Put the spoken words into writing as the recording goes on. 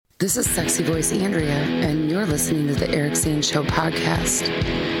This is Sexy Voice Andrea, and you're listening to the Eric Zane Show podcast.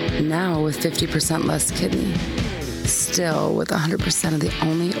 Now with 50% less kidney. Still with 100% of the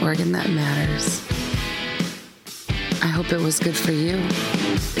only organ that matters. I hope it was good for you.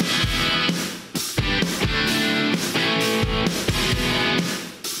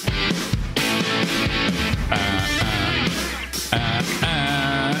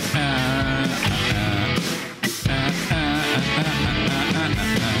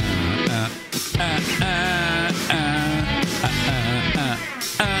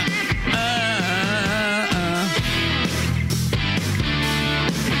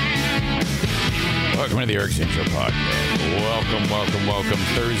 Welcome to the Eric Zane Show podcast. Welcome.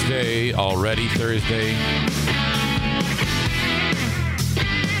 Thursday, already Thursday.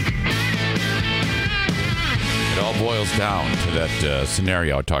 It all boils down to that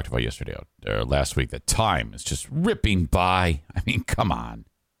scenario I talked about yesterday, last week. That time is just ripping by. I mean, come on.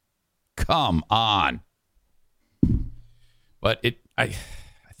 But I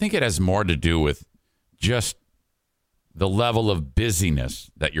think it has more to do with just the level of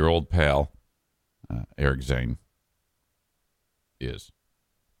busyness that your old pal, Eric Zane, is.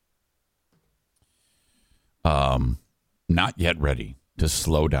 Not yet ready to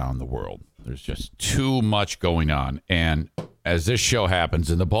slow down the world. There's just too much going on. And as this show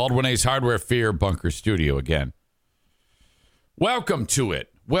happens in the Baldwin Ace Hardware Fear Bunker Studio again, welcome to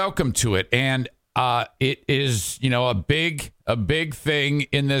it. And it is, a big thing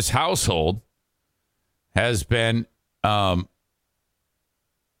in this household has been, we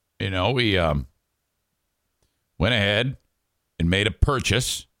went ahead and made a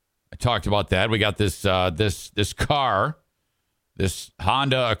purchase. I talked about that. We got this car, this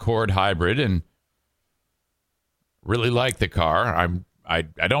Honda Accord hybrid, and really like the car. I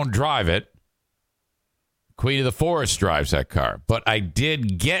don't drive it. Queen of the Forest drives that car, but I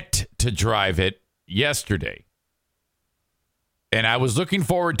did get to drive it yesterday. And I was looking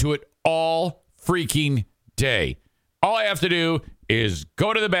forward to it all freaking day. All I have to do is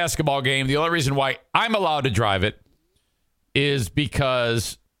go to the basketball game. The only reason why I'm allowed to drive it is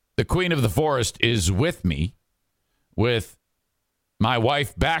because the Queen of the Forest is with me, with my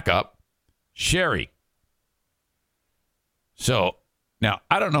wife backup, Sherry. So now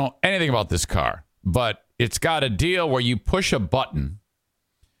I don't know anything about this car, but it's got a deal where you push a button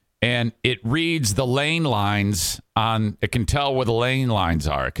and it reads the lane lines on, it can tell where the lane lines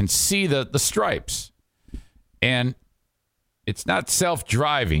are. It can see the stripes. And it's not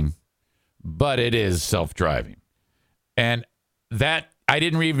self-driving, but it is self-driving. And that, I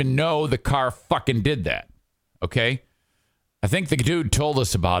didn't even know the car fucking did that. Okay? I think the dude told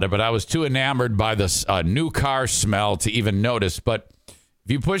us about it, but I was too enamored by this new car smell to even notice. But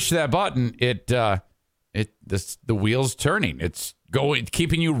if you push that button, the wheel's turning. It's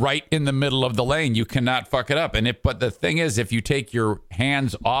keeping you right in the middle of the lane. You cannot fuck it up. But the thing is, if you take your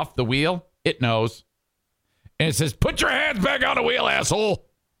hands off the wheel, it knows. And it says, put your hands back on the wheel, asshole.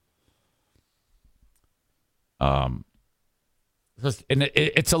 And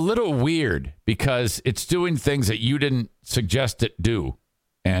it's a little weird because it's doing things that you didn't suggest it do.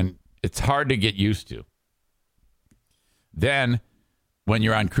 And it's hard to get used to. Then, when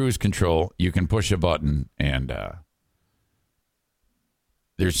you're on cruise control, you can push a button and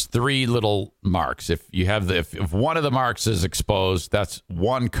there's three little marks. If you have if one of the marks is exposed, that's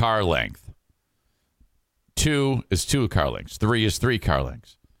one car length. 2 is 2 car lengths. 3 is 3 car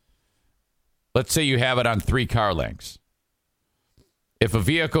lengths. Let's say you have it on 3 car lengths. If a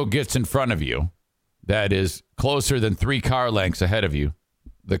vehicle gets in front of you that is closer than 3 car lengths ahead of you,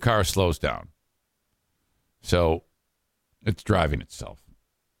 the car slows down. So it's driving itself.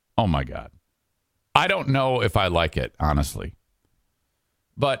 Oh, my God. I don't know if I like it, honestly.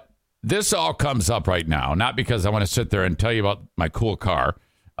 But this all comes up right now, not because I want to sit there and tell you about my cool car,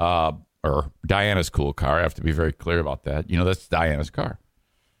 or Diana's cool car. I have to be very clear about that. That's Diana's car.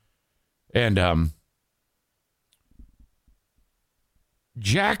 And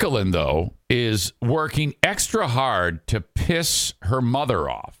Jacqueline, though, is working extra hard to piss her mother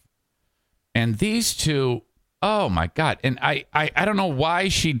off. And these two, oh, my God. And I don't know why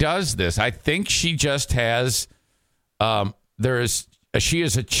she does this. I think she just has, she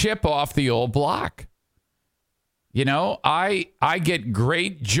is a chip off the old block. I get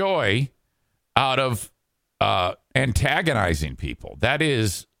great joy out of antagonizing people. That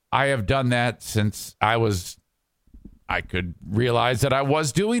is, I have done that since I could realize that I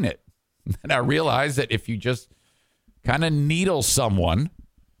was doing it. And I realized that if you just kind of needle someone,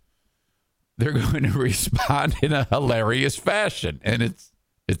 they're going to respond in a hilarious fashion. And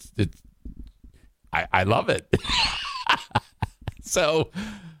I love it. So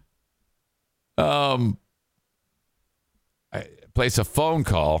I place a phone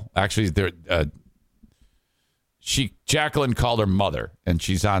call. Actually, Jacqueline called her mother, and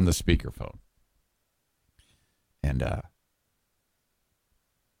she's on the speakerphone. And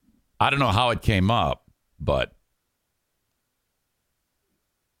I don't know how it came up, but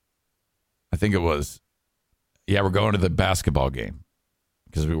I think it was, we're going to the basketball game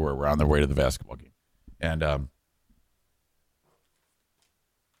because we're on the way to the basketball game. And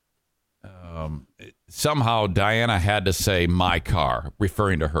somehow Diana had to say my car,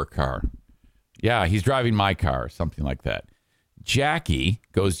 referring to her car. Yeah, he's driving my car, something like that. Jackie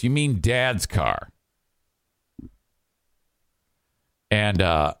goes, "You mean Dad's car?" And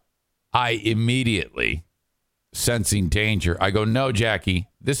I immediately, sensing danger, I go, "No, Jackie,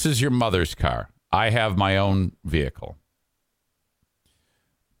 this is your mother's car. I have my own vehicle."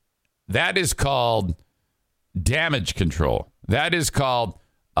 That is called damage control. That is called,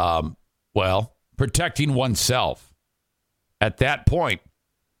 protecting oneself. At that point,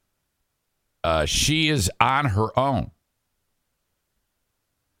 she is on her own.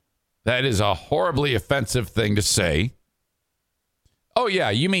 That is a horribly offensive thing to say. "Oh, yeah,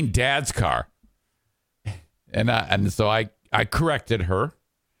 you mean Dad's car." And so I corrected her.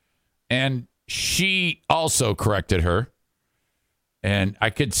 And she also corrected her. And I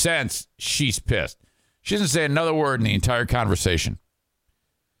could sense she's pissed. She doesn't say another word in the entire conversation.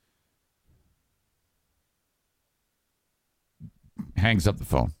 Hangs up the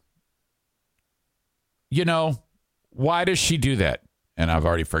phone. You know, why does she do that? And I've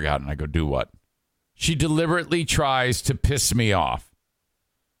already forgotten. I go, do what? She deliberately tries to piss me off.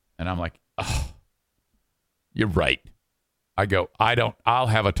 And I'm like, oh, you're right. I go, I'll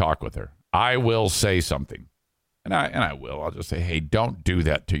have a talk with her. I will say something. And I will. I'll just say, hey, don't do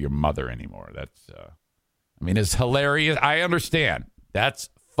that to your mother anymore. That's, it's hilarious. I understand. That's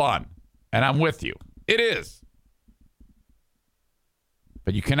fun. And I'm with you. It is.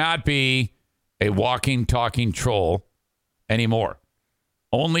 But you cannot be a walking, talking troll anymore.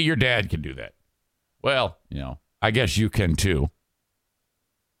 Only your dad can do that. Well, I guess you can too.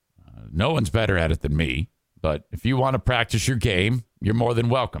 No one's better at it than me. But if you want to practice your game, you're more than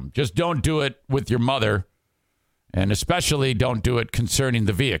welcome. Just don't do it with your mother. And especially don't do it concerning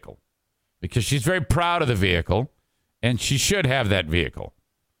the vehicle. Because she's very proud of the vehicle. And she should have that vehicle.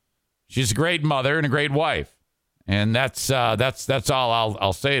 She's a great mother and a great wife. And that's all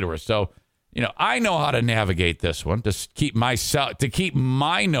I'll say to her. So, I know how to navigate this one to keep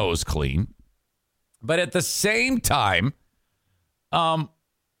my nose clean. But at the same time, I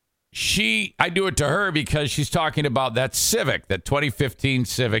do it to her because she's talking about that Civic, that 2015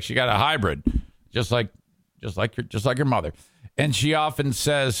 Civic. She got a hybrid, just like your mother. And she often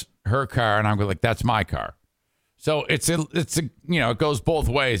says her car, and I'm like, that's my car. So it goes both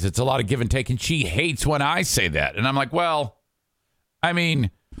ways. It's a lot of give and take, and she hates when I say that. And I'm like, well,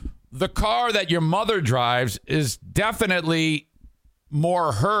 the car that your mother drives is definitely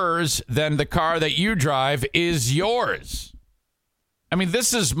more hers than the car that you drive is yours.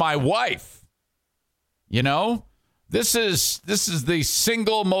 This is my wife. This is the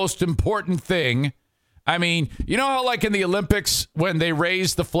single most important thing. You know how like in the Olympics when they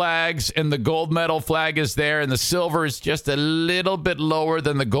raise the flags and the gold medal flag is there and the silver is just a little bit lower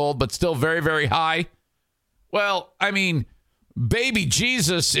than the gold, but still very, very high? Well, baby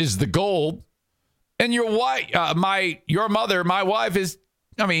Jesus is the gold, and your wife, your mother, my wife is.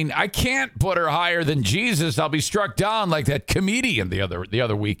 I can't put her higher than Jesus. I'll be struck down like that comedian the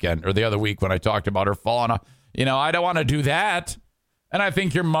other weekend or the other week when I talked about her falling off. I don't want to do that, and I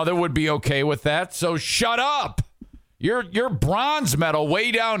think your mother would be okay with that. So shut up. You're bronze medal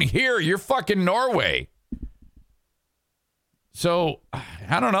way down here. You're fucking Norway. So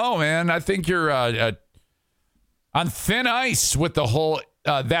I don't know, man. I think you're on thin ice with the whole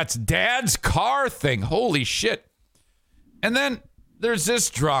that's Dad's car thing. Holy shit. And then there's this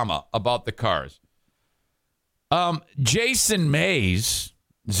drama about the cars. Jason Mays,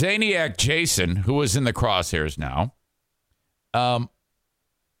 Zaniac Jason, who was in the crosshairs now. I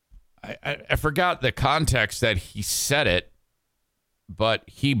forgot the context that he said it, but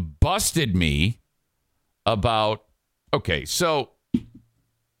he busted me about, okay, so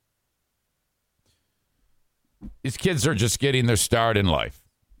these kids are just getting their start in life.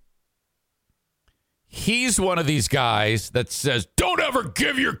 He's one of these guys that says, don't ever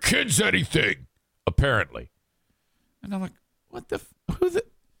give your kids anything, apparently. And I'm like,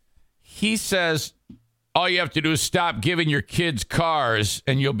 he says, all you have to do is stop giving your kids cars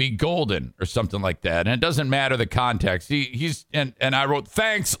and you'll be golden or something like that. And it doesn't matter the context. He's I wrote,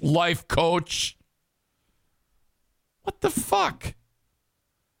 thanks, life coach. What the fuck?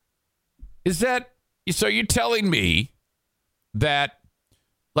 Is that so? You're telling me that,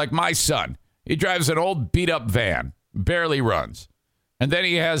 like my son, he drives an old beat up van, barely runs. And then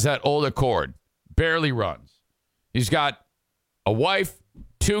he has that old Accord, barely runs. He's got a wife,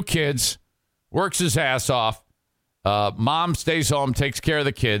 2 kids, works his ass off. Mom stays home, takes care of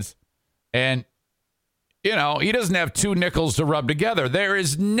the kids. And, you know, he doesn't have 2 nickels to rub together. There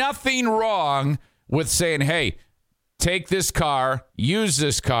is nothing wrong with saying, hey, take this car, use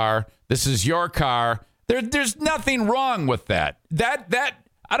this car. This is your car. There's nothing wrong with that. That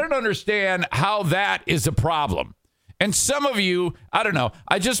I don't understand how that is a problem. And some of you, I don't know,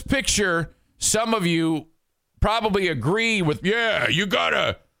 I just picture some of you probably agree with, yeah, you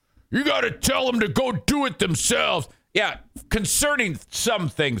gotta tell them to go do it themselves. Yeah, concerning some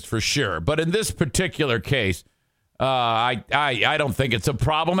things for sure. But in this particular case, I don't think it's a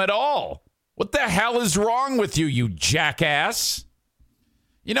problem at all. What the hell is wrong with you, you jackass?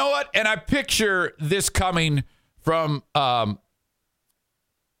 You know what? And I picture this coming from the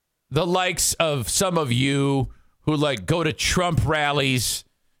likes of some of you who like go to Trump rallies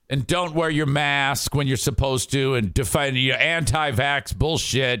and don't wear your mask when you're supposed to and defend your anti-vax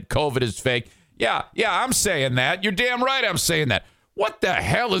bullshit. COVID is fake. Yeah, I'm saying that. You're damn right I'm saying that. What the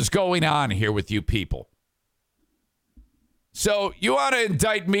hell is going on here with you people? So you want to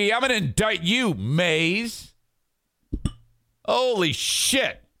indict me? I'm going to indict you, Maze. Holy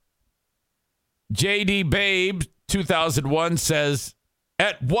shit. JD Babe 2001 says,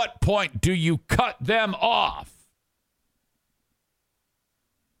 at what point do you cut them off?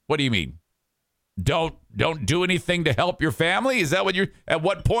 What do you mean? Don't do anything to help your family? Is that what you're... At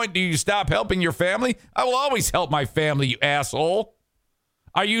what point do you stop helping your family? I will always help my family, you asshole.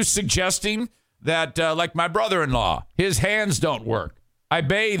 Are you suggesting that, like my brother-in-law, his hands don't work? I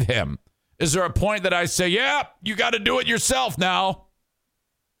bathe him. Is there a point that I say, yeah, you got to do it yourself now?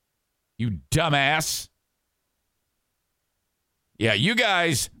 You dumbass. Yeah, you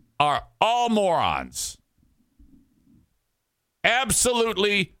guys are all morons.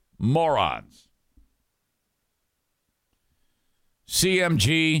 Absolutely morons.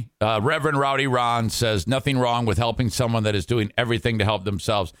 CMG, Reverend Rowdy Ron says, nothing wrong with helping someone that is doing everything to help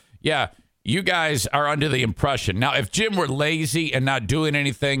themselves. Yeah, you guys are under the impression. Now, if Jim were lazy and not doing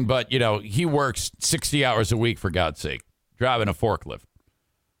anything, but, you know, he works 60 hours a week, for God's sake, driving a forklift.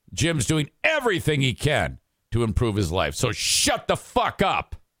 Jim's doing everything he can to improve his life. So shut the fuck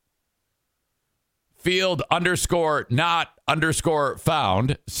up. Field _not_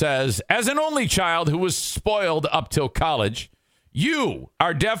 found says, as an only child who was spoiled up till college, you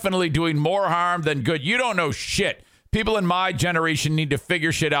are definitely doing more harm than good. You don't know shit. People in my generation need to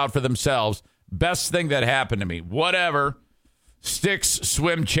figure shit out for themselves. Best thing that happened to me. Whatever. Sticks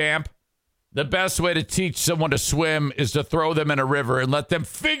swim champ. The best way to teach someone to swim is to throw them in a river and let them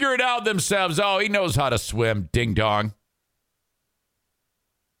figure it out themselves. Oh, he knows how to swim. Ding dong.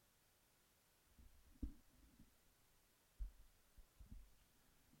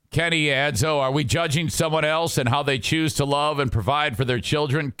 Kenny adds, oh, are we judging someone else and how they choose to love and provide for their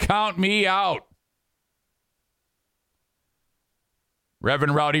children? Count me out.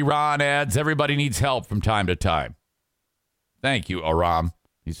 Reverend Rowdy Ron adds, everybody needs help from time to time. Thank you, Aram.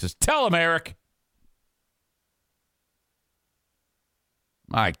 He says, tell him, Eric.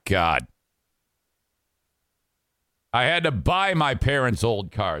 My God. I had to buy my parents'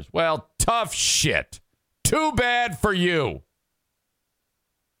 old cars. Well, tough shit. Too bad for you.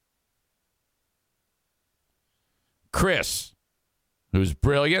 Chris, who's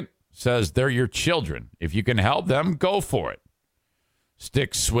brilliant, says they're your children. If you can help them, go for it.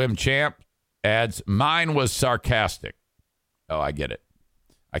 Stick Swim Champ adds, mine was sarcastic. Oh, I get it.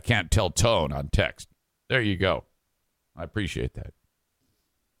 I can't tell tone on text. There you go. I appreciate that.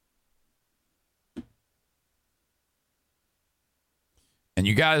 And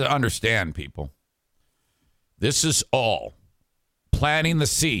you guys understand, people, this is all planting the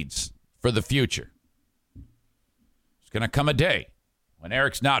seeds for the future. There's going to come a day when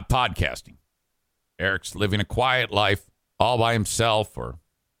Eric's not podcasting. Eric's living a quiet life all by himself, or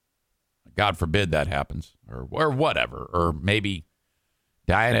God forbid that happens, or whatever. Or maybe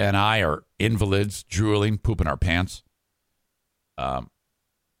Diana and I are invalids, drooling, pooping our pants.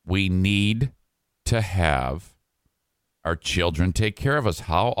 We need to have our children take care of us.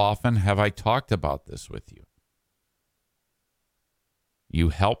 How often have I talked about this with you? You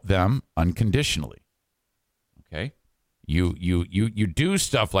help them unconditionally. Okay? You do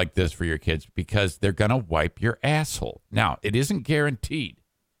stuff like this for your kids because they're going to wipe your asshole. Now, it isn't guaranteed,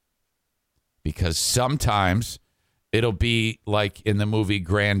 because sometimes it'll be like in the movie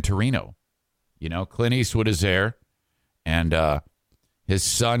Gran Torino. You know, Clint Eastwood is there, and his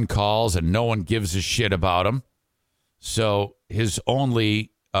son calls and no one gives a shit about him. So his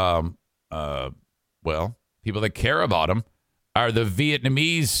only, people that care about him are the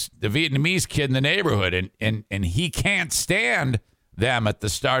Vietnamese kid in the neighborhood. And he can't stand them at the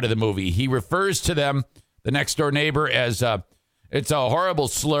start of the movie. He refers to them, the next door neighbor, as it's a horrible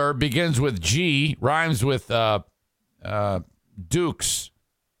slur, begins with G, rhymes with Dukes.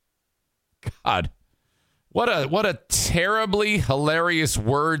 God, what a terribly hilarious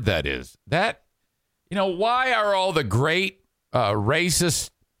word that is. That, why are all the great racist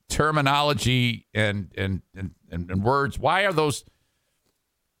terminology and words, why are those,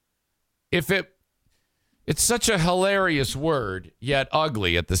 it's such a hilarious word, yet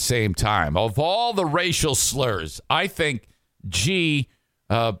ugly at the same time. Of all the racial slurs, I think G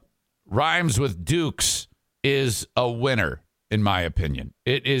rhymes with Dukes is a winner, in my opinion.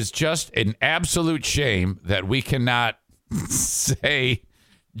 It is just an absolute shame that we cannot say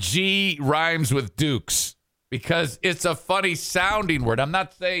G rhymes with Dukes because it's a funny sounding word. I'm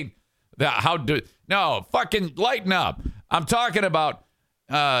not saying that no, fucking lighten up. I'm talking about,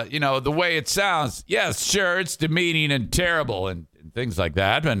 the way it sounds. Yes, sure, it's demeaning and terrible and things like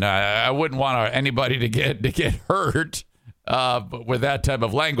that. And I wouldn't want anybody to get hurt with that type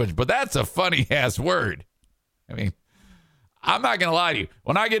of language. But that's a funny ass word. I mean, I'm not going to lie to you.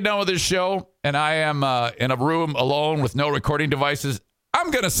 When I get done with this show and I am in a room alone with no recording devices, I'm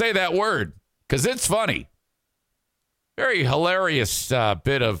going to say that word because it's funny. Very hilarious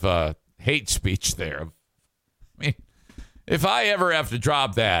bit of hate speech there. I mean, if I ever have to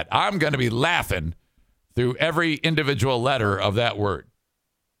drop that, I'm going to be laughing through every individual letter of that word.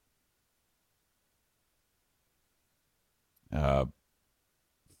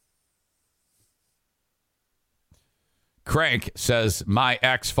 Crank says, my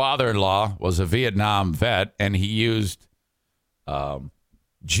ex-father-in-law was a Vietnam vet, and he used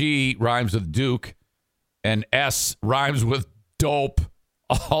G rhymes with Duke, and S rhymes with dope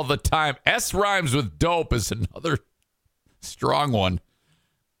all the time. S rhymes with dope is another strong one.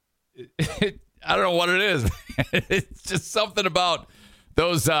 I don't know what it is. It's just something about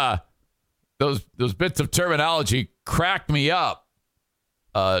those bits of terminology cracked me up.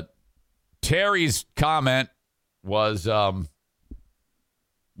 Terry's comment was held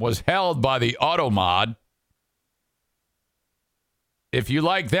by the Automod. If you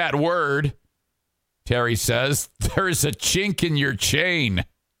like that word, Terry says, there's a chink in your chain.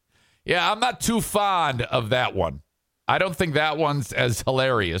 Yeah, I'm not too fond of that one. I don't think that one's as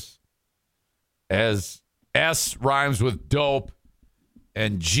hilarious as S rhymes with dope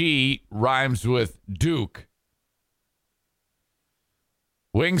and G rhymes with Duke.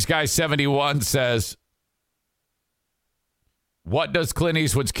 Wings Guy 71 says, what does Clint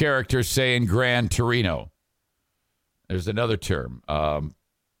Eastwood's character say in Gran Torino? There's another term.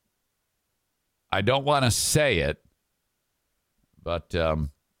 I don't want to say it, but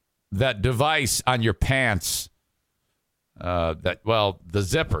that device on your pants, the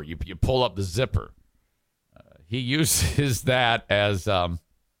zipper, you pull up the zipper. He uses that as a,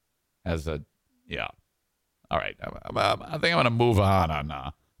 yeah. All right. I think I'm going to move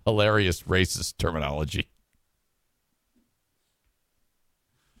on hilarious racist terminology.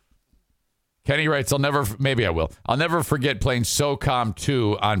 Kenny writes, I'll never forget playing SOCOM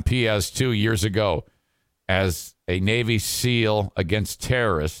 2 on PS2 years ago as a Navy SEAL against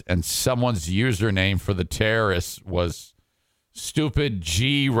terrorists, and someone's username for the terrorists was stupid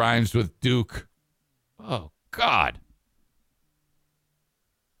G rhymes with Duke. Oh, God.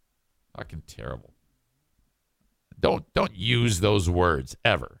 Fucking terrible. Don't use those words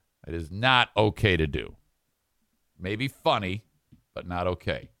ever. It is not okay to do. Maybe funny, but not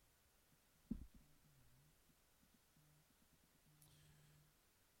okay.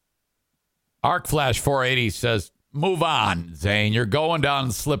 ArcFlash 480 says, move on, Zane. You're going down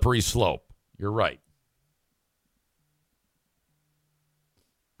the slippery slope. You're right.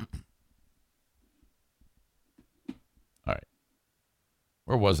 All right.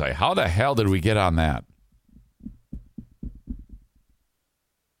 Where was I? How the hell did we get on that?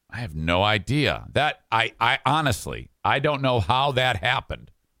 I have no idea. That I honestly, I don't know how that happened.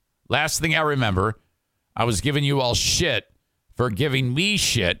 Last thing I remember, I was giving you all shit for giving me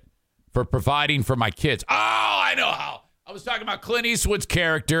shit for providing for my kids. Oh, I know how. I was talking about Clint Eastwood's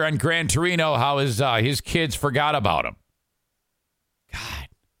character on Gran Torino, how his kids forgot about him. God,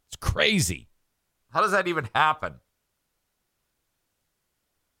 it's crazy. How does that even happen?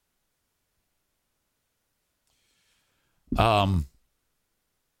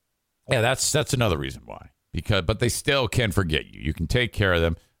 Yeah, that's another reason why. But they still can forget you. You can take care of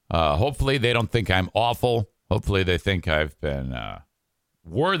them. Hopefully they don't think I'm awful. Hopefully they think I've been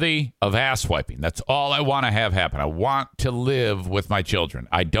worthy of ass wiping. That's all I want to have happen. I want to live with my children.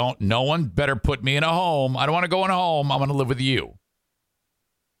 No one better put me in a home. I don't want to go in a home. I want to live with you.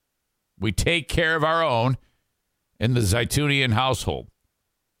 We take care of our own in the Zaitunian household.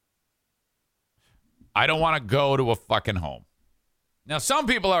 I don't want to go to a fucking home. Now, some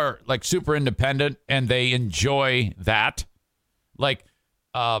people are like super independent and they enjoy that. Like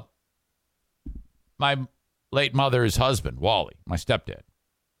my late mother's husband, Wally, my stepdad.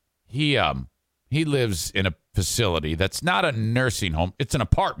 He lives in a facility that's not a nursing home. It's an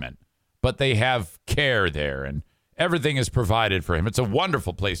apartment, but they have care there and everything is provided for him. It's a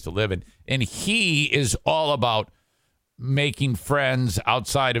wonderful place to live in. And he is all about making friends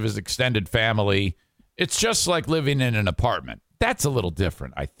outside of his extended family. It's just like living in an apartment. That's a little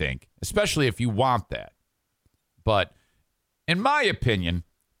different, I think, especially if you want that. But in my opinion,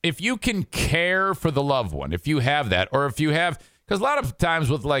 if you can care for the loved one, if you have that, or if you have, because a lot of times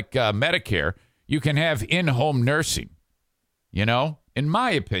with like Medicare, you can have in-home nursing. You know, in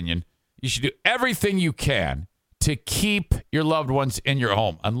my opinion, you should do everything you can to keep your loved ones in your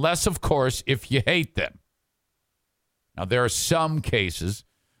home, unless, of course, if you hate them. Now, there are some cases,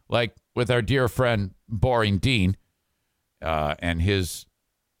 like with our dear friend Boring Dean and his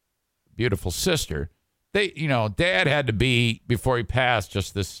beautiful sister. Dad had to be, before he passed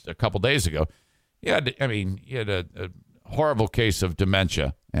just a couple days ago, he had a horrible case of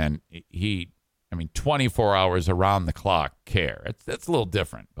dementia, and 24 hours around the clock care. That's a little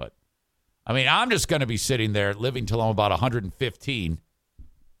different, but I'm just going to be sitting there living till I'm about 115,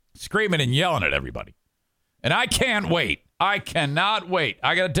 screaming and yelling at everybody. And I can't wait. I cannot wait.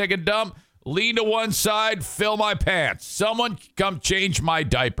 I got to take a dump, lean to one side, fill my pants. Someone come change my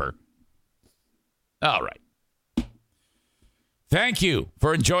diaper. All right. Thank you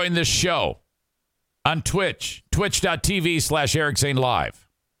for enjoying this show on Twitch, twitch.tv/Eric Zane Live.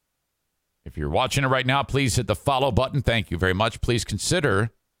 If you're watching it right now, please hit the follow button. Thank you very much. Please consider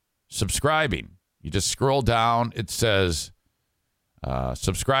subscribing. You just scroll down. It says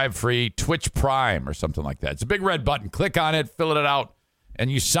subscribe free Twitch Prime or something like that. It's a big red button. Click on it, fill it out,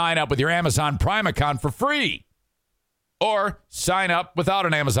 and you sign up with your Amazon Prime account for free. Or sign up without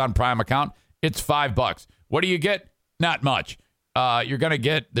an Amazon Prime account. It's $5. What do you get? Not much. You're going to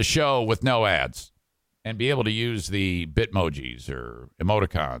get the show with no ads and be able to use the Bitmojis or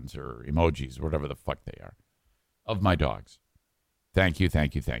emoticons or emojis, whatever the fuck they are, of my dogs. Thank you,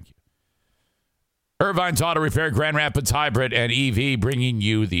 thank you, thank you. Irvine's Auto Repair, Grand Rapids Hybrid, and EV bringing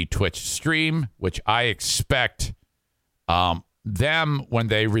you the Twitch stream, which I expect them, when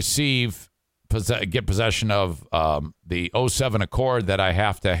they get possession of the 07 Accord that I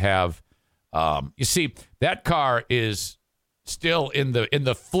have to have. You see, that car is still in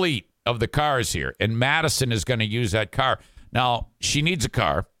the fleet of the cars here, and Madison is going to use that car. Now, she needs a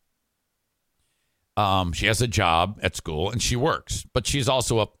car. She has a job at school, and she works, but she's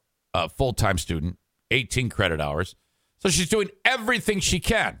also a full-time student, 18 credit hours. So she's doing everything she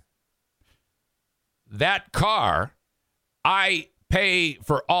can. That car, I pay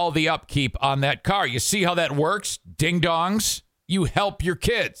for all the upkeep on that car. You see how that works? Ding-dongs. You help your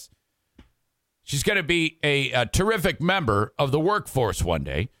kids. She's going to be a terrific member of the workforce one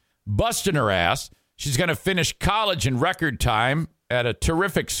day, busting her ass. She's going to finish college in record time at a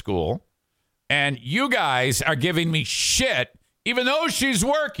terrific school. And you guys are giving me shit, even though she's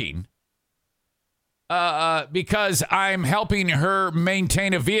working, because I'm helping her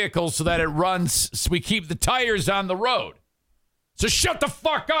maintain a vehicle so that it runs, so we keep the tires on the road. So shut the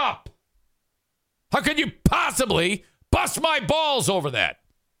fuck up. How could you possibly bust my balls over that?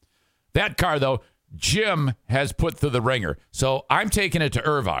 That car, though, Jim has put through the ringer. So I'm taking it to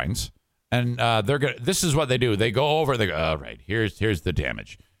Irvine's, and this is what they do. They go over, they go, all right, here's the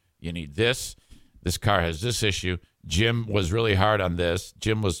damage. You need this. This car has this issue. Jim was really hard on this.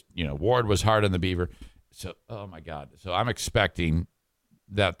 Ward was hard on the Beaver. So, oh my God. So I'm expecting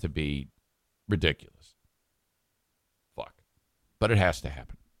that to be ridiculous. Fuck. But it has to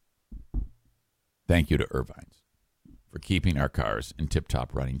happen. Thank you to Irvine's for keeping our cars in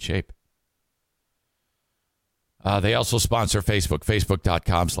tip-top running shape. They also sponsor Facebook,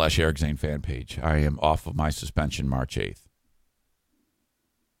 facebook.com/Eric Zane fan page. I am off of my suspension March 8th.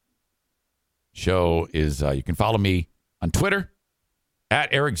 Show is, you can follow me on Twitter, at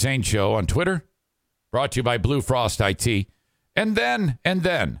Eric Zane Show on Twitter, brought to you by Blue Frost IT, and then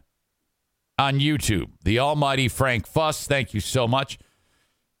on YouTube, the almighty Frank Fuss, thank you so much,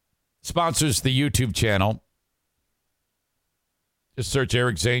 sponsors the YouTube channel. Just search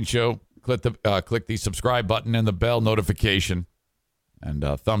Eric Zane Show, click the subscribe button and the bell notification, and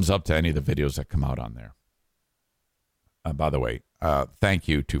thumbs up to any of the videos that come out on there. by the way, thank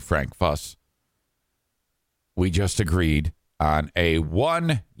you to Frank Fuss. We just agreed on a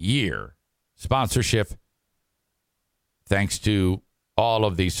 1-year sponsorship. Thanks to all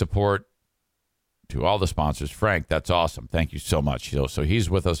of the support, to all the sponsors. Frank, that's awesome. Thank you so much. So he's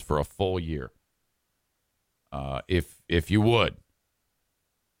with us for a full year. If you would,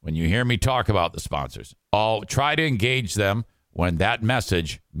 when you hear me talk about the sponsors, I'll try to engage them when that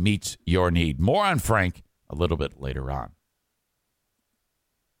message meets your need. More on Frank a little bit later on.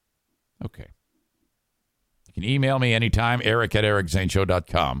 Okay. You can email me anytime,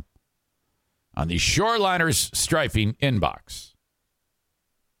 eric@ericzaneshow.com, on the Shoreliners Striping inbox.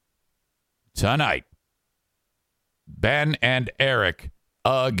 Tonight, Ben and Eric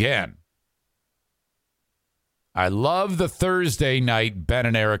again. I love the Thursday night Ben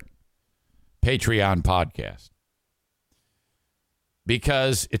and Eric Patreon podcast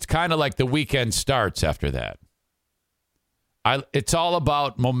because it's kind of like the weekend starts after that. It's all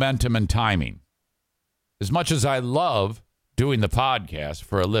about momentum and timing. As much as I love doing the podcast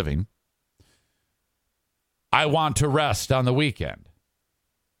for a living, I want to rest on the weekend.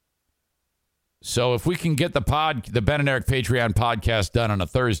 So if we can get the Ben and Eric Patreon podcast done on a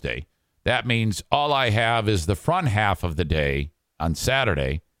Thursday, that means all I have is the front half of the day on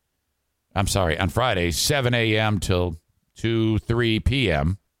Friday, 7 a.m. till 3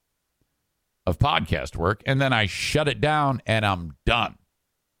 p.m. of podcast work, and then I shut it down and I'm done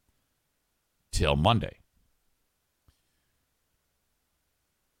till Monday.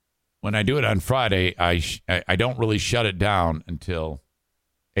 When I do it on Friday, I don't really shut it down until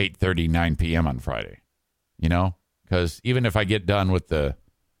 8:30, 9 p.m. on Friday, because even if I get done with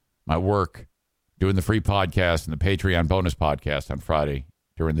my work, doing the free podcast and the Patreon bonus podcast on Friday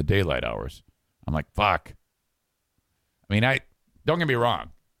during the daylight hours, I'm like, fuck. I mean, don't get me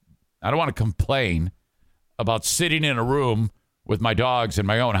wrong. I don't want to complain about sitting in a room with my dogs in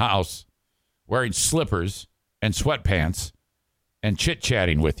my own house, wearing slippers and sweatpants and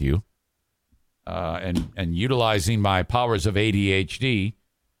chit-chatting with you, and utilizing my powers of ADHD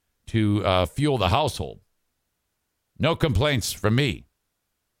to fuel the household. No complaints from me.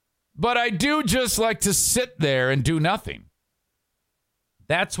 But I do just like to sit there and do nothing.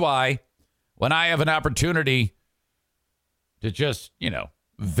 That's why when I have an opportunity to just,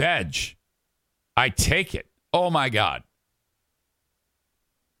 veg, I take it. Oh, my God.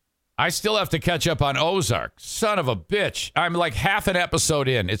 I still have to catch up on Ozark. Son of a bitch. I'm like half an episode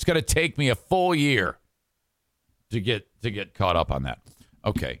in. It's going to take me a full year to get caught up on that.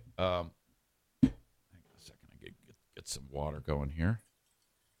 Okay. Hang on a second. I get some water going here.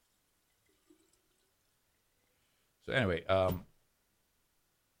 So anyway,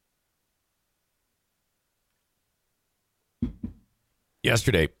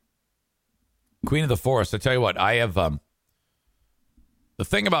 yesterday, Queen of the Forest, I tell you what, I have the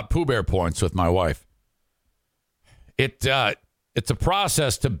thing about Pooh Bear points with my wife. It's a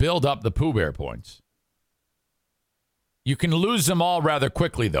process to build up the Pooh Bear points. You can lose them all rather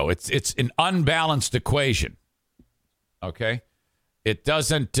quickly, though. It's an unbalanced equation. Okay? It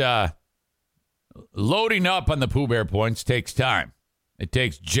doesn't... loading up on the Pooh Bear points takes time. It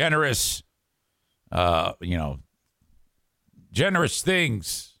takes generous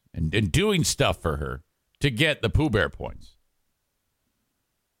things and doing stuff for her to get the Pooh Bear points.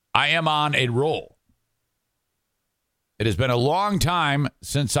 I am on a roll. It has been a long time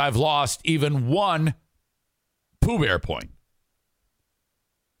since I've lost even one Pooh Bear point.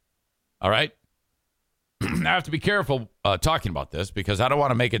 All right? I have to be careful talking about this because I don't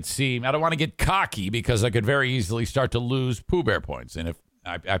want to make it seem, I don't want to get cocky because I could very easily start to lose Pooh Bear points. And if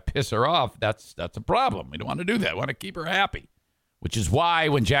I piss her off, that's a problem. We don't want to do that. We want to keep her happy, which is why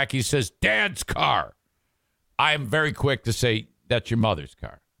when Jackie says, Dad's car, I am very quick to say, that's your mother's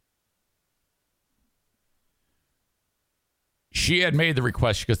car. She had made the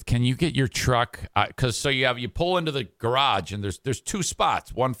request. She goes, can you get your truck? Because you pull into the garage and there's two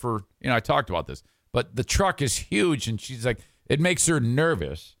spots. One for, I talked about this. But the truck is huge, and she's like, it makes her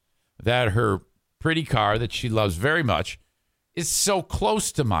nervous that her pretty car that she loves very much is so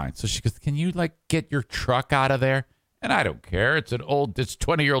close to mine. So she goes, can you, get your truck out of there? And I don't care. It's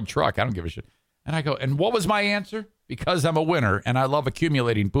 20-year-old truck. I don't give a shit. And I go, and what was my answer? Because I'm a winner, and I love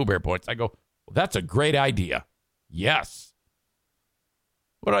accumulating Pooh Bear points. I go, well, that's a great idea. Yes.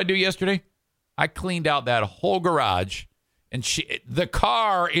 What did I do yesterday? I cleaned out that whole garage. And the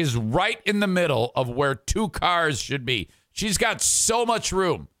car is right in the middle of where two cars should be. She's got so much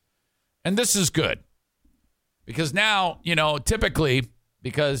room. And this is good. Because now, typically,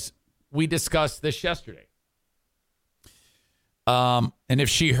 because we discussed this yesterday. And if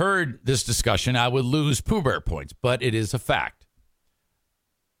she heard this discussion, I would lose Pooh Bear points, but it is a fact.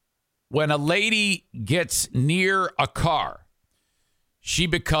 When a lady gets near a car, she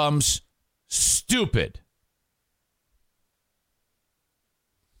becomes stupid.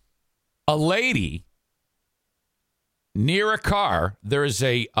 A lady near a car, there is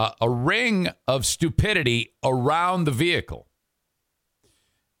a ring of stupidity around the vehicle.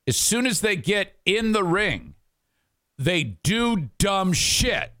 As soon as they get in the ring, they do dumb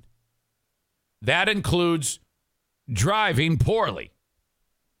shit. That includes driving poorly.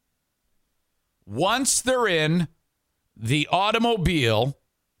 Once they're in the automobile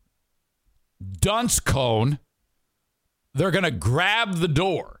dunce cone, they're going to grab the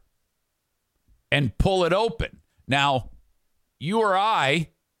door and pull it open. Now, you or I,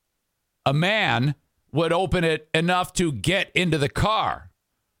 a man, would open it enough to get into the car.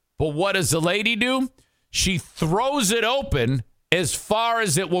 But what does the lady do? She throws it open as far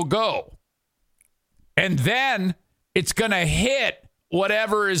as it will go. And then it's going to hit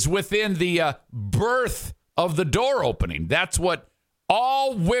whatever is within the berth of the door opening. That's what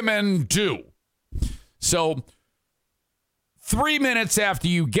all women do. So 3 minutes after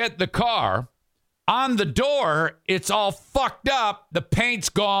you get the car, on the door, it's all fucked up. The paint's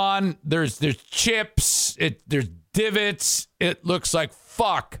gone. There's chips. There's divots. It looks like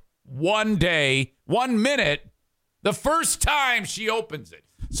fuck. 1 day, 1 minute, the first time she opens it.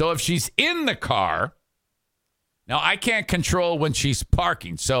 So if she's in the car, now I can't control when she's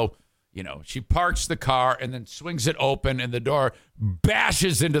parking. So, she parks the car and then swings it open and the door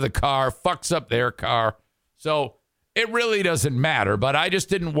bashes into the car, fucks up their car. So it really doesn't matter, but I just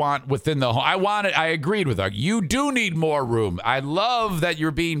didn't want within the home. I agreed with her. You do need more room. I love that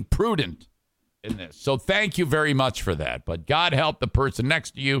you're being prudent in this. So thank you very much for that. But God help the person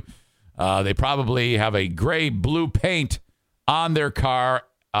next to you. They probably have a gray blue paint on their car.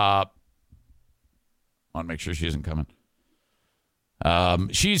 I want to make sure she isn't coming.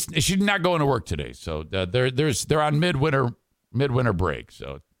 She's not going to work today, so they're on midwinter break,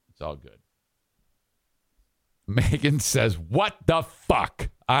 so it's all good. Megan says, "What the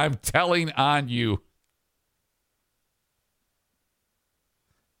fuck? I'm telling on you."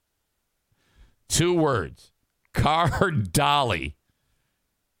 2 words. Car dolly.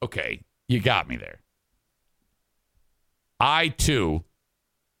 Okay, you got me there. I, too,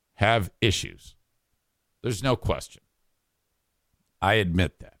 have issues. There's no question. I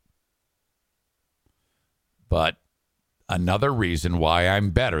admit that. But another reason why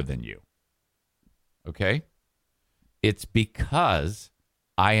I'm better than you. Okay? It's because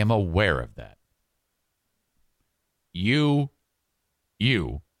I am aware of that. You,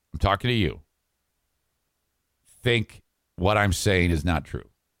 I'm talking to you, think what I'm saying is not true.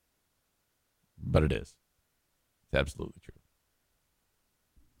 But it is. It's absolutely true.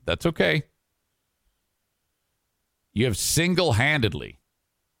 That's okay. You have single-handedly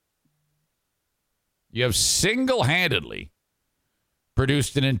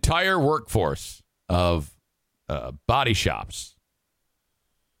produced an entire workforce of body shops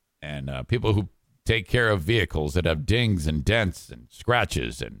and people who take care of vehicles that have dings and dents and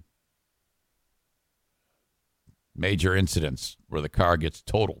scratches and major incidents where the car gets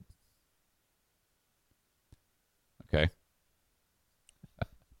totaled. Okay.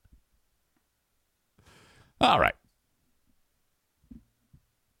 All right.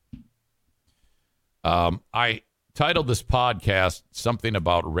 I titled this podcast something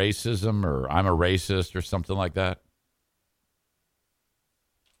about racism or I'm a racist or something like that.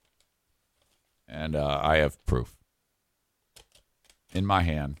 And I have proof. In my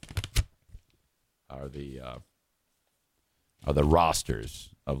hand are the rosters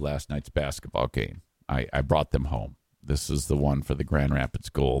of last night's basketball game. I brought them home. This is the one for the Grand Rapids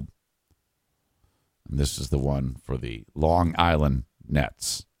Gold. And this is the one for the Long Island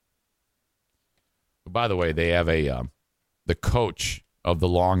Nets. By the way, they have the coach of the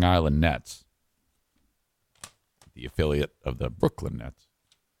Long Island Nets, the affiliate of the Brooklyn Nets.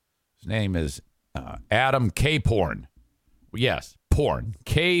 His name is Adam K. Porn. Yes, Porn.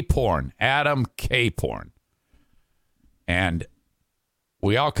 K. Porn. Adam K. Porn. And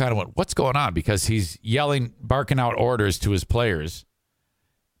we all kind of went, what's going on? Because he's yelling, barking out orders to his players.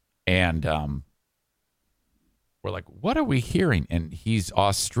 And we're like, what are we hearing? And he's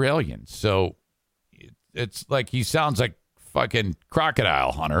Australian. So it's like he sounds like fucking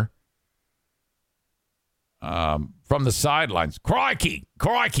Crocodile Hunter from the sidelines. Crikey,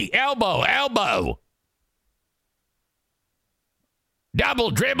 elbow.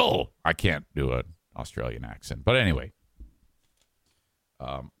 Double dribble. I can't do an Australian accent. But anyway,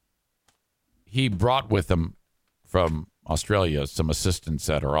 he brought with him from Australia, some assistants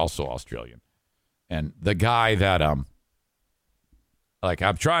that are also Australian. And the guy that, like,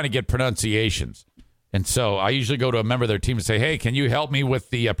 I'm trying to get pronunciations. And so I usually go to a member of their team and say, hey, can you help me with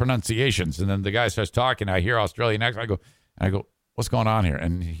the pronunciations? And then the guy starts talking. I hear Australian accent. I go, what's going on here?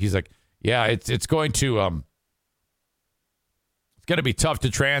 And he's like, yeah, it's going to be tough to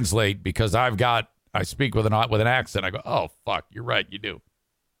translate because I speak with an accent. I go, oh, fuck, you're right, you do.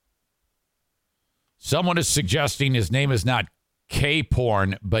 Someone is suggesting his name is not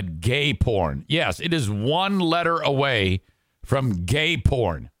K-porn, but gay porn. Yes, it is one letter away from gay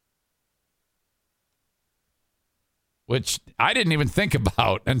porn, which I didn't even think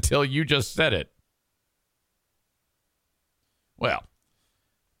about until you just said it. Well,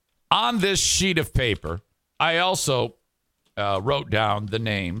 on this sheet of paper, I also wrote down the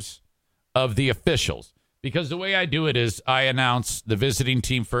names of the officials because the way I do it is I announce the visiting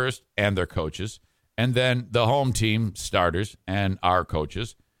team first and their coaches, and then the home team starters and our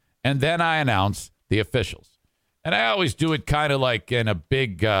coaches, and then I announce the officials. And I always do it kind of like in a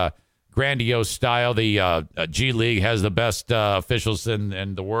big, grandiose style. The G League has the best officials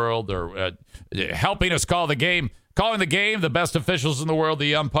in the world, or helping us call the game. Calling the game, the best officials in the world,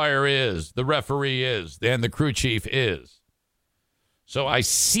 the umpire is, the referee is, and the crew chief is. So I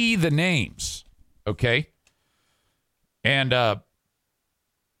see the names, okay? And I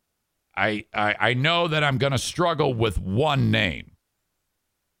know that I'm going to struggle with one name.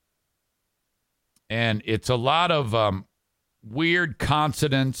 And it's a lot of weird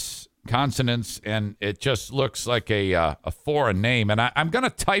consonants, and it just looks like a foreign name. And I'm going to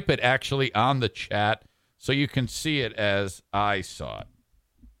type it actually on the chat so you can see it as I saw it.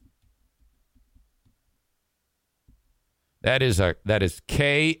 That is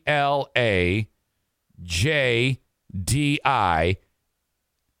KLAJDI.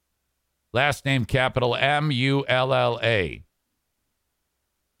 Last name capital MULLA.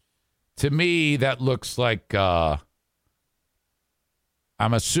 To me, that looks like, I'm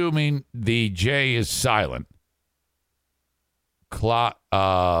assuming the J is silent. Claudia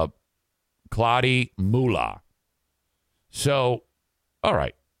Mula. So, all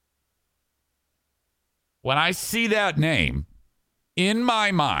right. When I see that name, in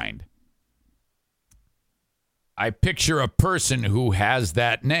my mind, I picture a person who has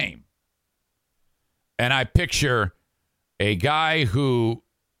that name. And I picture a guy who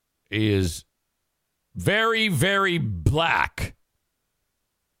is very, very black.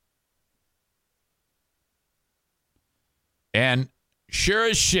 And sure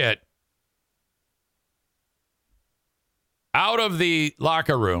as shit, out of the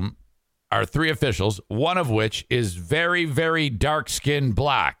locker room are three officials, one of which is very, very dark-skinned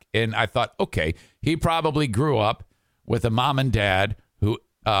black. And I thought, okay, he probably grew up with a mom and dad who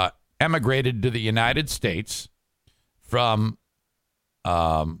emigrated to the United States from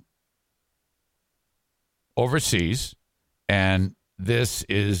overseas, and this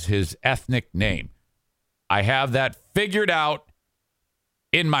is his ethnic name. I have that figured out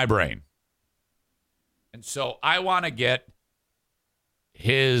in my brain. And so I want to get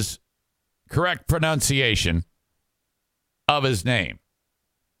his correct pronunciation of his name.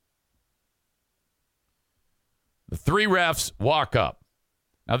 The three refs walk up.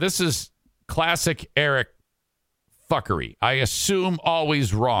 Now, this is classic Eric fuckery. I assume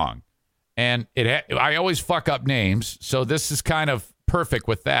always wrong. And I always fuck up names, so this is kind of perfect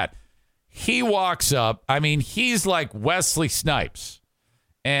with that. He walks up. I mean, he's like Wesley Snipes.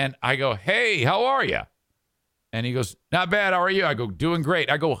 And I go, hey, how are you? And he goes, not bad. How are you? I go, doing great.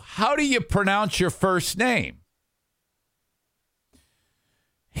 I go, how do you pronounce your first name?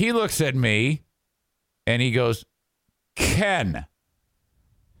 He looks at me and he goes, Ken.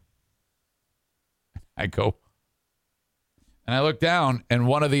 I go, and I look down and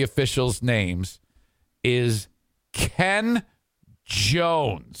one of the officials' names is Ken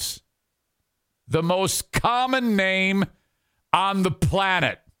Jones. The most common name on the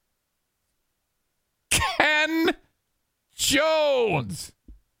planet. Ken Jones.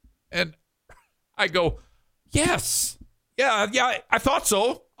 And I go, yes. Yeah, I thought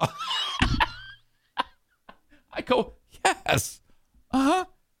so. I go, yes. Uh-huh.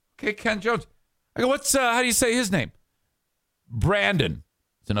 Okay, Ken Jones. I go, how do you say his name? Brandon.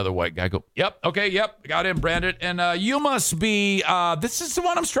 It's another white guy. I go, yep, okay, yep, got him, Brandon. And you must be, this is the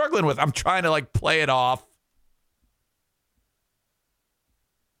one I'm struggling with. I'm trying to, play it off.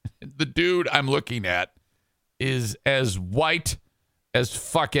 The dude I'm looking at is as white as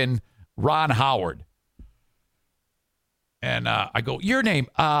fucking Ron Howard. And I go, your name,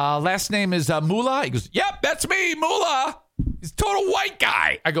 last name is Mula? He goes, yep, that's me, Mula. He's a total white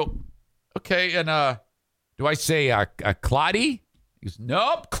guy. I go, okay, and Do I say Clyde? He goes,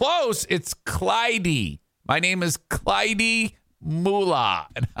 nope, close. It's Clyde. My name is Clyde Moolah.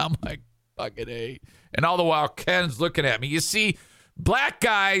 And I'm like, fucking A. And all the while, Ken's looking at me. You see, black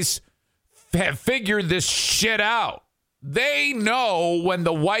guys have figured this shit out. They know when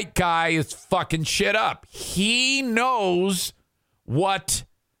the white guy is fucking shit up. He knows what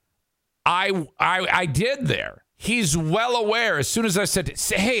I did there. He's well aware. As soon as I said,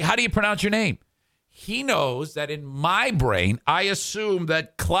 hey, how do you pronounce your name? He knows that in my brain, I assumed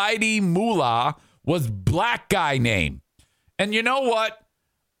that Clyde Moolah was black guy name. And you know what?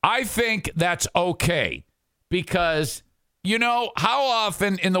 I think that's okay because, you know, how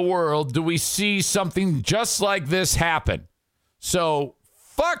often in the world do we see something just like this happen? So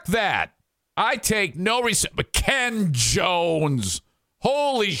fuck that. I take no respect. But Ken Jones,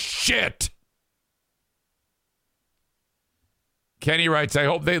 holy shit. Kenny writes, I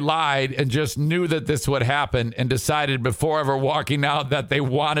hope they lied and just knew that this would happen and decided before ever walking out that they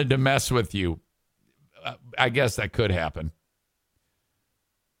wanted to mess with you. I guess that could happen.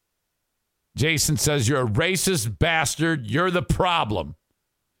 Jason says, you're a racist bastard. You're the problem.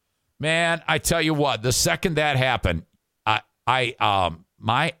 Man, I tell you what, the second that happened,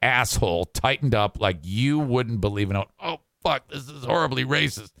 my asshole tightened up like you wouldn't believe it. Oh, fuck, this is horribly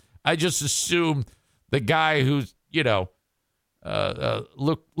racist. I just assumed the guy who's, you know,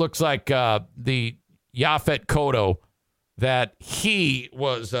 looks like the Yaphet Kotto, that he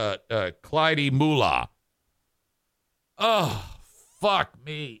was Clyde Moolah. Oh, fuck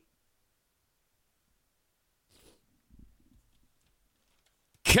me.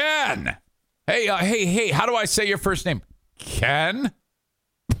 Ken. Hey, how do I say your first name? Ken?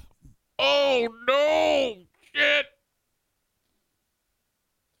 Oh, no. Shit.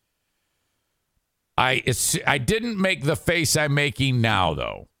 I didn't make the face I'm making now,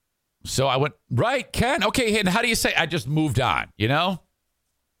 though. So I went, right, Ken? Okay, and how do you say? I just moved on, you know?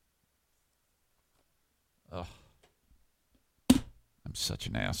 Oh, I'm such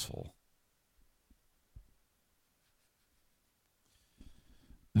an asshole.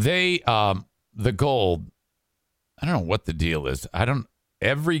 The Gold, I don't know what the deal is.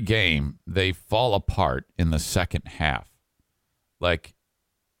 Every game, they fall apart in the second half. Like,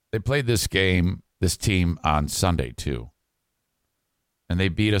 they played this team on Sunday, too. And they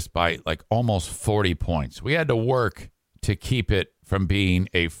beat us by, like, almost 40 points. We had to work to keep it from being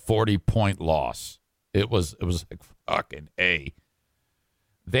a 40-point loss. It was like fucking A.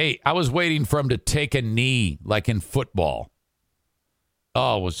 I was waiting for them to take a knee, like in football.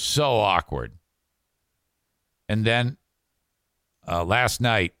 Oh, it was so awkward. And then last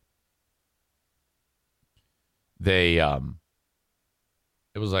night, it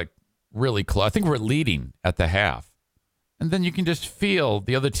was like really close. I think we're leading at the half. And then you can just feel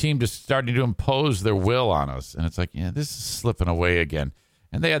the other team just starting to impose their will on us. And it's like, yeah, this is slipping away again.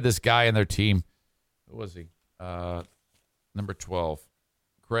 And they had this guy in their team. Who was he? Number 12.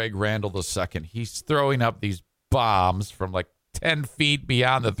 Greg Randall II. He's throwing up these bombs from like 10 feet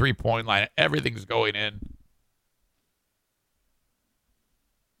beyond the three-point line. Everything's going in.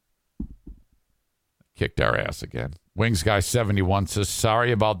 Kicked our ass again. Wings Guy 71 says,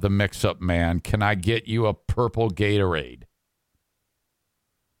 sorry about the mix-up, man. Can I get you a purple Gatorade?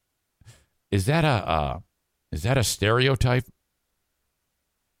 Is that a stereotype?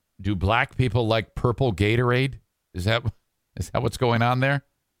 Do black people like purple Gatorade? Is that what's going on there?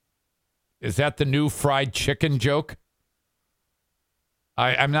 Is that the new fried chicken joke?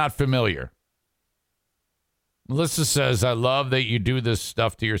 I'm not familiar. Melissa says, I love that you do this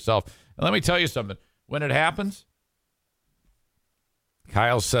stuff to yourself. And let me tell you something. When it happens,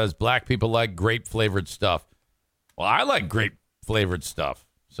 Kyle says, black people like grape-flavored stuff. Well, I like grape-flavored stuff.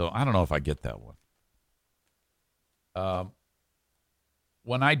 So I don't know if I get that one.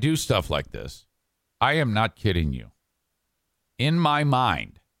 When I do stuff like this, I am not kidding you. In my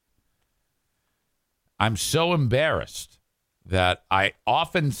mind, I'm so embarrassed that I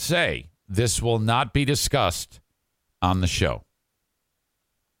often say this will not be discussed on the show.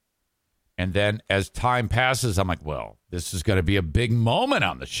 And then as time passes, I'm like, well, this is going to be a big moment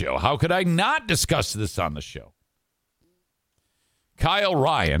on the show. How could I not discuss this on the show? Kyle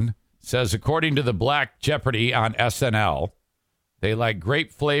Ryan says, according to the Black Jeopardy on SNL, they like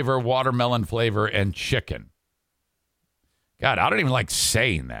grape flavor, watermelon flavor, and chicken. God, I don't even like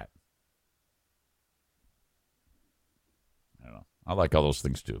saying that. I don't know. I like all those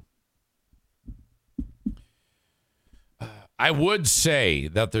things too. I would say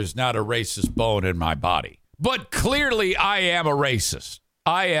that there's not a racist bone in my body, but clearly I am a racist.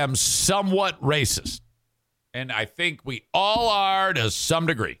 I am somewhat racist. And I think we all are to some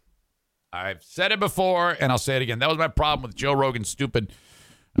degree. I've said it before, and I'll say it again. That was my problem with Joe Rogan's stupid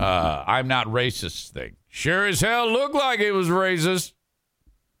I'm not racist thing. Sure as hell looked like it was racist.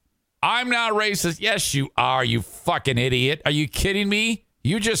 I'm not racist. Yes, you are, you fucking idiot. Are you kidding me?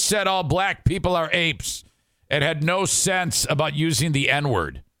 You just said all black people are apes and had no sense about using the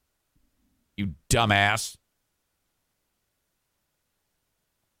N-word. You dumbass.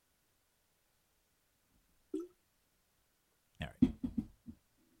 All right.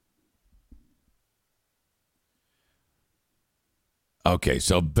 Okay,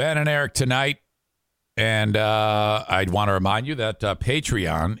 so Ben and Eric tonight. And I'd want to remind you that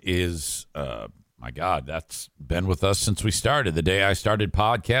Patreon is, my God, that's been with us since we started. The day I started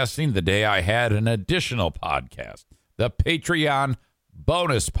podcasting, the day I had an additional podcast, the Patreon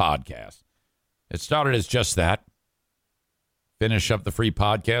bonus podcast. It started as just that. Finish up the free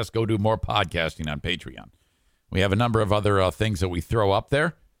podcast, go do more podcasting on Patreon. We have a number of other things that we throw up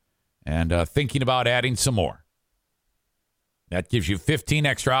there and thinking about adding some more. That gives you 15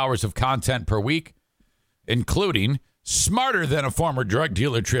 extra hours of content per week, including Smarter Than a Former Drug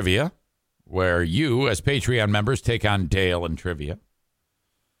Dealer Trivia, where you, as Patreon members, take on Dale and trivia.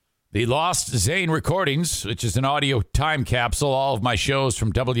 The Lost Zane Recordings, which is an audio time capsule, all of my shows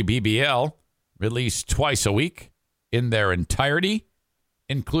from WBBL, released twice a week in their entirety.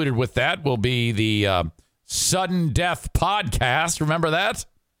 Included with that will be the Sudden Death Podcast. Remember that?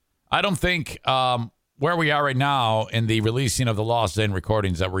 I don't think where we are right now in the releasing of the Lost Zane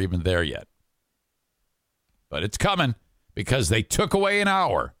Recordings that we're even there yet. But it's coming because they took away an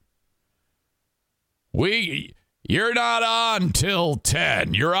hour. You're not on till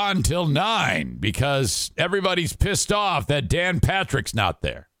 10. You're on till 9 because everybody's pissed off that Dan Patrick's not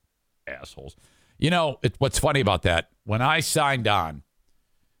there. Assholes. You know, what's funny about that, when I signed on,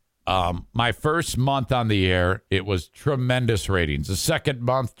 my first month on the air, it was tremendous ratings. The second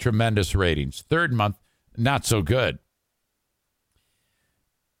month, tremendous ratings. Third month, not so good.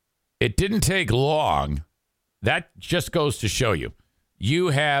 It didn't take long. That just goes to show you, you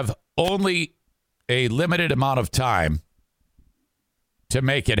have only a limited amount of time to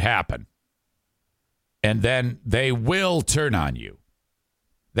make it happen. And then they will turn on you.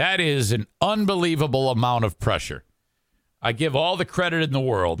 That is an unbelievable amount of pressure. I give all the credit in the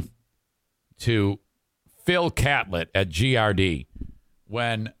world to Phil Catlett at GRD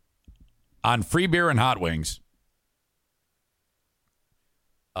when on Free Beer and Hot Wings,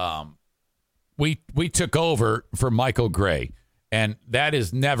 we took over for Michael Gray, and that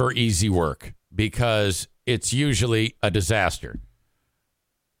is never easy work because it's usually a disaster.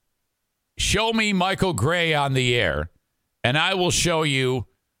 Show me Michael Gray on the air, and I will show you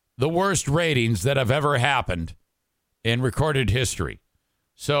the worst ratings that have ever happened in recorded history.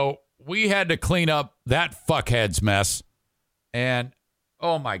 So we had to clean up that fuckhead's mess, and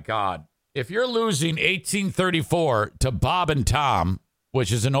oh my God, if you're losing 1834 to Bob and Tom,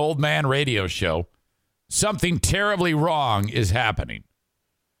 which is an old man radio show, something terribly wrong is happening.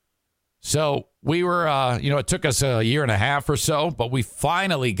 So we were, it took us a year and a half or so, but we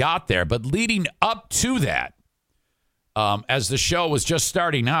finally got there. But leading up to that, as the show was just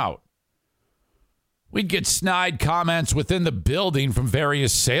starting out, we'd get snide comments within the building from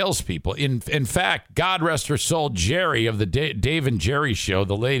various salespeople. In fact, God rest her soul, Jerry of the Dave and Jerry show,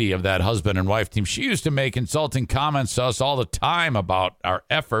 the lady of that husband and wife team, she used to make insulting comments to us all the time about our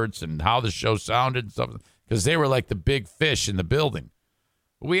efforts and how the show sounded and stuff, because they were like the big fish in the building.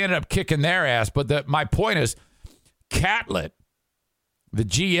 We ended up kicking their ass, but my point is, Catlett, the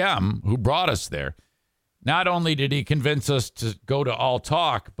GM who brought us there, not only did he convince us to go to All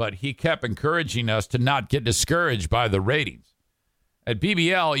Talk, but he kept encouraging us to not get discouraged by the ratings. At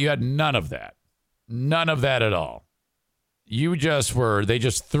BBL, you had none of that. None of that at all. They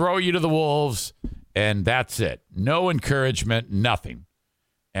just throw you to the wolves, and that's it. No encouragement, nothing.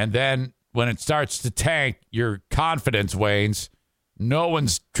 And then when it starts to tank, your confidence wanes. No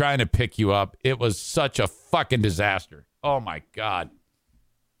one's trying to pick you up. It was such a fucking disaster. Oh, my God.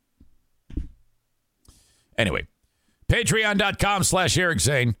 Anyway, patreon.com/Eric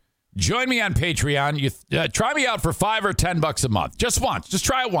Zane. Join me on Patreon. You try me out for $5 or $10 a month. Just once. Just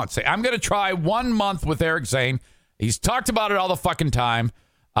try it once. Say, I'm going to try 1 month with Eric Zane. He's talked about it all the fucking time.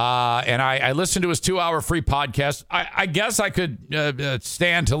 And I listened to his 2-hour free podcast. I guess I could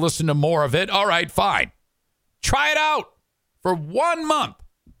stand to listen to more of it. All right, fine. Try it out for 1 month.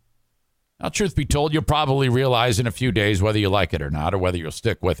 Now, truth be told, you'll probably realize in a few days whether you like it or not, or whether you'll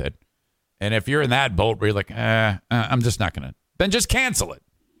stick with it. And if you're in that boat where you're like, I'm just not going to, then just cancel it.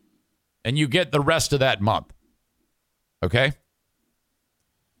 And you get the rest of that month. Okay?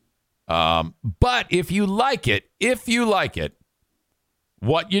 But if you like it,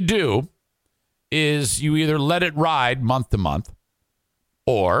 what you do is you either let it ride month to month,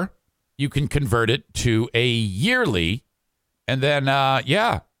 or you can convert it to a yearly, and then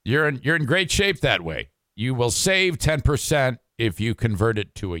you're in great shape that way. You will save 10% if you convert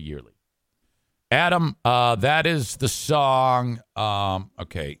it to a yearly. Adam, that is the song.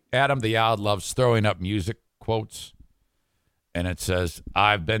 Okay, Adam the Owl loves throwing up music quotes, and it says,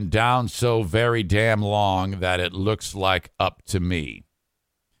 "I've been down so very damn long that it looks like up to me."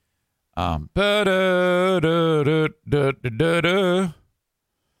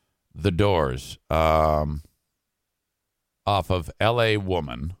 The Doors, off of L.A.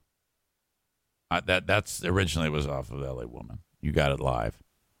 Woman. That's originally was off of L.A. Woman. You got it live.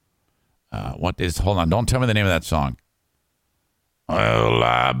 Hold on, don't tell me the name of that song. Well,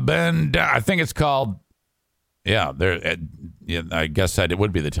 I've been down. I think it's called, I guess it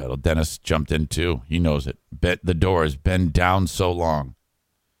would be the title. Dennis jumped in too. He knows it. The Doors, Been Down So Long.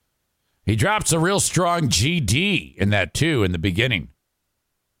 He drops a real strong GD in that too in the beginning.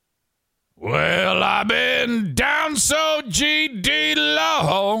 Well, I've been down so GD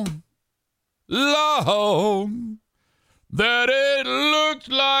long, that it looks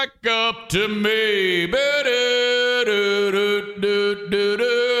like up to me. But,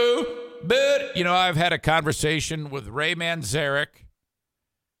 I've had a conversation with Ray Manzarek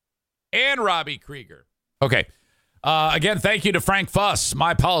and Robbie Krieger. Okay. Again, thank you to Frank Fuss,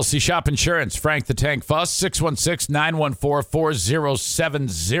 My Policy Shop Insurance. Frank the Tank Fuss,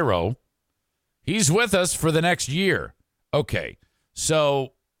 616-914-4070. He's with us for the next year. Okay,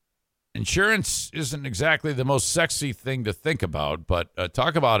 so insurance isn't exactly the most sexy thing to think about, but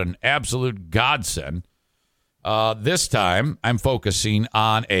talk about an absolute godsend. This time, I'm focusing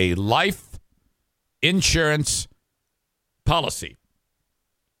on a life insurance policy.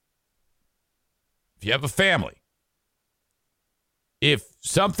 If you have a family, if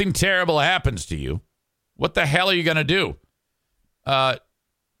something terrible happens to you, what the hell are you going to do?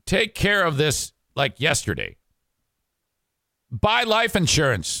 Take care of this like yesterday. Buy life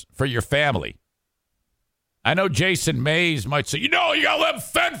insurance for your family. I know Jason Mays might say, you got to let them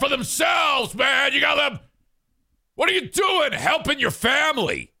fend for themselves, man. You got to let them. What are you doing? Helping your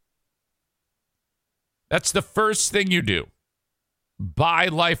family. That's the first thing you do. Buy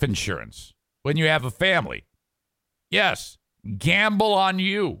life insurance when you have a family. Yes, gamble on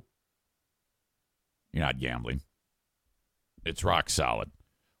you. You're not gambling. It's rock solid.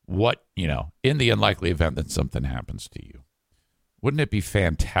 What, in the unlikely event that something happens to you, wouldn't it be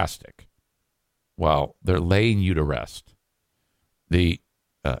fantastic? Well, they're laying you to rest. The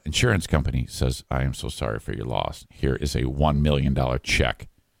insurance company says, I am so sorry for your loss. Here is a $1 million check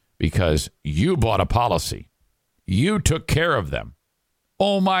because you bought a policy. You took care of them.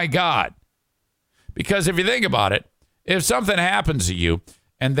 Oh, my God. Because if you think about it, if something happens to you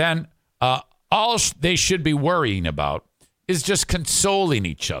and then all they should be worrying about is just consoling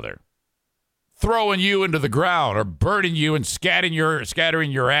each other, throwing you into the ground or burning you and scattering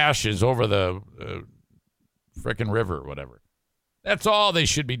your ashes over the frickin' river or whatever. That's all they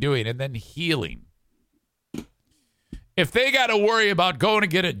should be doing, and then healing. If they got to worry about going to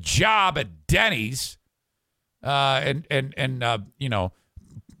get a job at Denny's and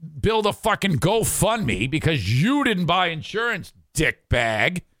build a fucking GoFundMe because you didn't buy insurance,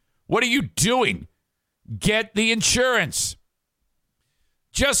 dickbag, what are you doing? Get the insurance.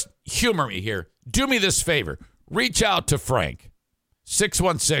 Just humor me here. Do me this favor. Reach out to Frank,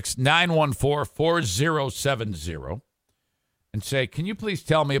 616-914-4070, and say, can you please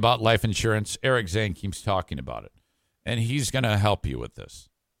tell me about life insurance? Eric Zane keeps talking about it, and he's going to help you with this.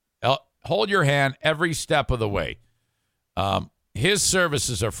 Hold your hand every step of the way. His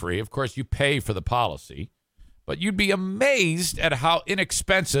services are free. Of course, you pay for the policy, but you'd be amazed at how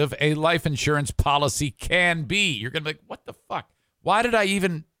inexpensive a life insurance policy can be. You're going to be like, what the fuck? Why did I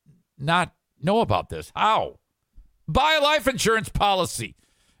even not know about this? How? Buy a life insurance policy.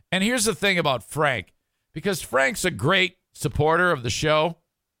 And here's the thing about Frank, because Frank's a great supporter of the show.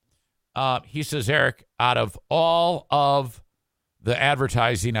 He says, Eric, out of all of the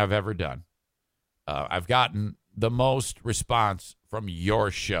advertising I've ever done, I've gotten the most response from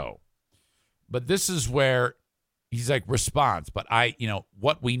your show. But this is where he's like, response. But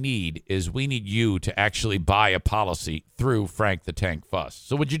what we need is you to actually buy a policy through Frank the Tank Fuss.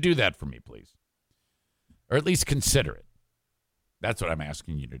 So would you do that for me, please? Or at least consider it. That's what I'm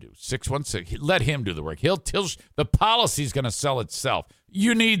asking you to do. 616. Let him do the work. The policy's going to sell itself.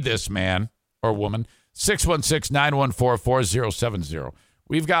 You need this, man or woman.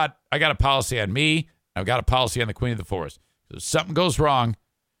 616-914-4070. I got a policy on me. I've got a policy on the Queen of the Forest. So if something goes wrong,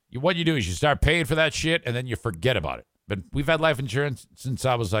 what you do is you start paying for that shit and then you forget about it. But we've had life insurance since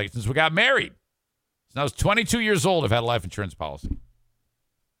we got married. Since I was 22 years old, I've had a life insurance policy.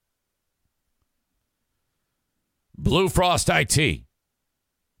 Blue Frost IT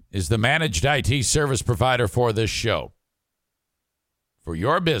is the managed IT service provider for this show. For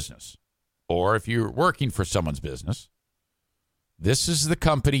your business, or if you're working for someone's business, this is the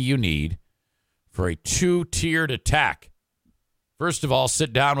company you need for a two-tiered attack. First of all,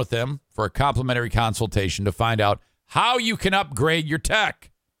 sit down with them for a complimentary consultation to find out how you can upgrade your tech.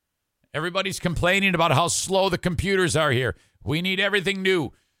 Everybody's complaining about how slow the computers are here. We need everything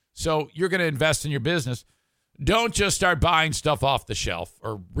new. So you're going to invest in your business. Don't just start buying stuff off the shelf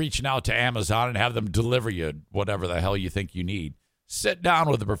or reaching out to Amazon and have them deliver you whatever the hell you think you need. Sit down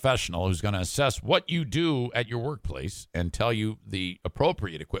with a professional who's going to assess what you do at your workplace and tell you the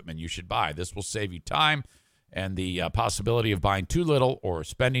appropriate equipment you should buy. This will save you time and the possibility of buying too little or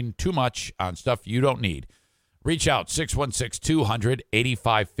spending too much on stuff you don't need. Reach out,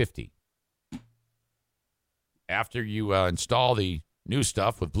 616-200-8550. After you install the new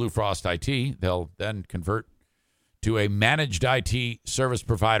stuff with Blue Frost IT, they'll then convert to a managed IT service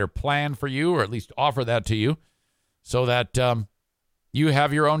provider plan for you, or at least offer that to you, so that you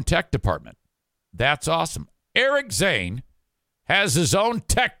have your own tech department. That's awesome. Eric Zane has his own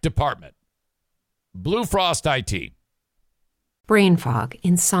tech department. Blue Frost IT. Brain fog,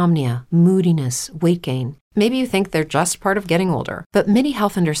 insomnia, moodiness, weight gain. Maybe you think they're just part of getting older, but MIDI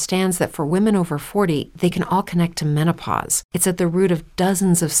Health understands that for women over 40, they can all connect to menopause. It's at the root of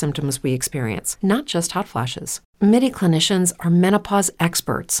dozens of symptoms we experience, not just hot flashes. MIDI clinicians are menopause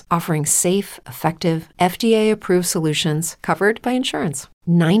experts, offering safe, effective, FDA-approved solutions covered by insurance.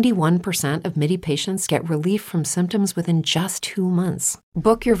 91% of MIDI patients get relief from symptoms within just 2 months.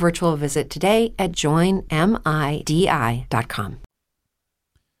 Book your virtual visit today at joinmidi.com.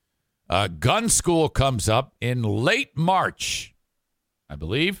 Gun school comes up in late March, I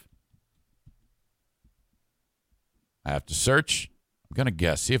believe. I have to search. I'm going to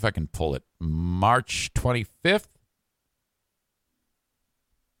guess. See if I can pull it. March 25th.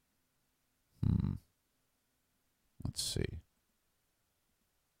 Let's see.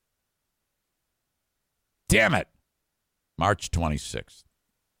 Damn it. March 26th.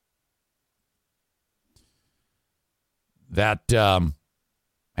 That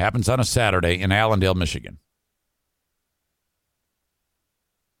happens on a Saturday in Allendale, Michigan.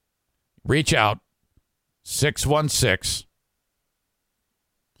 Reach out. 616.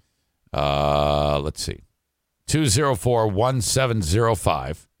 Let's see.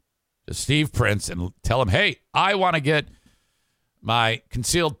 204-1705. To Steve Prince and tell him, hey, I want to get my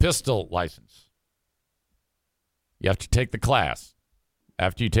concealed pistol license. You have to take the class.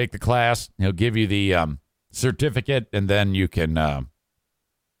 After you take the class, he'll give you the certificate, and then you can, what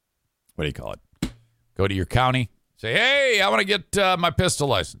do you call it? Go to your county, say, hey, I want to get my pistol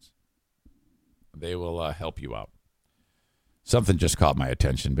license. They will help you out. Something just caught my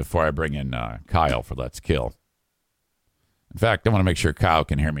attention before I bring in Kyle for Let's Kill. In fact, I want to make sure Kyle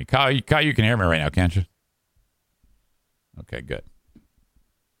can hear me. Kyle, you can hear me right now, can't you? Okay, good.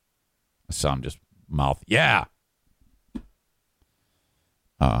 I saw him just mouth, yeah.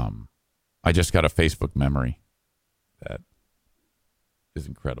 I just got a Facebook memory that is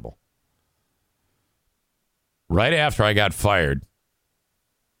incredible. Right after I got fired,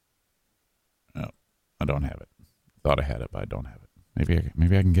 oh, I don't have it. Thought I had it, but I don't have it.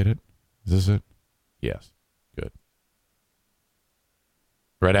 Maybe I can get it. Is this it? Yes. Good.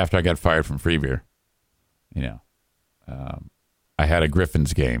 Right after I got fired from Free Beer, I had a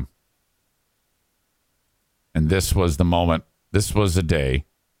Griffins game. And this was the moment, this was the day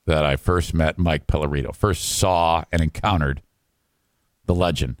that I first met Mike Pellerito, first saw and encountered the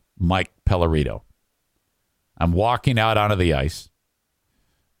legend, Mike Pellerito. I'm walking out onto the ice,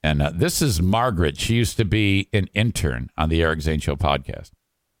 and this is Margaret. She used to be an intern on the Eric Zane Show podcast.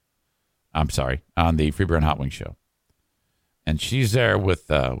 I'm sorry, on the Free Beer and Hot Wings show. And she's there with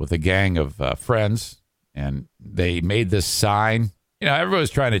a gang of friends, and they made this sign. Everybody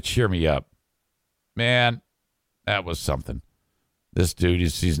was trying to cheer me up. Man, that was something. This dude,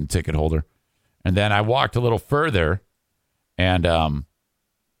 he's a season ticket holder. And then I walked a little further, and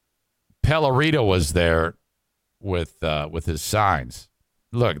Pellerito was there with his signs.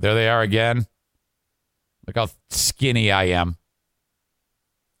 Look, there they are again. Look how skinny I am.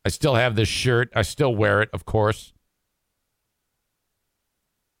 I still have this shirt. I still wear it, of course.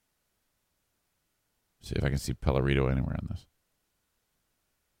 See if I can see Pellerito anywhere on this.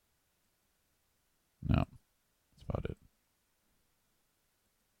 No, that's about it.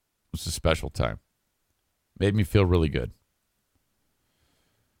 It was a special time. Made me feel really good.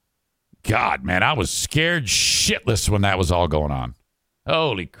 God, man, I was scared shitless when that was all going on.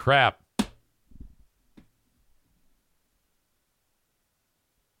 Holy crap.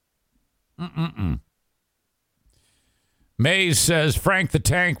 Mays says Frank the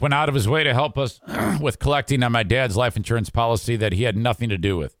Tank went out of his way to help us with collecting on my dad's life insurance policy that he had nothing to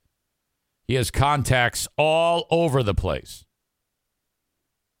do with. He has contacts all over the place.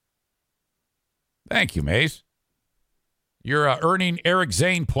 Thank you, Mays. You're earning Eric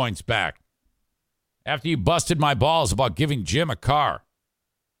Zane points back after you busted my balls about giving Jim a car.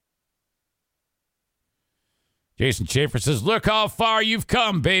 Jason Schaefer says, look how far you've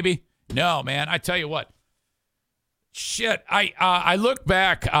come, baby. No, man, I tell you what. Shit, I look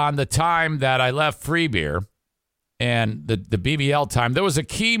back on the time that I left Free Beer and the BBL time. There was a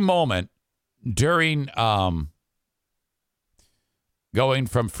key moment during going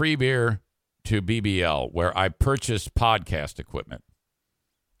from Free Beer to BBL where I purchased podcast equipment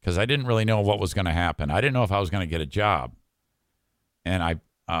because I didn't really know what was going to happen. I didn't know if I was going to get a job. And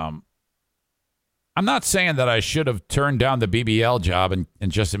I'm not saying that I should have turned down the BBL job and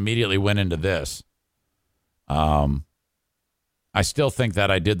just immediately went into this. I still think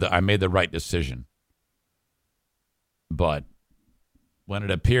that I made the right decision. But when it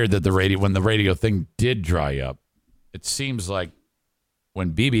appeared that when the radio thing did dry up, it seems like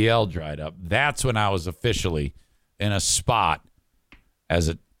when BBL dried up, that's when I was officially in a spot as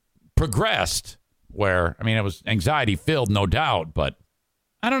it progressed where, I mean, it was anxiety filled, no doubt, but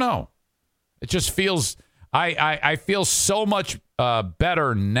I don't know. It just feels, I feel so much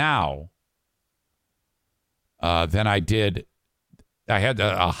better now than I did. I had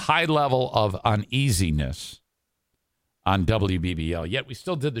a high level of uneasiness on WBBL, yet we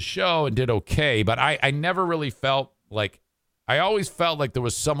still did the show and did okay, but I never really felt like, I always felt like there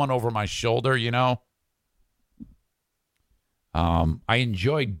was someone over my shoulder, you know? I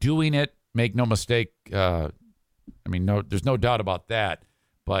enjoyed doing it, make no mistake. There's no doubt about that,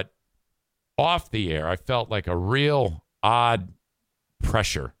 but off the air, I felt like a real odd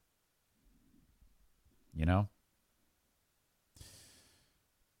pressure, you know?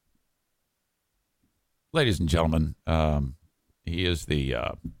 Ladies and gentlemen, he is the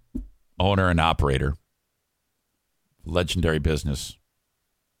owner and operator, legendary business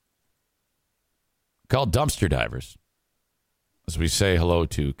called Dumpster Divers. As we say hello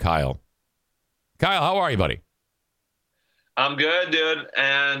to Kyle. Kyle, how are you, buddy? I'm good, dude.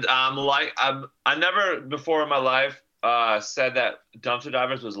 And I never before in my life said that Dumpster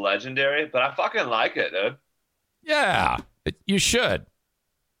Divers was legendary, but I fucking like it, dude. Yeah, you should.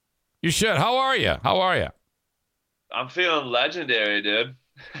 You should. How are you? I'm feeling legendary, dude.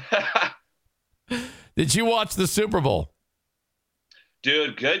 Did you watch the Super Bowl?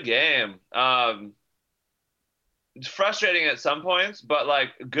 Dude, good game. It's frustrating at some points, but like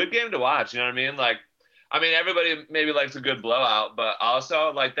good game to watch. You know what I mean? Like, I mean, everybody maybe likes a good blowout, but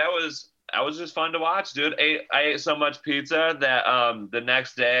also like that was just fun to watch, dude. I ate so much pizza that the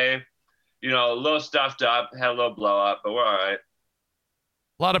next day, you know, a little stuffed up, had a little blow up, but we're all right.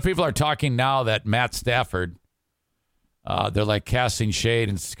 A lot of people are talking now that Matt Stafford, they're like casting shade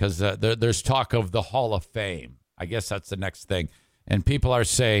because there's talk of the Hall of Fame. I guess that's the next thing. And people are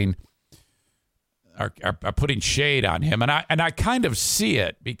saying, are putting shade on him. And I kind of see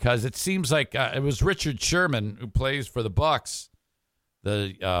it because it seems like it was Richard Sherman who plays for the Bucs,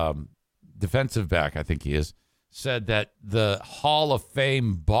 the defensive back, I think he is, said that the Hall of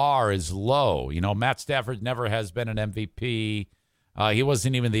Fame bar is low. You know, Matt Stafford never has been an MVP. He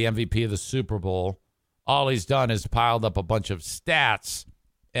wasn't even the MVP of the Super Bowl. All he's done is piled up a bunch of stats.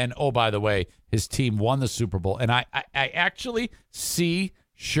 And, oh, by the way, his team won the Super Bowl. And I actually see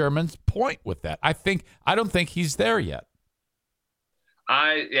Sherman's point with that. I don't think he's there yet.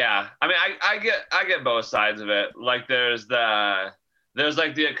 I mean, I get both sides of it. Like there's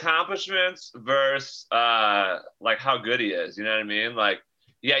like the accomplishments versus like how good he is. You know what I mean? Like,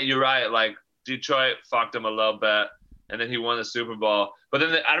 yeah, you're right. Like Detroit fucked him a little bit. And then he won the Super Bowl. But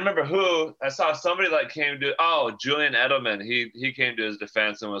then I remember I saw somebody like came to, Julian Edelman. He came to his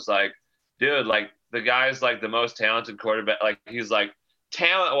defense and was like, dude, like the guy's like the most talented quarterback. Like he's like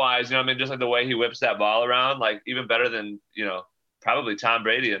talent wise, you know what I mean? Just like the way he whips that ball around, like even better than, you know, probably Tom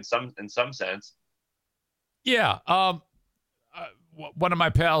Brady in some sense. Yeah. One of my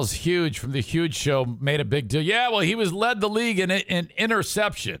pals, Huge from the Huge Show, made a big deal. Yeah, well, he led the league in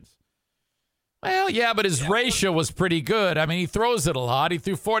interceptions. Well, yeah, but his ratio was pretty good. I mean, he throws it a lot. He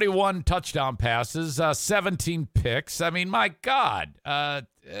threw 41 touchdown passes, 17 picks. I mean, my God. I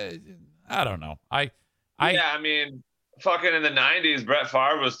don't know. I mean, fucking in the 90s, Brett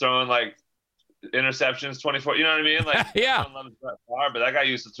Favre was throwing like interceptions 24. You know what I mean? Like, yeah. Everyone loves Brett Favre, but that guy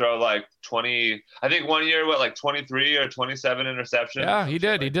used to throw like 20. I think one year, like 23 or 27 interceptions. Yeah, he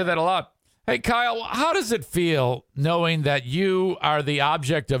did. He did that a lot. Hey, Kyle, how does it feel knowing that you are the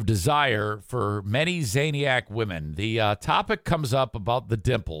object of desire for many Zaniac women? The topic comes up about the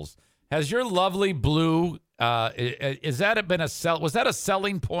dimples. Has your lovely blue, was that a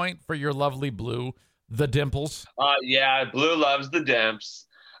selling point for your lovely blue, the dimples? Yeah, Blue loves the dimps.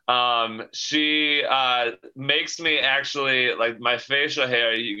 She makes me actually, like, my facial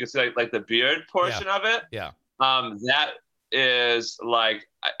hair, you can see like the beard portion of it. Yeah. That is like,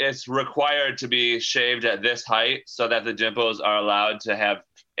 it's required to be shaved at this height so that the dimples are allowed to have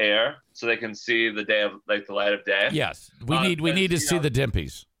air so they can see the light of day. Yes. We need to see the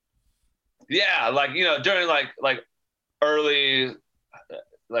dimpies. Yeah, like, during like early,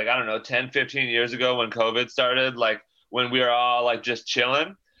 like, I don't know, 10, 15 years ago when COVID started, like when we were all like just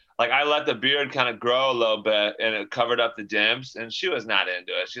chilling, like I let the beard kind of grow a little bit and it covered up the dimps, and she was not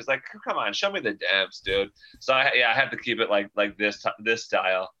into it. She's like, come on, show me the dimps, dude. So I have to keep it like this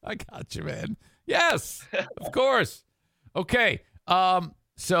style. I got you, man. Yes, of course. Okay.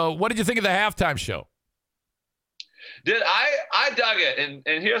 So what did you think of the halftime show? Dude, I dug it,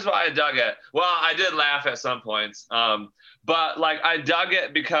 and here's why I dug it. Well, I did laugh at some points, but like I dug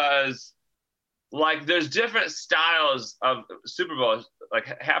it because like there's different styles of Super Bowl like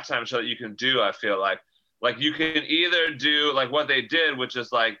halftime show that you can do. I feel like you can either do like what they did, which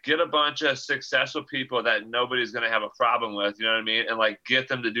is like get a bunch of successful people that nobody's gonna have a problem with, you know what I mean, and like get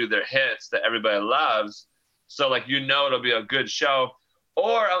them to do their hits that everybody loves. So like it'll be a good show.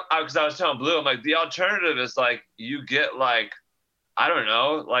 Or because I was telling Blue, I'm like, the alternative is like you get like, I don't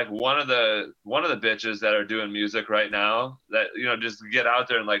know, like one of the bitches that are doing music right now that just get out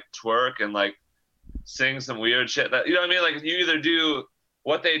there and like twerk and like sing some weird shit that, you know what I mean, like you either do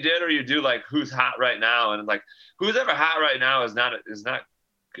what they did or you do like who's hot right now, and like who's ever hot right now is not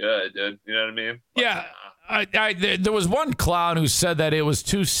good, dude. You know what I mean? Yeah. There was one clown who said that it was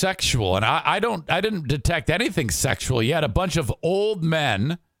too sexual, and I didn't detect anything sexual. You had a bunch of old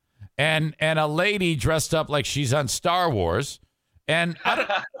men and a lady dressed up like she's on Star Wars, and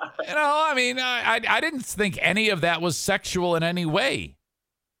I didn't think any of that was sexual in any way.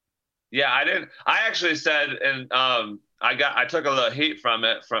 Yeah, I didn't. I actually said, and I took a little heat from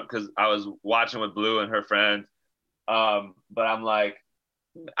it because I was watching with Blue and her friend, but I'm like,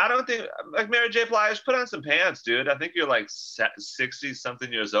 I don't think, like, Mary J. Blige, put on some pants, dude. I think you're like 60 something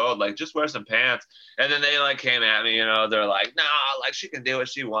years old. Like, just wear some pants. And then they like came at me, they're like, no, like she can do what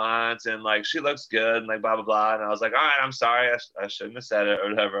she wants, and like she looks good, and like blah blah blah. And I was like, all right, I'm sorry, I shouldn't have said it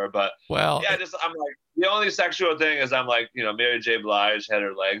or whatever. But well, yeah, I'm like, the only sexual thing is I'm like, Mary J. Blige had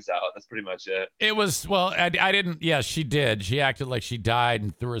her legs out. That's pretty much it. It was, well, I didn't. Yeah, she did. She acted like she died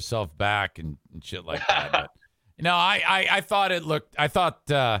and threw herself back and shit like that. But, no, I thought it looked. I thought,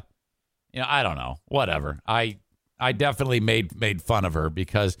 I don't know, whatever. I definitely made fun of her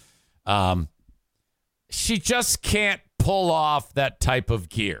because, she just can't pull off that type of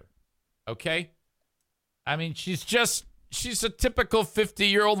gear. Okay, I mean, she's a typical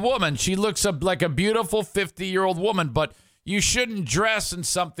 50-year-old woman. She looks like a beautiful 50-year-old woman, but you shouldn't dress in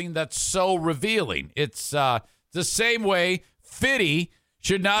something that's so revealing. It's the same way Fitty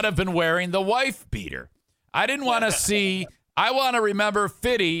should not have been wearing the wife beater. I didn't want to see. I want to remember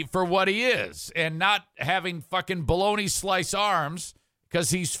Fitty for what he is and not having fucking bologna slice arms because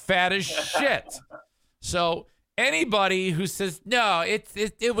he's fat as shit. So anybody who says no,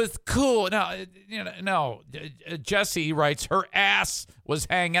 it was cool. No. Jesse writes her ass was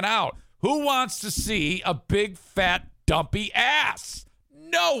hanging out. Who wants to see a big fat dumpy ass?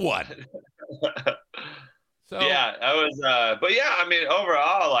 No one. So yeah, I was. But yeah, I mean,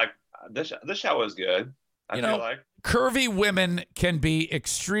 overall, like this show was good. I feel like curvy women can be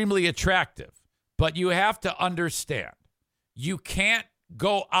extremely attractive, but you have to understand, you can't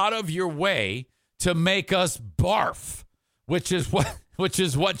go out of your way to make us barf, which is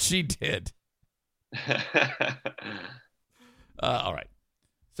what she did. All right.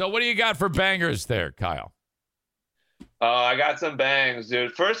 So what do you got for bangers there, Kyle? I got some bangs,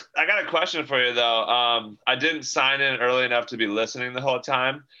 dude. First, I got a question for you though. I didn't sign in early enough to be listening the whole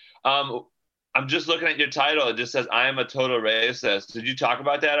time. I'm just looking at your title. It just says, I am a total racist. Did you talk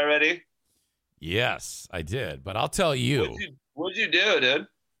about that already? Yes, I did. But I'll tell you. What'd you do, dude?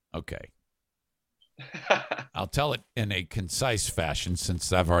 Okay. I'll tell it in a concise fashion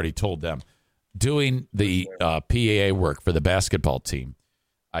since I've already told them. Doing the PAA work for the basketball team,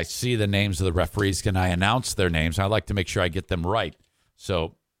 I see the names of the referees. Can I announce their names? I like to make sure I get them right.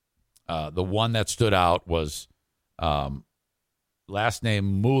 So the one that stood out was last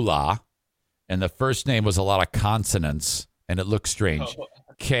name Mullah. And the first name was a lot of consonants, and it looked strange.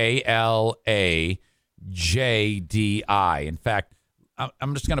 Klajddi. In fact,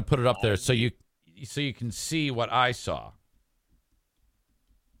 I'm just going to put it up there so you can see what I saw.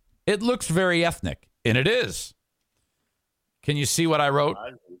 It looks very ethnic, and it is. Can you see what I wrote?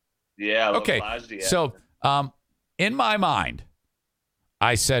 Yeah. Okay. So, in my mind,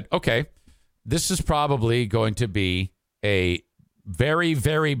 I said, okay, this is probably going to be a very,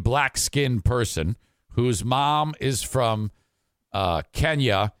 very black-skinned person whose mom is from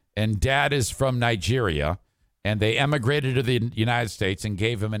Kenya and dad is from Nigeria, and they emigrated to the United States and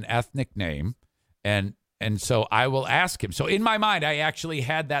gave him an ethnic name, and so I will ask him. So in my mind, I actually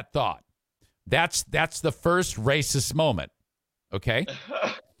had that thought. That's the first racist moment, okay?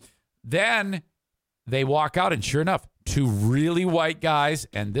 Then they walk out, and sure enough, two really white guys,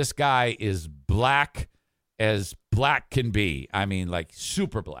 and this guy is black as black can be. I mean, like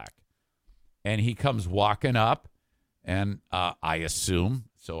super black. And he comes walking up, and I assume,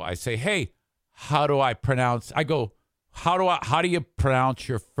 so I say, hey, how do you pronounce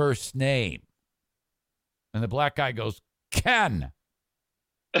your first name? And the black guy goes, Ken.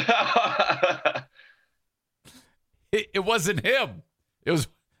 It wasn't him. It was,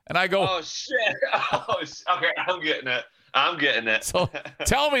 and I go, oh shit. Oh, okay, I'm getting it. So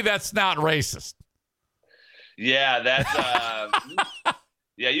tell me that's not racist. Yeah, that's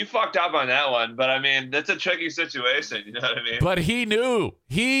yeah, you fucked up on that one, but I mean, that's a tricky situation, you know what I mean? But he knew.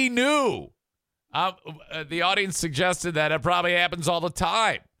 The audience suggested that it probably happens all the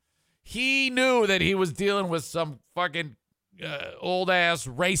time. He knew that he was dealing with some fucking old ass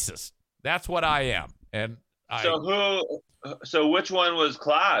racist. That's what I am. And so which one was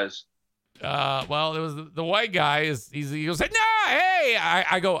Claus? Well, it was the white guy. He goes, no, hey,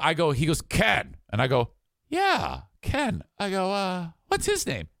 I go. He goes, Ken, and I go, yeah, Ken. I go, what's his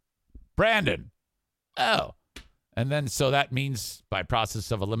name? Brandon. Oh, and then so that means by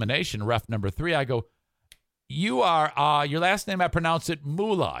process of elimination, ref number 3, I go, you are your last name. I pronounce it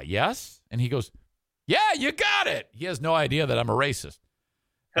Moolah. Yes, and he goes, yeah, you got it. He has no idea that I'm a racist.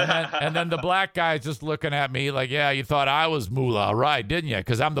 And then the black guy is just looking at me like, yeah, you thought I was Moolah, right, didn't you?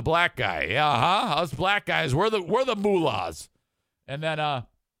 Because I'm the black guy. Yeah, us black guys, we're the Moolahs. And then I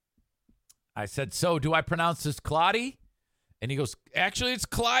said, so do I pronounce this Cloddy? And he goes, actually, it's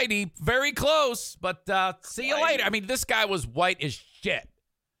Clyde. Very close, but see you later. I mean, this guy was white as shit.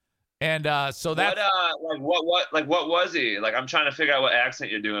 And so that what was he? Like, I'm trying to figure out what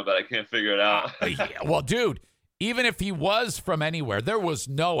accent you're doing, but I can't figure it out. Yeah, well, dude, even if he was from anywhere, there was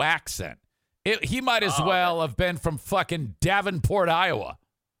no accent. He might as well have been from fucking Davenport, Iowa.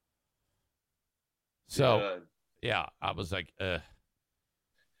 So, yeah, I was like,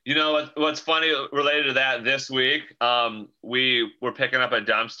 You know what's funny related to that? This week, we were picking up a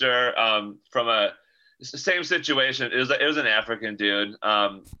dumpster from it's the same situation. It was an African dude,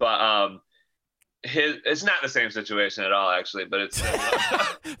 but it's not the same situation at all, actually. But it's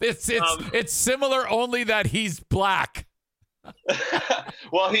it's similar, only that he's black.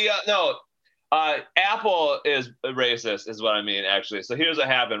 Well, Apple is racist, is what I mean, actually. So here's what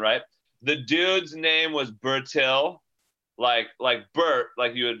happened, right? The dude's name was Bertil. Like Bert,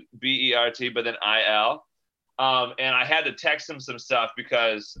 like you would BERT, but then IL. And I had to text him some stuff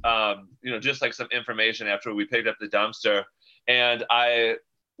because, just like some information after we picked up the dumpster. And I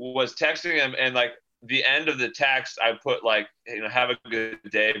was texting him, and like the end of the text, I put like, have a good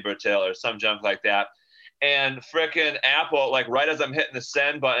day, Bertil, or some junk like that. And frickin' Apple, like right as I'm hitting the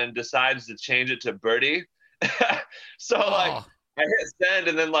send button, decides to change it to Bertie. Like, I hit send,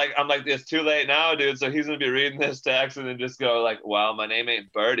 and then like I'm like, it's too late now, dude. So he's gonna be reading this text and then just go like, "Well, my name ain't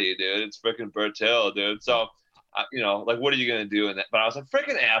Bertie, dude. It's freaking Bertil, dude." So, like, what are you gonna do in that? But I was like,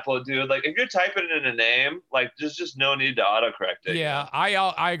 freaking Apple, dude. Like, if you're typing it in a name, like, there's just no need to autocorrect it. Yeah,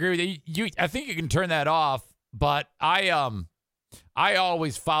 I agree with you. I think you can turn that off, but I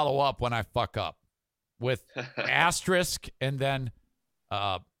always follow up when I fuck up with asterisk, and then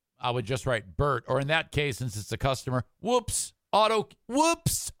I would just write Bert, or in that case, since it's a customer,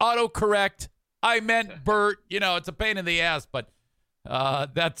 autocorrect. I meant Bert. It's a pain in the ass, but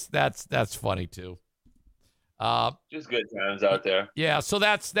that's funny too. Just good times out there. Yeah, so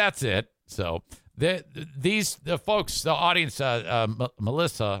that's it. So the folks, the audience,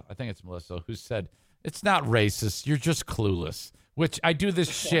 Melissa, I think it's Melissa, who said it's not racist. You're just clueless. Which I do this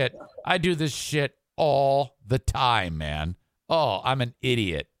shit. All the time, man. Oh, I'm an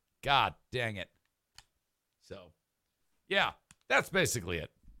idiot. God dang it. So, yeah, that's basically it.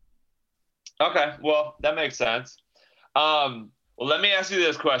 Okay, well, that makes sense. Well, let me ask you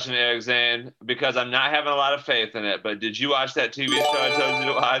this question, Eric Zane, because I'm not having a lot of faith in it, but did you watch that TV show I told you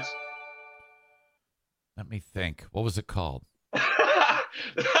to watch? Let me think. What was it called?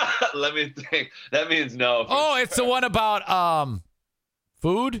 Let me think. That means no. Oh, it's the one about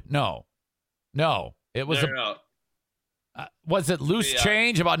Food? No. It was No. was it loose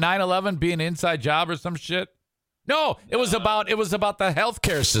change about 9/11 being an inside job or some shit? No, it was about the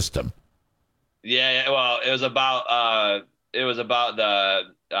healthcare system. Yeah. Well, it was about the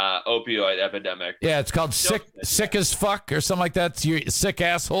opioid epidemic. Yeah, it's called sick as fuck or something like that. You sick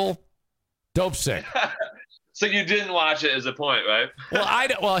asshole, dope sick. So you didn't watch it, is the point, right?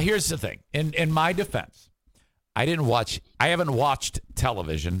 Well, here's the thing. In my defense, I haven't watched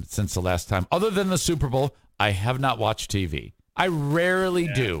television since the last time, other than the Super Bowl. I have not watched TV. I rarely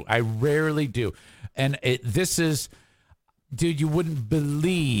do. And this is, dude, you wouldn't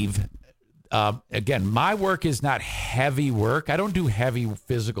believe. Again, my work is not heavy work. I don't do heavy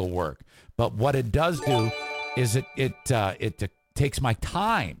physical work. But what it does do is it takes my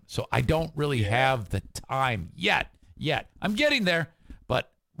time. So I don't really have the time yet. I'm getting there.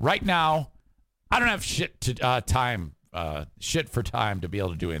 But right now, I don't have shit for time to be able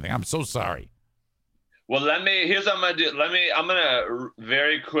to do anything. I'm so sorry. Well, here's what I'm going to do. I'm going to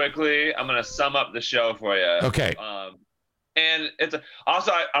very quickly, I'm going to sum up the show for you. Okay. And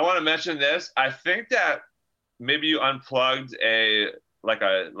also, I want to mention this. I think that maybe you unplugged a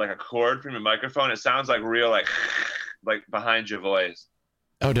cord from your microphone. It sounds like real, like behind your voice.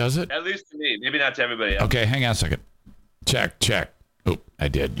 Oh, does it? At least to me. Maybe not to everybody else. Okay, hang on a second. Check. Oh, I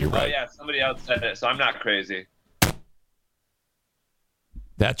did. You're right. Oh, yeah, somebody else said it, so I'm not crazy.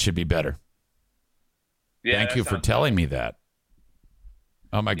 That should be better. Yeah, Thank you for telling me that.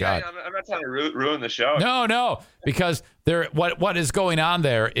 Oh my God! I'm not trying to ruin the show. No, because what is going on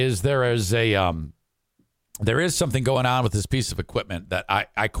there is there is something going on with this piece of equipment that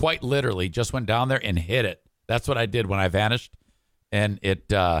I quite literally just went down there and hit it. That's what I did when I vanished, and it's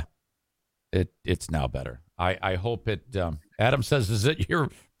now better. I hope it. Adam says, "Is it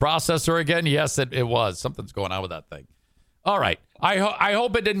your processor again?" Yes, it was. Something's going on with that thing. All right. I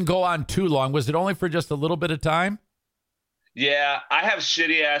hope it didn't go on too long. Was it only for just a little bit of time? Yeah, I have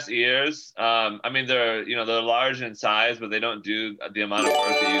shitty ass ears. I mean, they're large in size, but they don't do the amount of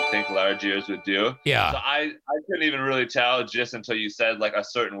work that you'd think large ears would do. Yeah. So I couldn't even really tell just until you said like a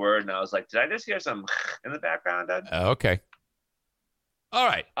certain word, and I was like, did I just hear some in the background, Dad? Okay. All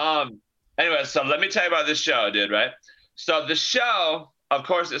right. Anyway, so let me tell you about this show, dude. Right. So the show, of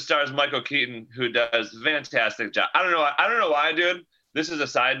course, it stars Michael Keaton, who does a fantastic job. I don't know why, dude. This is a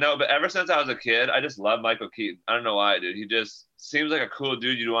side note, but ever since I was a kid, I just love Michael Keaton. I don't know why, dude. He just seems like a cool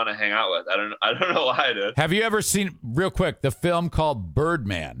dude you'd want to hang out with. I don't know why, dude. Have you ever seen, real quick, the film called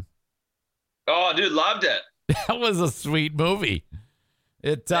Birdman? Oh, dude, loved it. That was a sweet movie.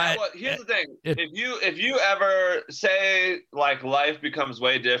 Here's the thing. If you ever say like life becomes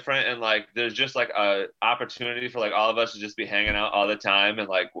way different and like there's just like a opportunity for like all of us to just be hanging out all the time, and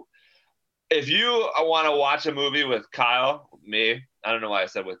like if you want to watch a movie with Kyle, me, I don't know why I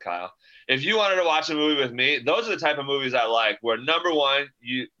said with Kyle. If you wanted to watch a movie with me, those are the type of movies I like, where number one,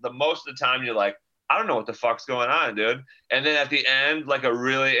 the most of the time you're like, I don't know what the fuck's going on, dude. And then at the end, like a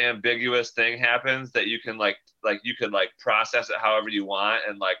really ambiguous thing happens that you can you could process it however you want,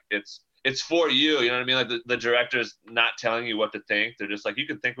 and like it's for you. You know what I mean? Like the director's not telling you what to think. They're just like, you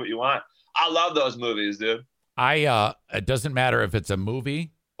can think what you want. I love those movies, dude. It doesn't matter if it's a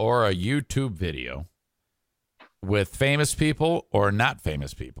movie or a YouTube video with famous people or not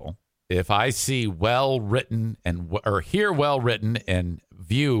famous people. If I see well-written or hear well-written and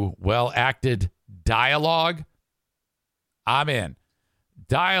view well-acted dialogue, I'm in.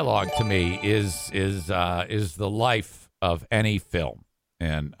 Dialogue to me is the life of any film,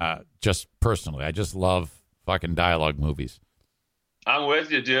 and just personally, I just love fucking dialogue movies. I'm with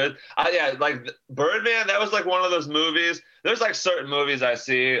you, dude. Like Birdman, that was like one of those movies. There's like certain movies I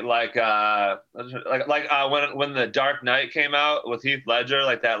see, like when The Dark Knight came out with Heath Ledger,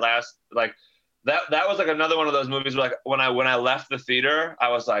 like that last, like that was like another one of those movies where like when I left the theater, I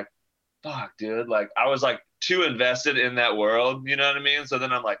was like, fuck, dude, like I was like too invested in that world, you know what I mean? So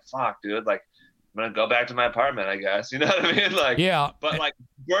then I'm like, fuck, dude, like I'm gonna go back to my apartment, I guess, you know what I mean? Like, yeah. But like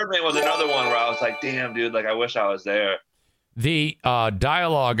Birdman was another one where I was like, damn, dude, like I wish I was there. The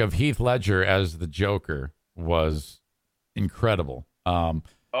dialogue of Heath Ledger as the Joker was incredible. Oh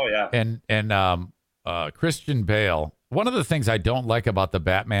yeah, and Christian Bale. One of the things I don't like about the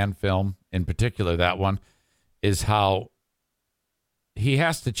Batman film, in particular that one, is how he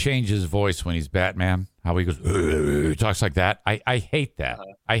has to change his voice when he's Batman. How he goes, he talks like that. I hate that.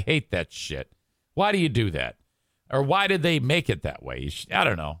 I hate that shit. Why do you do that? Or why did they make it that way? I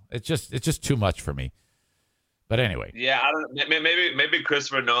don't know. It's just too much for me. But anyway. Yeah, I don't. Maybe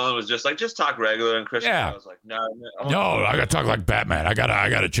Christopher Nolan was just like, just talk regular, and Christopher was like, no, I got to talk like Batman. I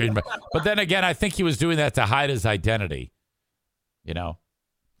gotta change my. But then again, I think he was doing that to hide his identity. You know,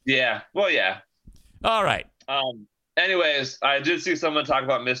 Yeah. Well, yeah. All right. Anyways, I did see someone talk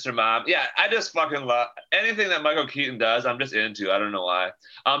about Mr. Mom. Yeah, I just fucking love anything that Michael Keaton does. I'm just into. I don't know why.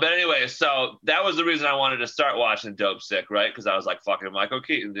 But anyway, so that was the reason I wanted to start watching Dope Sick, right? Because I was like, fucking Michael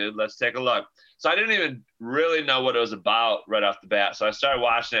Keaton, dude. Let's take a look. So I didn't even really know what it was about right off the bat. So I started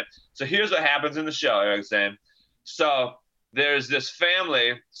watching it. So here's what happens in the show, Eric Zane. So there's this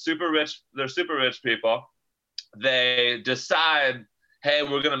family, super rich. They're super rich people. They decide, hey,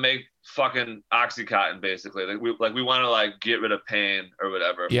 we're gonna make fucking Oxycontin, basically. Like we want to like get rid of pain or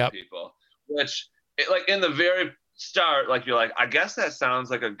whatever for people. Which, like in the very start, like you're like, I guess that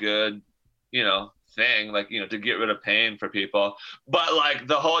sounds like a good, thing, like to get rid of pain for people. But like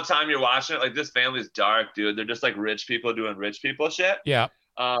the whole time you're watching it, like this family's dark, dude. They're just like rich people doing rich people shit. Yeah.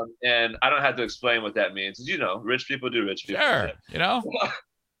 And I don't have to explain what that means. Rich people do rich people shit.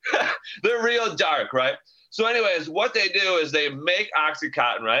 They're real dark, right? So anyways, what they do is they make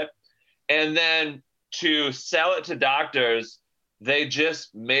Oxycontin, right? And then to sell it to doctors, they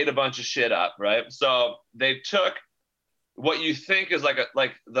just made a bunch of shit up, right? So they took what you think is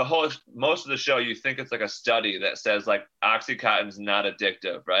most of the show, you think it's like a study that says like Oxycontin's not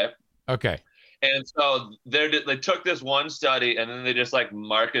addictive, right? Okay. And so they took this one study and then they just like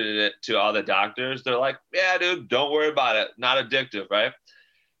marketed it to all the doctors. They're like, yeah, dude, don't worry about it. Not addictive, right?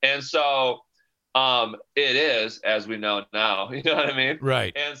 And so it is, as we know now, you know what I mean?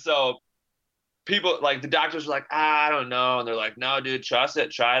 Right. And so people, like the doctors are like, I don't know. And they're like, no, dude, trust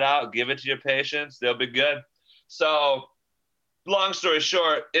it. Try it out. Give it to your patients. They'll be good. So long story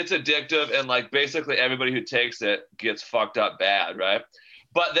short, it's addictive. And like basically everybody who takes it gets fucked up bad, right?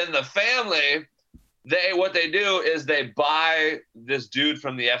 But then the family, what they do is they buy this dude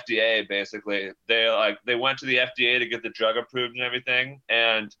from the FDA, basically. They went to the FDA to get the drug approved and everything.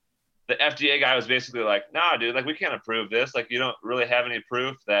 And the FDA guy was basically like, nah, dude, like we can't approve this. Like you don't really have any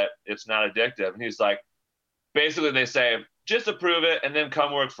proof that it's not addictive. And he's like, basically they say, just approve it and then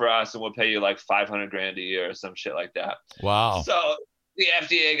come work for us and we'll pay you like $500,000 a year or some shit like that. Wow. So the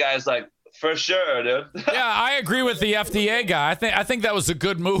FDA guy's like, for sure, dude. Yeah, I agree with the FDA guy. I think that was a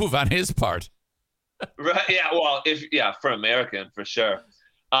good move on his part. Right. Yeah. Well, for American, for sure.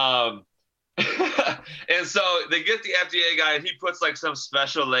 And so they get the FDA guy and he puts like some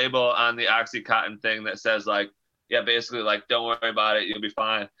special label on the Oxycontin thing that says like, yeah, basically like, don't worry about it. You'll be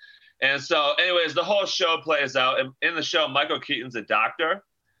fine. And so anyways, the whole show plays out. And in the show, Michael Keaton's a doctor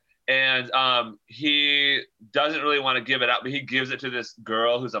and he doesn't really want to give it out, but he gives it to this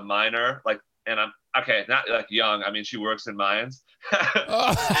girl who's a minor, like, and I'm okay, not like young. I mean, she works in mines.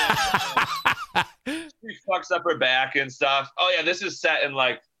 She fucks up her back and stuff. Oh yeah. This is set in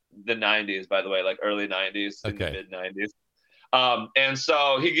like the 90s, by the way, like early 90s, in the mid 90s. And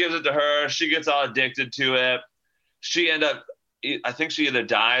so he gives it to her. She gets all addicted to it. I think she either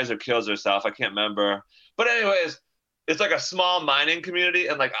dies or kills herself. I can't remember. But anyways, it's like a small mining community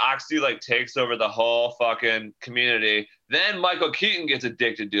and like Oxy like takes over the whole fucking community. Then Michael Keaton gets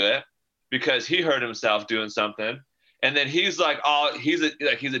addicted to it because he hurt himself doing something. And then he's like, he's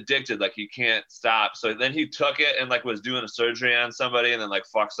addicted, like he can't stop. So then he took it and like was doing a surgery on somebody and then like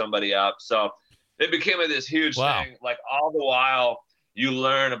fucked somebody up. So it became this huge thing. Like all the while you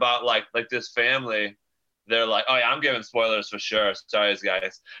learn about like this family. They're like, oh yeah, I'm giving spoilers for sure. Sorry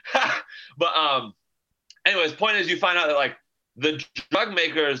guys. But anyways, point is you find out that like the drug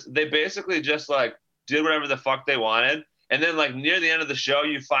makers, they basically just like did whatever the fuck they wanted. And then like near the end of the show,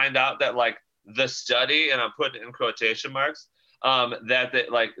 you find out that like the study, and I'm putting it in quotation marks, that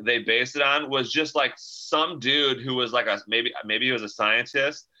they based it on was just like some dude who was like maybe he was a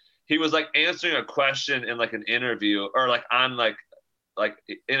scientist. He was like answering a question in like an interview or like on like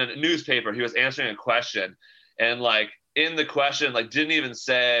in a newspaper. He was answering a question, and like in the question like didn't even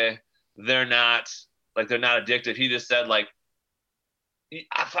say they're not addicted. He just said like you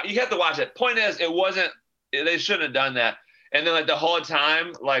have to watch it. Point is, they shouldn't have done that. And then like the whole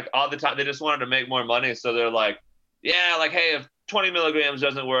time, like all the time, they just wanted to make more money. So they're like, yeah, like, hey, if 20 milligrams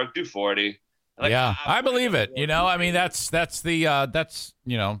doesn't work, do 40. Like, yeah, I believe it. I mean, that's been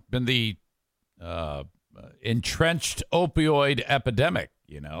the entrenched opioid epidemic.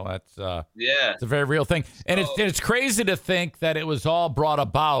 That's it's a very real thing. And it's crazy to think that it was all brought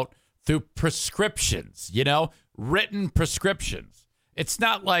about through prescriptions, written prescriptions. It's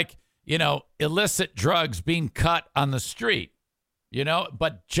not like, illicit drugs being cut on the street,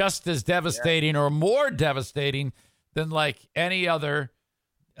 but just as devastating or more devastating than like any other.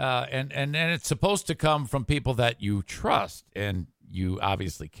 And it's supposed to come from people that you trust, and you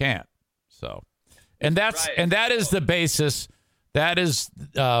obviously can't. So, and that is the basis. That is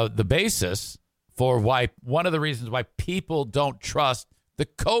the basis for one of the reasons why people don't trust the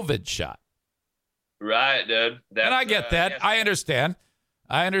COVID shot. Right, dude. And I get that. I understand.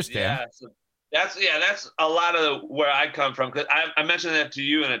 Yeah, so that's a lot of where I come from. Because I mentioned that to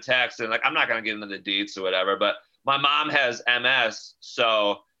you in a text, and like I'm not gonna get into the deets or whatever, but my mom has MS,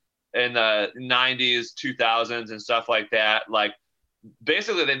 so in the 90s, 2000s, and stuff like that, like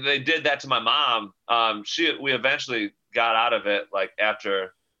basically they did that to my mom. We eventually got out of it like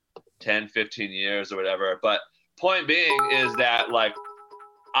after 10, 15 years or whatever. But point being is that like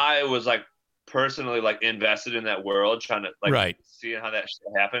I was like personally like invested in that world, trying to like seeing how that shit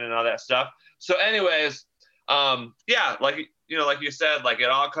happened and all that stuff. So anyways, yeah, like, you know, like you said, like it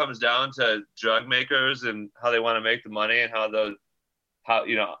all comes down to drug makers and how they want to make the money and how that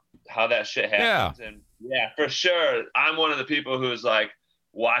shit happens. Yeah. And yeah, for sure, I'm one of the people who's like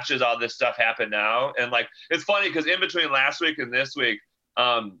watches all this stuff happen now. And like it's funny because in between last week and this week,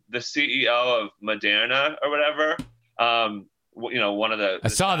 the CEO of Moderna or whatever, you know, one of the I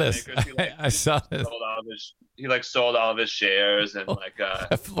saw this. I saw this. He like sold all of his shares and like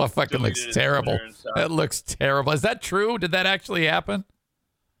that fucking looks terrible. That looks terrible. Is that true? Did that actually happen?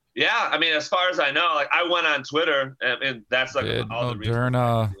 Yeah, I mean, as far as I know, like I went on Twitter and that's like all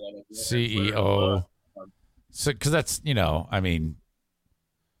Moderna CEO. So, because that's, you know, I mean,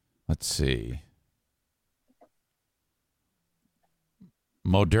 let's see.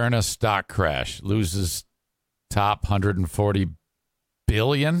 Moderna stock crash, loses top 140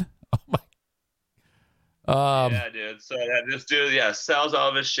 billion. Oh my. Yeah, dude. So this dude, sells all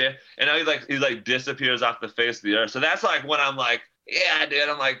of his shit, and now he disappears off the face of the earth. So that's like when I'm like, yeah, dude.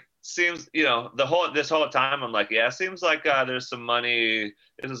 I'm like, seems, you know, this whole time I'm like, yeah, seems like there's some money.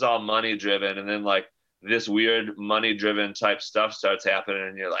 This is all money driven, and then like this weird money driven type stuff starts happening,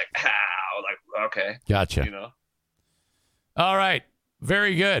 and you're like, how? Like, okay, gotcha. You know. All right.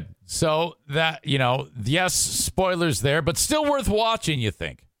 Very good. So that, you know, yes, spoilers there, but still worth watching, you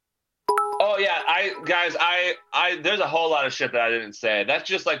think? Oh yeah, there's a whole lot of shit that I didn't say. That's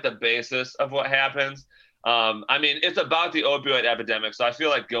just like the basis of what happens. I mean, it's about the opioid epidemic, so I feel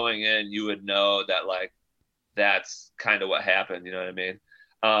like going in, you would know that like that's kind of what happened. You know what I mean?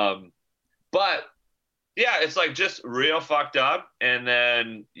 But yeah, it's like just real fucked up, and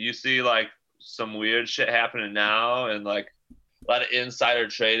then you see like some weird shit happening now, and like a lot of insider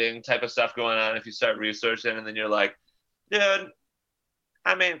trading type of stuff going on if you start researching, and then you're like, dude,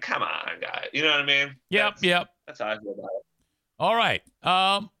 I mean, come on, guy. You know what I mean? Yep. That's how I feel about it. All right.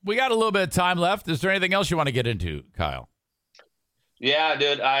 We got a little bit of time left. Is there anything else you want to get into, Kyle? Yeah,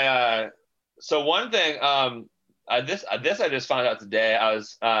 dude. So one thing, I just found out today. I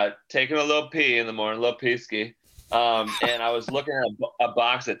was taking a little pee in the morning, a little pee ski, and I was looking at a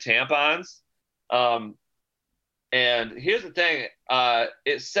box of tampons. And here's the thing,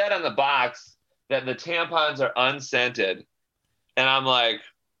 it said on the box that the tampons are unscented. And I'm like,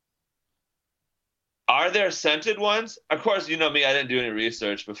 are there scented ones? Of course, you know me, I didn't do any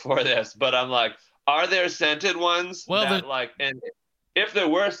research before this, but I'm like, are there scented ones? Well, like, and if there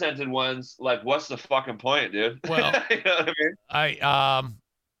were scented ones, like, what's the fucking point, dude? Well, you know what I mean?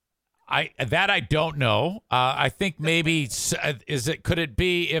 I don't know. I think maybe could it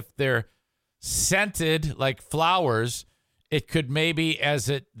be if they're scented like flowers, it could maybe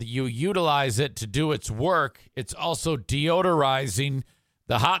you utilize it to do its work, it's also deodorizing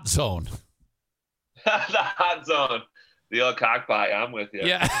the hot zone. The hot zone, the old cock pie. I'm with you.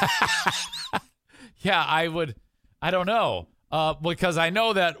 Yeah. Yeah, I don't know, because I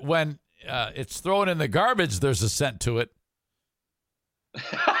know that when it's thrown in the garbage, there's a scent to it.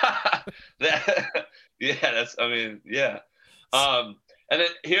 And then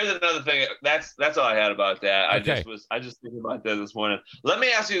here's another thing. That's all I had about that. Okay. I just thinking about that this morning. Let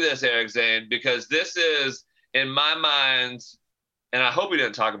me ask you this, Eric Zane, because this is in my mind, and I hope we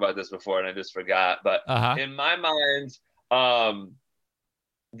didn't talk about this before and I just forgot, but in my mind,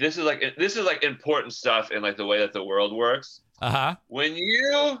 this is like important stuff in like the way that the world works. When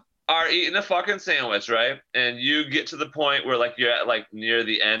you are eating a fucking sandwich, right, and you get to the point where like you're at like near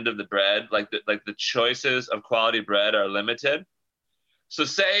the end of the bread, like the choices of quality bread are limited. So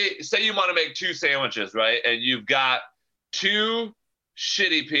say you want to make 2 sandwiches, right? And you've got 2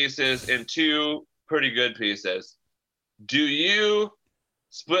 shitty pieces and 2 pretty good pieces. Do you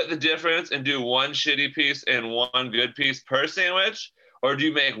split the difference and do 1 shitty piece and 1 good piece per sandwich? Or do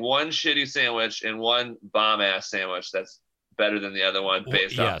you make 1 shitty sandwich and 1 bomb-ass sandwich that's better than the other one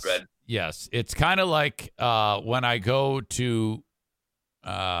based off bread? Yes. It's kind of like when I go to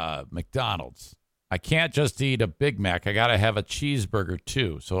McDonald's. I can't just eat a Big Mac. I got to have a cheeseburger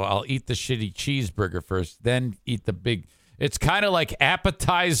too. So I'll eat the shitty cheeseburger first, then eat the big. It's kind of like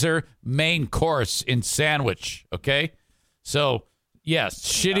appetizer, main course in sandwich. Okay. So Yes,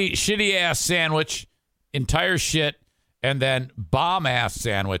 shitty ass sandwich, entire shit, and then bomb ass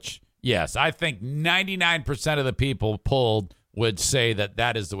sandwich. Yes, I think 99% of the people polled would say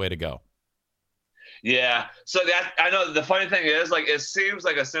that is the way to go. Yeah. So that, I know the funny thing is, like, it seems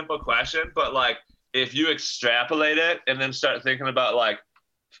like a simple question, but like if you extrapolate it and then start thinking about like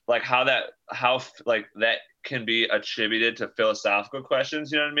how that can be attributed to philosophical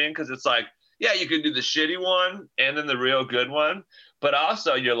questions, you know what I mean? Because it's like, yeah, you could do the shitty one and then the real good one, but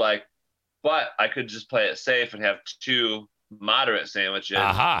also you're like, but I could just play it safe and have 2 moderate sandwiches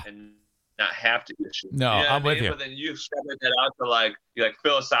and not have to get shit. No, you know I'm with you. But then you extrapolate that out to like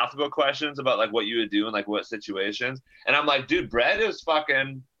philosophical questions about like what you would do in like what situations. And I'm like, dude, bread's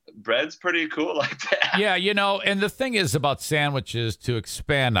pretty cool like that. Yeah, and the thing is about sandwiches, to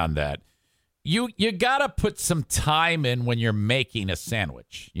expand on that, you gotta put some time in when you're making a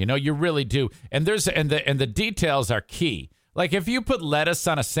sandwich. You really do. And the details are key. Like if you put lettuce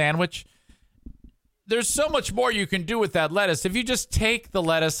on a sandwich, there's so much more you can do with that lettuce. If you just take the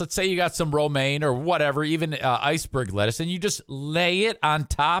lettuce, let's say you got some romaine or whatever, even iceberg lettuce, and you just lay it on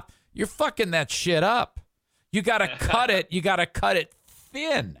top, you're fucking that shit up. You got to cut it. You got to cut it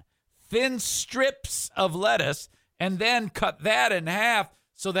thin strips of lettuce, and then cut that in half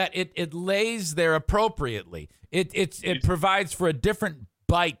so that it lays there appropriately. It provides for a different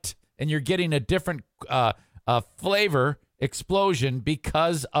bite, and you're getting a different flavor explosion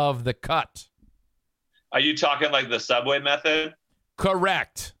because of the cut. Are you talking like the Subway method?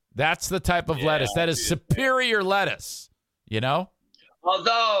 Correct. That's the type of lettuce. That is superior lettuce,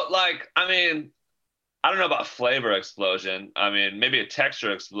 Although, like, I mean, I don't know about flavor explosion. I mean, maybe a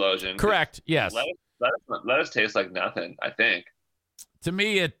texture explosion. Correct. Yes. Lettuce tastes like nothing, I think. To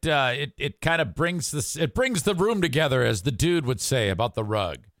me, it kind of brings the room together, as the dude would say about the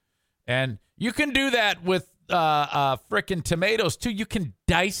rug. And you can do that with frickin' tomatoes too. You can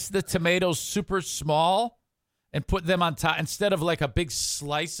dice the tomatoes super small and put them on top instead of like a big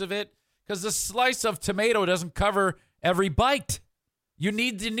slice of it, because the slice of tomato doesn't cover every bite. You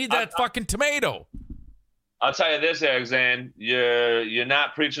need that fucking tomato. I'll tell you this, Eric Zane, you're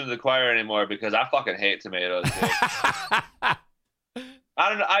not preaching to the choir anymore, because I fucking hate tomatoes, dude. I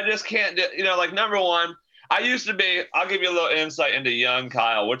don't know. I just can't do, like, number one, I'll give you a little insight into young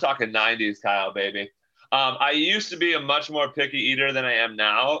Kyle. We're talking 90s Kyle, baby. I used to be a much more picky eater than I am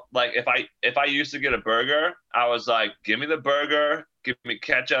now. Like if I used to get a burger, I was like, give me the burger, give me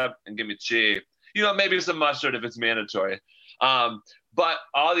ketchup, and give me cheese. Maybe some mustard if it's mandatory. But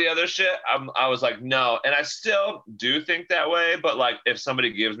all the other shit, I was like, no. And I still do think that way. But like if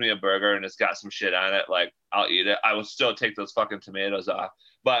somebody gives me a burger and it's got some shit on it, like I'll eat it. I will still take those fucking tomatoes off.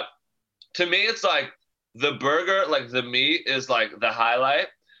 But to me, it's like the burger, like the meat is like the highlight.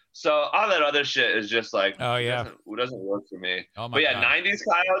 So all that other shit is just like, oh yeah, it doesn't work for me. Oh my but yeah, God. 90s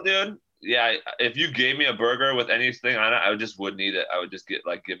Kyle, dude. Yeah, if you gave me a burger with anything on it, I just wouldn't eat it. I would just give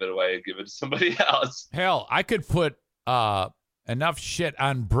it away, give it to somebody else. Hell, I could put enough shit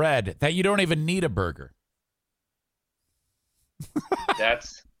on bread that you don't even need a burger.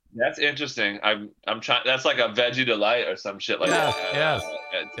 That's interesting. I'm trying. That's like a veggie delight or some shit like that. Yes.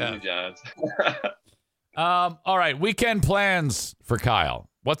 At Jimmy John's. All right, weekend plans for Kyle.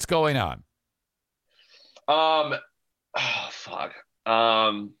 What's going on? Oh fuck.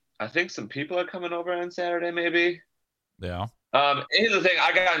 I think some people are coming over on Saturday, maybe. Yeah. Here's the thing.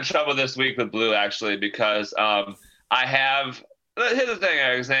 I got in trouble this week with Blue, actually, because here's the thing,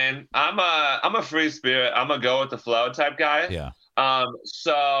 Eric Zane. I'm a free spirit. I'm a go with the flow type guy. Yeah.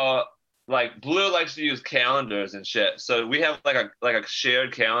 So like Blue likes to use calendars and shit. So we have like a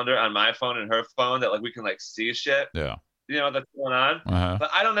shared calendar on my phone and her phone that like we can like see shit. Yeah. That's going on. Uh-huh.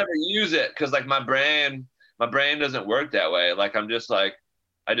 But I don't ever use it because like my brain doesn't work that way. Like I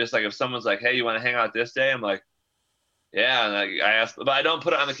just if someone's like, hey, you want to hang out this day? I'm like, yeah. And I asked, but I don't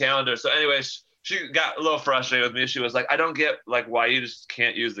put it on the calendar. So anyways, she got a little frustrated with me. She was like, I don't get like why you just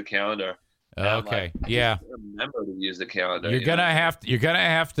can't use the calendar. And okay. like, yeah. Remember to use the calendar. You're gonna have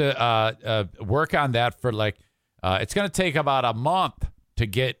to work on that for like it's gonna take about a month to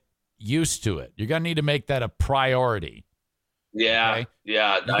get used to it. You're gonna need to make that a priority. Yeah. Okay?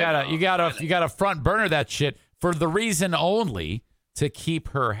 Yeah. You gotta front burner that shit for the reason only to keep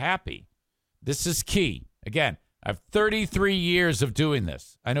her happy. This is key. Again, I have 33 years of doing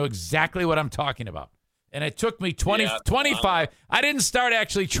this. I know exactly what I'm talking about. And it took me 25. I didn't start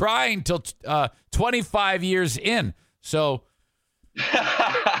actually trying until 25 years in. So,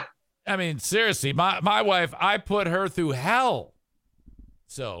 I mean, seriously, my wife, I put her through hell.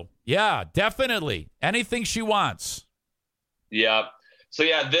 So, yeah, definitely. Anything she wants. Yeah. So,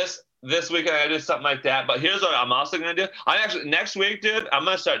 yeah, this weekend I did something like that. But here's what I'm also gonna do. I actually next week, dude, I'm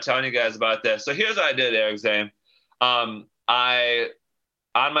gonna start telling you guys about this. So here's what I did, Eric Zane. I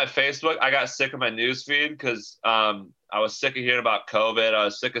on my Facebook, I got sick of my news feed because I was sick of hearing about COVID. I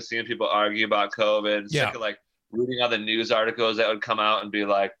was sick of seeing people argue about COVID. Sick of like reading all the news articles that would come out and be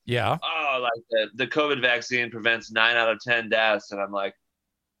like, oh, like the COVID vaccine prevents 9 out of 10 deaths. And I'm like,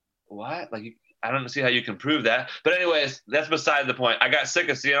 what? Like, I don't see how you can prove that. But anyways, that's beside the point. I got sick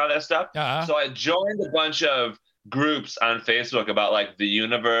of seeing all that stuff. So I joined a bunch of groups on Facebook about like the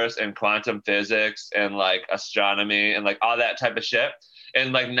universe and quantum physics and like astronomy and like all that type of shit.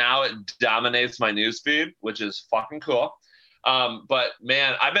 And like now it dominates my newsfeed, which is fucking cool. But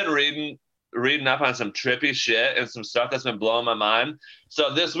man, I've been reading up on some trippy shit and some stuff that's been blowing my mind.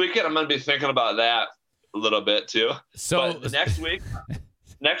 So this weekend I'm gonna be thinking about that a little bit too. So but next week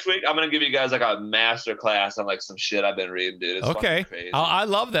I'm gonna give you guys like a master class on like some shit I've been reading, dude. It's fucking crazy. I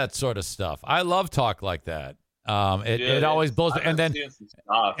love that sort of stuff. I love talk like that. It always blows. And then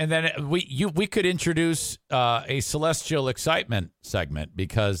we could introduce a celestial excitement segment,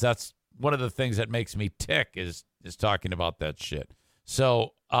 because that's one of the things that makes me tick is talking about that shit.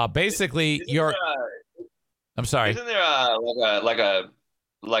 So basically, I'm sorry. Isn't there like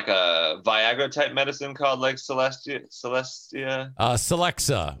a Viagra type medicine called like Celestia?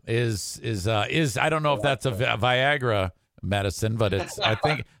 Celexa is I don't know if that's a Viagra medicine, but it's I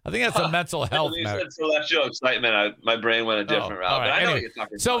think that's a mental health. You said celestial excitement. My brain went a different route. Right. But I know Anyway, what you're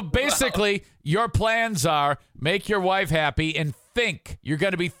talking so about. basically, your plans are make your wife happy and think. You're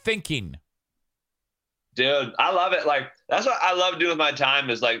going to be thinking. Dude, I love it. Like that's what I love doing with my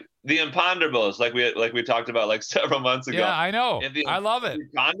time is like the imponderables, like we talked about like several months ago. Yeah, I know. I love it. The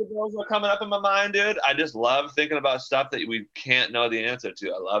imponderables are coming up in my mind, dude. I just love thinking about stuff that we can't know the answer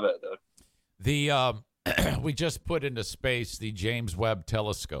to. I love it, dude. We just put into space the James Webb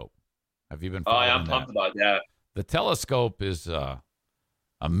Telescope. Have you been Oh, following yeah, I'm pumped about that. The telescope is a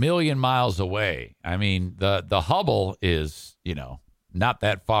million miles away. I mean, the Hubble is, not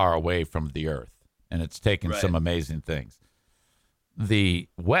that far away from the Earth, and it's taken some amazing things. The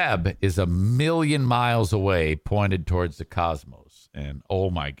Webb is a million miles away, pointed towards the cosmos, and oh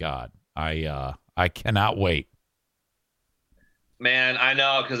my God, I cannot wait. Man, I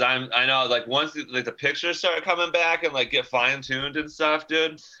know, because I know, like once the pictures start coming back and like get fine tuned and stuff,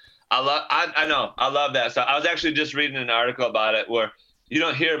 dude. I love that stuff. I was actually just reading an article about it where you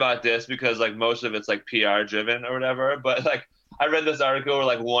don't hear about this because like most of it's like PR driven or whatever. But like I read this article where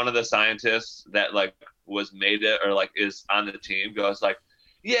like one of the scientists that like was made it or like is on the team goes like,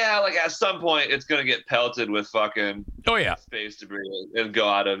 yeah, like at some point it's gonna get pelted with fucking space debris and go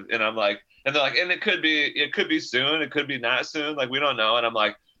out of. And I'm like. And they're like, and it could be soon, it could be not soon, like we don't know. And I'm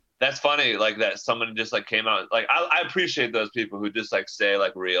like, that's funny, like that someone just like came out. Like I appreciate those people who just like say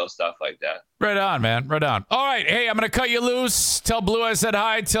like real stuff like that. Right on, man, right on. All right, hey, I'm gonna cut you loose. Tell Blue I said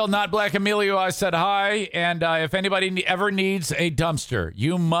hi. Tell Not Black Emilio I said hi. And if anybody ever needs a dumpster,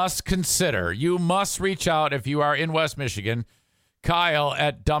 you must reach out if you are in West Michigan. Kyle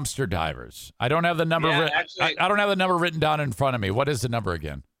at Dumpster Divers. I don't have the number. I don't have the number written down in front of me. What is the number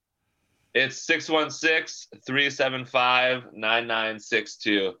again? It's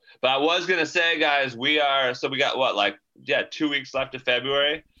 616-375-9962. But I was going to say, guys, we got 2 weeks left of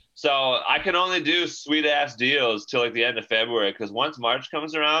February. So I can only do sweet ass deals till like the end of February. Cause once March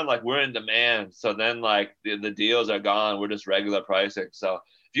comes around, like we're in demand. So then like the deals are gone. We're just regular pricing. So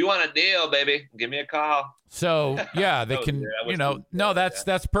if you want a deal, baby, give me a call. So yeah, they can,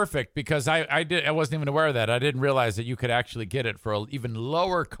 that's perfect because I wasn't even aware of that. I didn't realize that you could actually get it for an even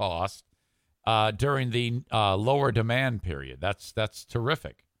lower cost during the lower demand period. That's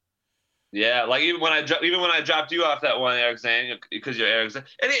terrific. Yeah, like even when I dropped you off that one, Eric Zane, because you're Eric Zane.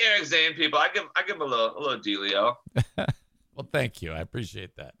 Any Eric Zane people, I give them a little dealio. Well, thank you. I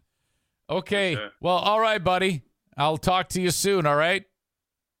appreciate that. Okay. Sure. Well, all right, buddy. I'll talk to you soon. All right.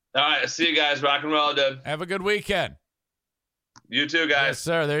 All right. See you guys. Rock and roll, dude. Have a good weekend. You too, guys. Yes,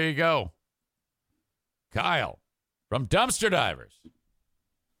 sir. There you go. Kyle from Dumpster Divers.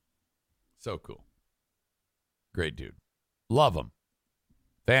 So cool. Great dude. Love him.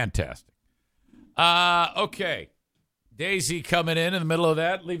 Fantastic. Okay. Daisy coming in the middle of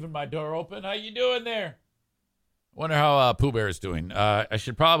that, leaving my door open. How you doing there? Wonder how Pooh Bear is doing. I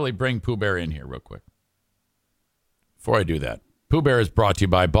should probably bring Pooh Bear in here real quick. Before I do that, Pooh Bear is brought to you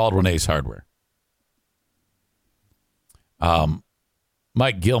by Baldwin Ace Hardware.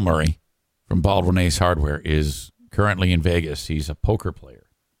 Mike Gilmurray from Baldwin Ace Hardware is currently in Vegas. He's a poker player.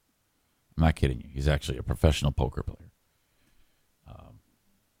 I'm not kidding you. He's actually a professional poker player.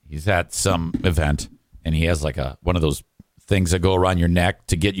 He's at some event, and he has like one of those things that go around your neck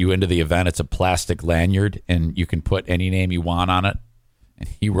to get you into the event. It's a plastic lanyard, and you can put any name you want on it. And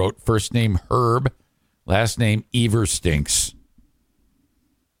he wrote first name Herb, last name Everstinks.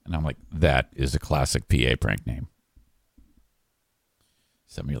 And I'm like, that is a classic PA prank name.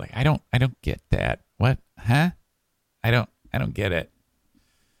 Some of you are like, I don't get that. What? Huh? I don't get it.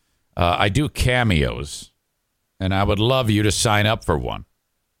 I do cameos, and I would love you to sign up for one.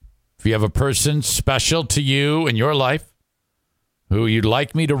 If you have a person special to you in your life who you'd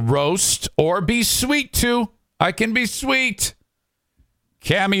like me to roast or be sweet to, I can be sweet.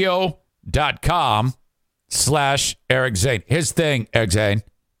 Cameo.com/Eric Zane. His thing, Eric Zane.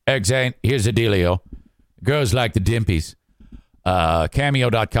 Eric Zane, here's the dealio. Girls like the dimpies.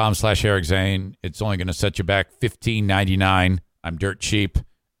 Cameo.com/Eric Zane. It's only going to set you back $15.99. I'm dirt cheap,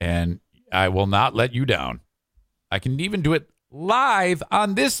 and I will not let you down. I can even do it live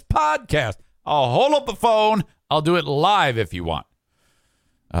on this podcast. I'll hold up the phone. I'll do it live if you want.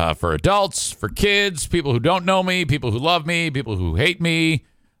 For adults, for kids, people who don't know me, people who love me, people who hate me.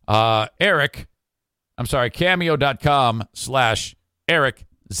 Cameo.com/Eric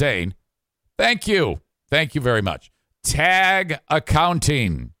Zane. Thank you. Thank you very much. Tag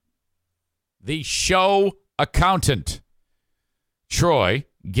Accounting. The show accountant. Troy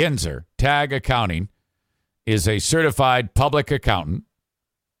Ginzer, Tag Accounting, is a certified public accountant.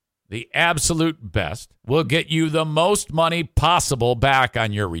 The absolute best. Will get you the most money possible back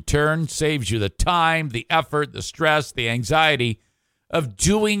on your return. Saves you the time, the effort, the stress, the anxiety of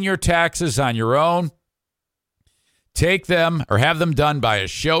doing your taxes on your own. Take them or have them done by a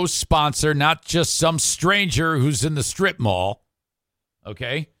show sponsor, not just some stranger who's in the strip mall.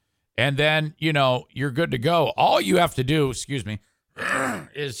 Okay? And then, you're good to go. All you have to do,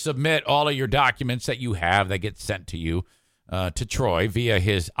 is submit all of your documents that you have that get sent to you to Troy via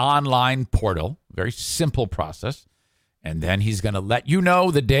his online portal. Very simple process. And then he's going to let you know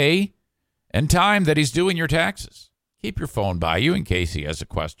the day and time that he's doing your taxes. Keep your phone by you in case he has a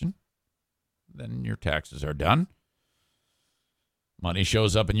question. Then your taxes are done. Money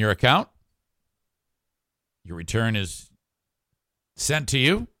shows up in your account. Your return is sent to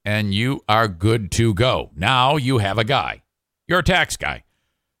you, and you are good to go. Now you have a guy. You're a tax guy.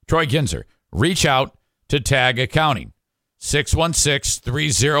 Troy Ginzer. Reach out to Tag Accounting.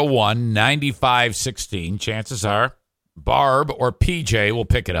 616-301-9516. Chances are Barb or PJ will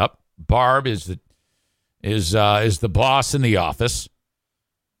pick it up. Barb is the boss in the office,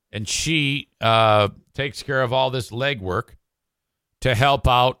 and she takes care of all this legwork to help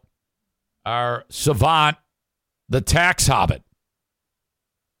out our savant, the tax hobbit.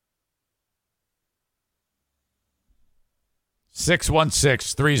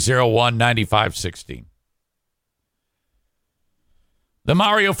 (616-301-9516). The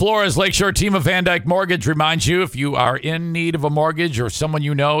Mario Flores Lakeshore team of Van Dyke Mortgage reminds you, if you are in need of a mortgage or someone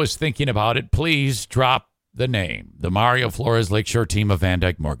you know is thinking about it, please drop the name. The Mario Flores Lakeshore team of Van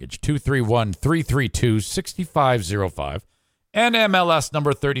Dyke Mortgage. 231-332-6505. NMLS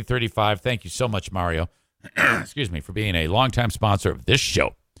number 3035. Thank you so much, Mario. Excuse me, for being a longtime sponsor of this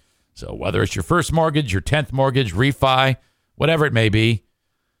show. So whether it's your first mortgage, your 10th mortgage, refi, whatever it may be,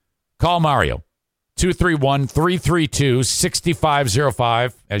 call Mario.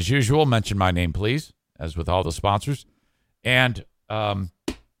 231-332-6505. As usual, mention my name, please, as with all the sponsors. And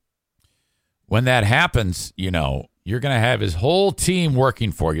when that happens, you're going to have his whole team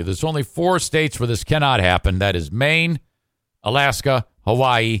working for you. There's only 4 states where this cannot happen. That is Maine, Alaska,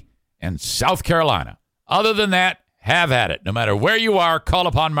 Hawaii, and South Carolina. Other than that, have at it. No matter where you are, call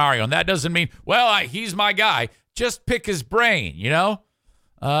upon Mario. And that doesn't mean, he's my guy. Just pick his brain,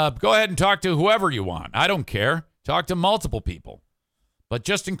 Go ahead and talk to whoever you want. I don't care. Talk to multiple people. But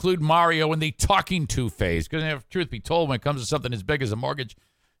just include Mario in the talking to phase. Because if truth be told, when it comes to something as big as a mortgage,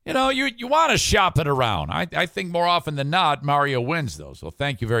 you want to shop it around. I think more often than not, Mario wins, though. So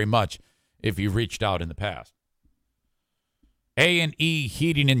thank you very much if you've reached out in the past. A&E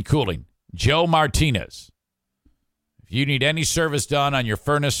Heating and Cooling. Joe Martinez. If you need any service done on your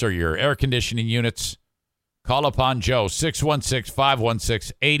furnace or your air conditioning units, call upon Joe,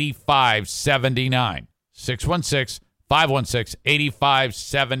 616-516-8579.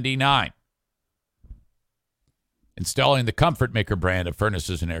 616-516-8579. Installing the Comfort Maker brand of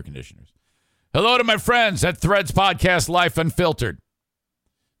furnaces and air conditioners. Hello to my friends at Threads Podcast Life Unfiltered.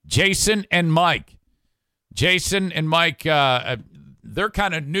 Jason and Mike. Jason and Mike, they're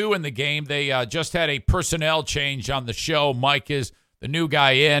kind of new in the game. They just had a personnel change on the show. Mike is the new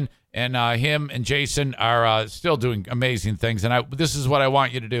guy in, and him and Jason are still doing amazing things. And this is what I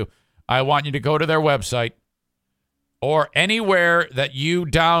want you to do. I want you to go to their website or anywhere that you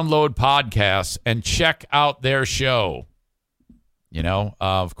download podcasts and check out their show.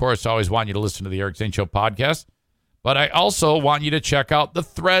 Of course, I always want you to listen to the Eric Zane Show podcast, but I also want you to check out the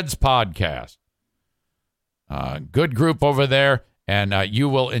Threads podcast. Good group over there, and you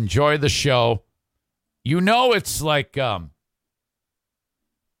will enjoy the show. It's like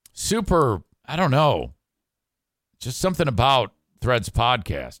super, I don't know, just something about Threads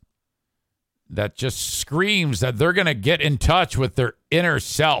podcast that just screams that they're going to get in touch with their inner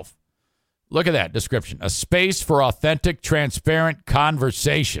self. Look at that description. A space for authentic, transparent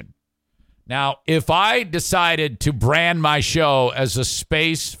conversation. Now, if I decided to brand my show as a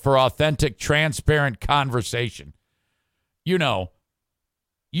space for authentic, transparent conversation, you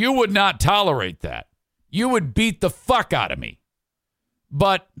would not tolerate that. You would beat the fuck out of me.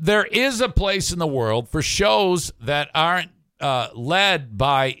 But there is a place in the world for shows that aren't led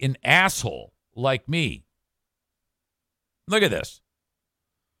by an asshole like me. Look at this.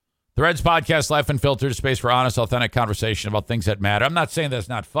 Threads podcast, Life Unfiltered, space for honest, authentic conversation about things that matter. I'm not saying that's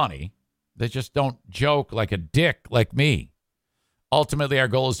not funny. They just don't joke like a dick like me. Ultimately, our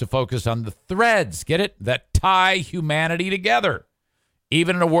goal is to focus on the threads, get it, that tie humanity together,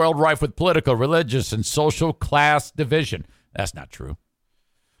 even in a world rife with political, religious, and social class division. That's not true.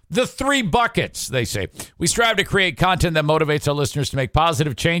 The 3 buckets, they say. We strive to create content that motivates our listeners to make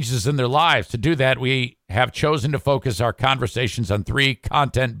positive changes in their lives. To do that, we have chosen to focus our conversations on 3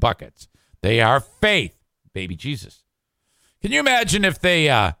 content buckets. They are faith, baby Jesus. Can you imagine if they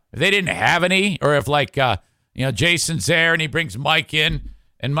didn't have any, or if Jason's there and he brings Mike in,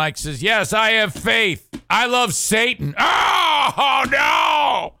 and Mike says, "Yes, I have faith. I love Satan." Oh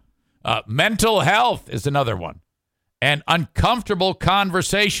no! Mental health is another one. And uncomfortable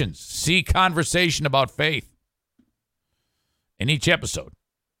conversations. See Conversation About Faith. In each episode,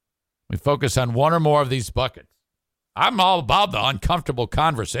 we focus on one or more of these buckets. I'm all about the uncomfortable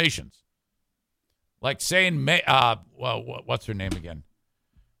conversations. Like saying, what's her name again?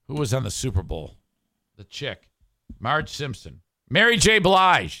 Who was on the Super Bowl? The chick. Marge Simpson. Mary J.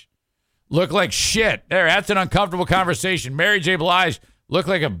 Blige. Look like shit. That's an uncomfortable conversation. Mary J. Blige looked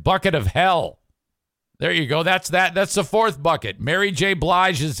like a bucket of hell. There you go. That's that. That's the 4th bucket. Mary J.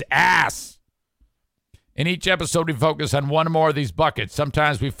 Blige's ass. In each episode, we focus on one or more of these buckets.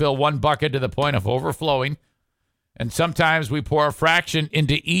 Sometimes we fill one bucket to the point of overflowing, and sometimes we pour a fraction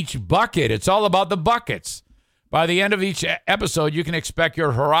into each bucket. It's all about the buckets. By the end of each episode, you can expect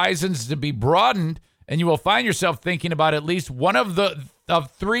your horizons to be broadened, and you will find yourself thinking about at least one of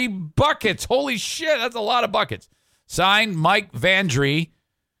 3 buckets. Holy shit, that's a lot of buckets. Signed, Mike Vandry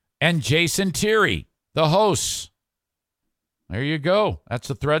and Jason Thierry. The hosts. There you go. That's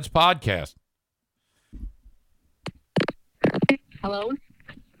the Threads podcast. Hello?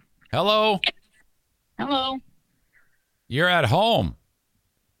 Hello? Hello? You're at home.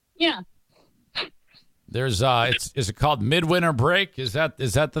 Yeah. There's is it called midwinter break? Is that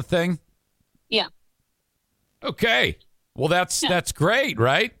the thing? Yeah. Okay. Well, that's great,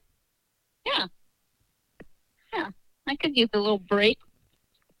 right? Yeah. Yeah. I could use a little break.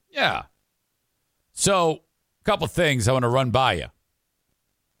 Yeah. So, a couple things I want to run by you.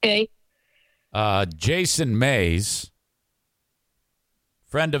 Okay. Jason Mays,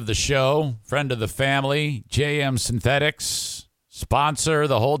 friend of the show, friend of the family, JM Synthetics, sponsor,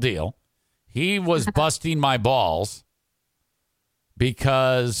 the whole deal. He was busting my balls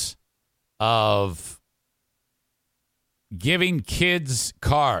because of giving kids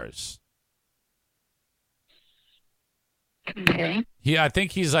cars. Okay. I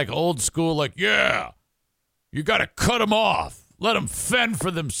think he's like old school, like, yeah, you got to cut them off. Let them fend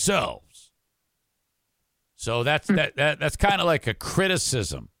for themselves. So that's kind of like a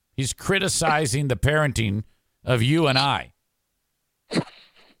criticism. He's criticizing the parenting of you and I.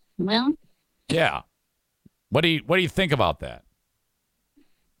 Well. Yeah. What do you think about that?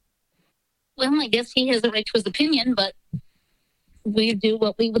 Well, I guess he has a right to his opinion, but we do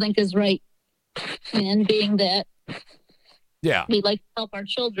what we think is right. And being that we like to help our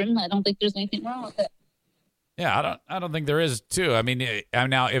children, I don't think there's anything wrong with it. Yeah, I don't think there is too. I mean,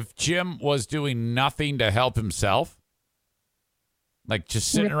 now if Jim was doing nothing to help himself, like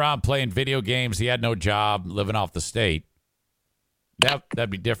just sitting around playing video games, he had no job, living off the state, that'd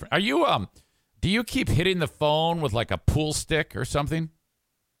be different. Are you do you keep hitting the phone with like a pool stick or something?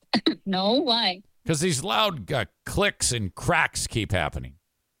 No, why? Because these loud clicks and cracks keep happening.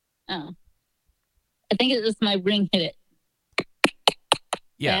 Oh. I think it was my ring hit it.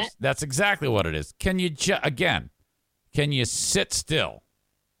 Yes, that's exactly what it is. Can you, can you sit still?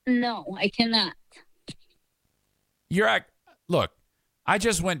 No, I cannot. Look, I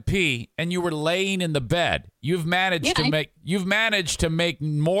just went pee and you were laying in the bed. You've managed to make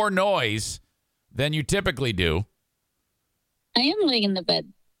more noise than you typically do. I am laying in the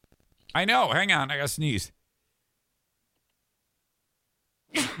bed. I know. Hang on. I got to sneeze.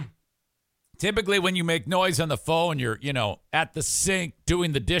 Typically, when you make noise on the phone, you're, at the sink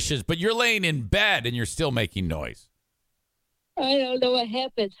doing the dishes, but you're laying in bed and you're still making noise. I don't know what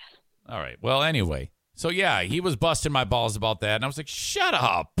happened. All right. Well, anyway. So, yeah, he was busting my balls about that. And I was like, shut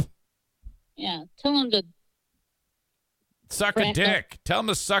up. Yeah. Tell him to suck a dick. Tell him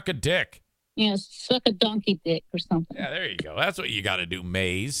to suck a dick. Yeah, suck a donkey dick or something. Yeah, there you go. That's what you got to do,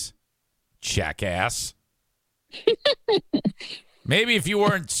 Maze. Jackass. Maybe if you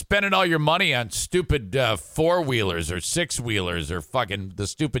weren't spending all your money on stupid four-wheelers or six-wheelers or fucking the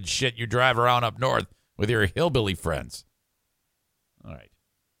stupid shit you drive around up north with your hillbilly friends. All right.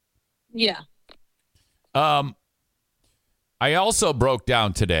 Yeah. I also broke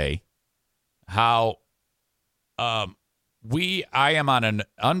down today how I am on an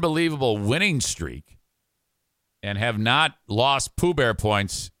unbelievable winning streak and have not lost Pooh Bear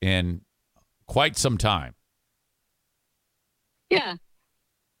points in quite some time. Yeah.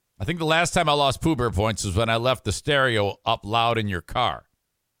 I think the last time I lost Pooh Bear points was when I left the stereo up loud in your car.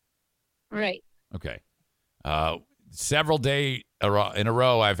 Right. Okay. Several days in a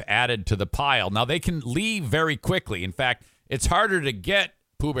row, I've added to the pile. Now, they can leave very quickly. In fact, it's harder to get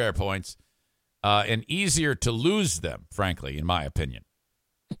Pooh Bear points and easier to lose them, frankly, in my opinion.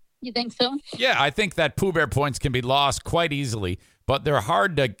 You think so? Yeah, I think that Pooh Bear points can be lost quite easily, but they're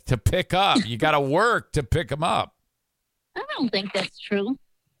hard to pick up. You got to work to pick them up. I don't think that's true.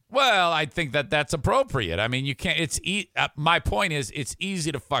 Well, I think that's appropriate. I mean, you can't. My point is, it's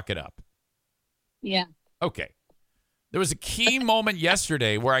easy to fuck it up. Yeah. Okay. There was a key moment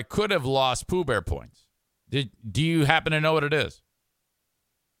yesterday where I could have lost Pooh Bear points. Do you happen to know what it is?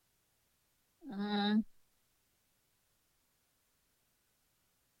 I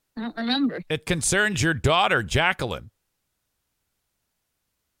don't remember. It concerns your daughter, Jacqueline.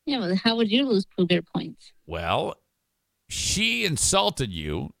 Yeah, but how would you lose Pooh Bear points? Well, she insulted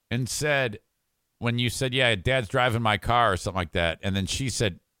you and said, when you said, yeah, Dad's driving my car or something like that, and then she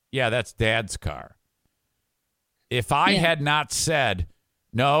said, yeah, that's Dad's car. If I had not said,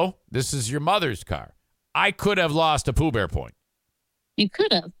 no, this is your mother's car, I could have lost a Pooh Bear point. You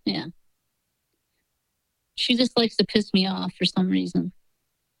could have, yeah. She just likes to piss me off for some reason.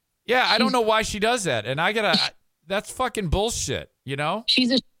 Yeah, I don't know why she does that. And that's fucking bullshit, you know?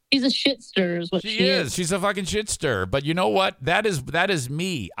 She's a shit stirrer is what she is. She's a fucking shit stirrer. But you know what? That is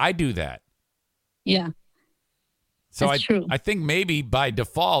me. I do that. Yeah. So that's true. I think maybe by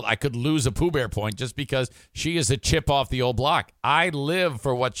default I could lose a Pooh Bear point just because she is a chip off the old block. I live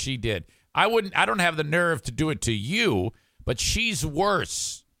for what she did. I don't have the nerve to do it to you, but she's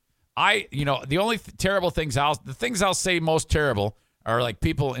worse. The only terrible things the things I'll say most terrible are like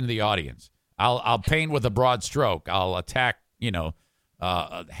people in the audience. I'll paint with a broad stroke. I'll attack,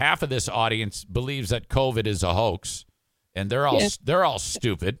 half of this audience believes that COVID is a hoax and they're all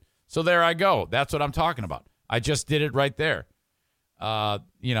stupid. So there I go. That's what I'm talking about. I just did it right there.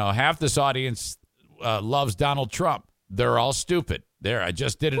 Half this audience loves Donald Trump. They're all stupid. There, I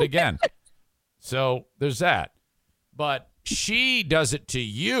just did it again. So there's that. But she does it to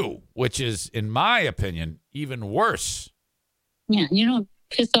you, which is, in my opinion, even worse. Yeah, you don't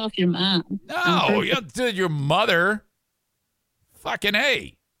piss off your mom. No, you did your mother. Fucking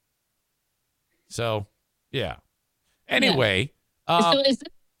A. So, yeah. Anyway. Yeah. So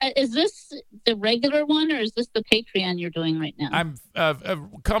is this the regular one or is this the Patreon you're doing right now? I'm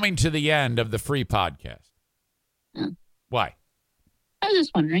coming to the end of the free podcast. Oh. Why? I was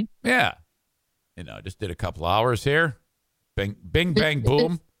just wondering. Yeah. Just did a couple hours here. Bing, bang,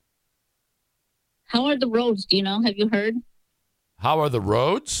 boom. How are the roads? Do you know? Have you heard? How are the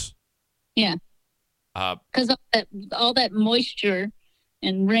roads? Yeah. Because all that moisture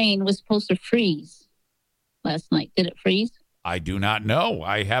and rain was supposed to freeze last night. Did it freeze? I do not know.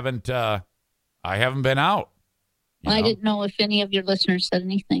 I haven't been out. I didn't know if any of your listeners said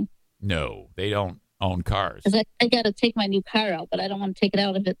anything. No, they don't own cars. Because I got to take my new car out, but I don't want to take it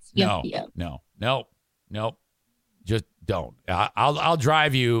out if it's yucky out. No. Just don't. I'll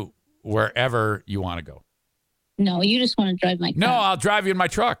drive you wherever you want to go. No, you just want to drive my car. No, I'll drive you in my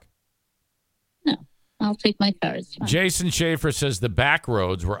truck. No, I'll take my car. It's fine. Jason Schaefer says the back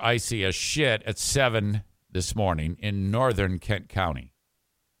roads were icy as shit at 7 this morning in northern Kent County.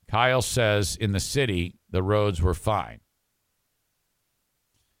 Kyle says in the city, the roads were fine.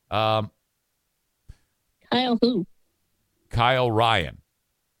 Kyle who? Kyle Ryan.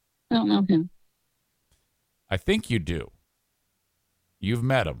 I don't know him. I think you do. You've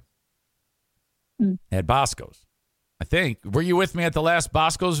met him Hmm. at Bosco's. I think. Were you with me at the last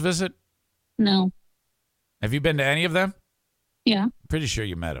Bosco's visit? No. Have you been to any of them? Yeah. Pretty sure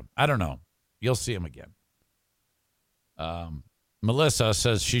you met him. I don't know. You'll see him again. Melissa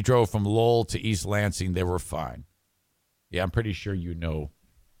says she drove from Lowell to East Lansing. They were fine. Yeah, I'm pretty sure you know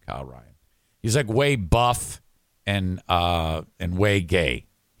Kyle Ryan. He's like way buff and way gay.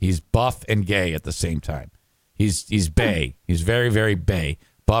 He's buff and gay at the same time. He's bay. He's very, very bay.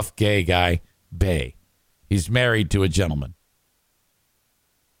 Buff, gay guy, bay. He's married to a gentleman.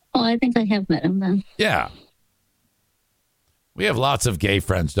 Oh, I think I have met him then. Yeah. We have lots of gay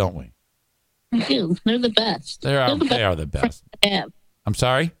friends, don't we? I do. They're the best. They are the best. To have. I'm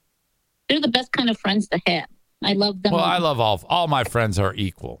sorry? They're the best kind of friends to have. I love them. Well, I love all my friends are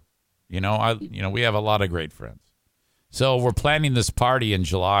equal. We have a lot of great friends. So we're planning this party in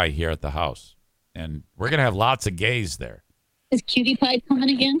July here at the house, and we're going to have lots of gays there. Is Cutie Pie coming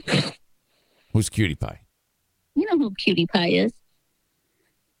again? Who's Cutie Pie? You know who Cutie Pie is.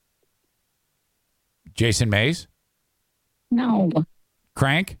 Jason Mays? No.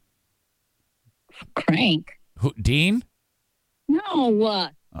 Crank? Crank. Who? Dean? No.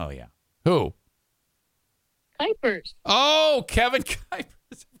 Oh, yeah. Who? Kuipers. Oh, Kevin Kuipers.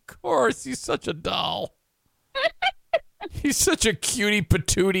 Of course. He's such a doll. He's such a cutie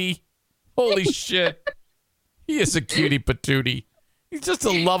patootie. Holy shit. He is a cutie patootie. He's just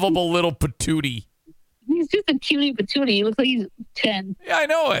a lovable little patootie. He's just a cutie patootie. He looks like he's 10. Yeah, I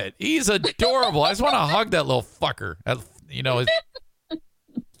know it. He's adorable. I just want to hug that little fucker.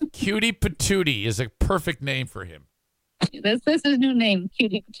 Cutie patootie is a perfect name for him. That's his new name,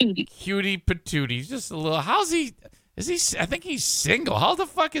 Cutie Patootie. Cutie patootie. He's just a little. How's he? Is he? I think he's single. How the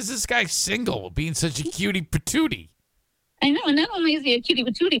fuck is this guy single, being such a cutie patootie? I know, and not only is he a cutie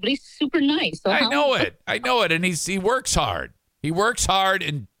patootie, but he's super nice. So I know it, and he works hard. He works hard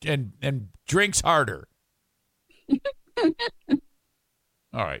and drinks harder.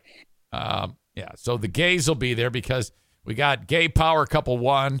 All right, yeah. So the gays will be there because we got gay power couple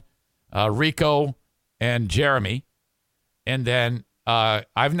one, Rico and Jeremy. And then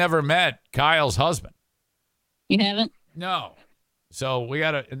I've never met Kyle's husband. You haven't? No. So we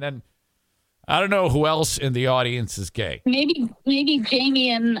got to, and then I don't know who else in the audience is gay. Maybe Jamie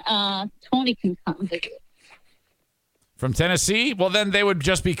and Tony can come visit. From Tennessee? Well, then they would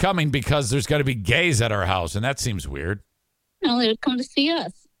just be coming because there's going to be gays at our house, and that seems weird. No, they would come to see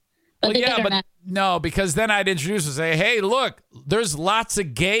us. But no, because then I'd introduce and say, hey, look, there's lots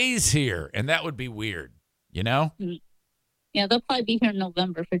of gays here, and that would be weird, you know? Mm-hmm. Yeah, they'll probably be here in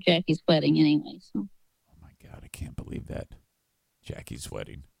November for Jackie's wedding anyway. So. Oh, my God. I can't believe that. Jackie's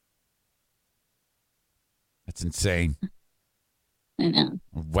wedding. That's insane. I know.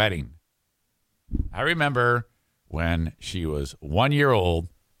 Wedding. I remember when she was 1 year old,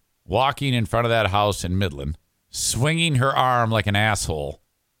 walking in front of that house in Midland, swinging her arm like an asshole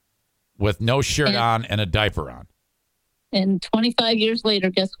with no shirt on and a diaper on. And 25 years later,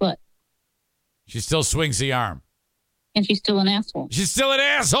 guess what? She still swings the arm. And she's still an asshole. She's still an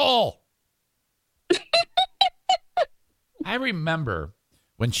asshole. I remember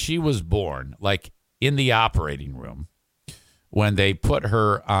when she was born, like in the operating room, when they put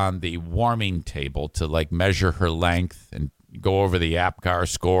her on the warming table to like measure her length and go over the APGAR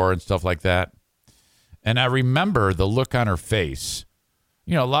score and stuff like that. And I remember the look on her face.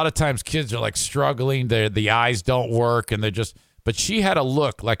 You know, a lot of times kids are like struggling. The eyes don't work and they're just, but she had a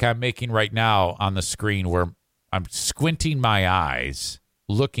look like I'm making right now on the screen where I'm squinting my eyes,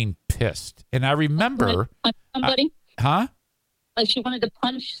 looking pissed. And I remember... Punch somebody? Huh? Like she wanted to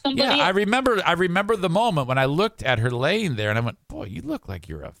punch somebody? Yeah, I remember the moment when I looked at her laying there and I went, boy, you look like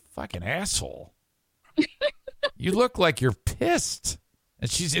you're a fucking asshole. You look like you're pissed.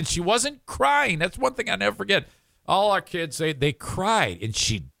 And she wasn't crying. That's one thing I never forget. All our kids say they cried, and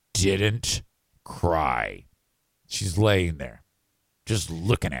she didn't cry. She's laying there, just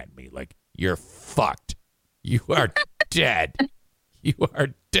looking at me like, you're fucked. You are dead. You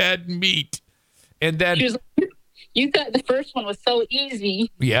are dead meat. And then you thought the first one was so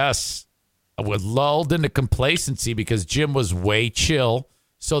easy. Yes. I was lulled into complacency because Jim was way chill.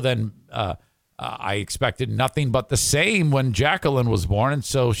 So then I expected nothing but the same when Jacqueline was born. And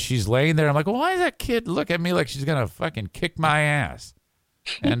so she's laying there. I'm like, well, why does that kid look at me like she's going to fucking kick my ass?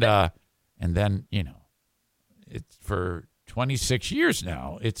 And then, you know, it's for 26 years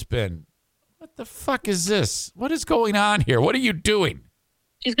now. It's been, what the fuck is this? What is going on here? What are you doing?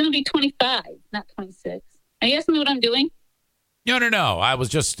 She's going to be 25, not 26. Are you asking me what I'm doing? No. I was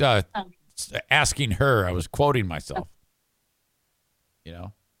just asking her. I was quoting myself. You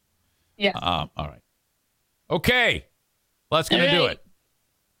know? Yeah. All right. Okay. Well, that's going to do it.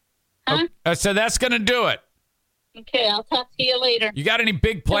 Huh? I said that's going to do it. Okay, I'll talk to you later. You got any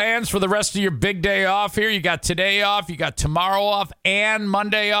big plans for the rest of your big day off here? You got today off, you got tomorrow off, and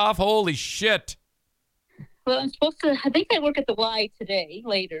Monday off? Holy shit. Well, I think I work at the Y today,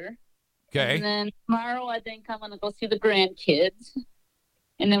 later. Okay. And then tomorrow, I think I'm going to go see the grandkids.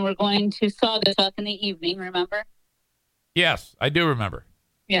 And then we're going to Saugatuck in the evening, remember? Yes, I do remember.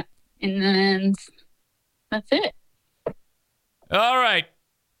 Yeah. And then that's it. All right.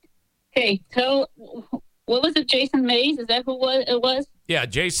 Okay, so what was it, Jason Mays? Is that who it was? Yeah,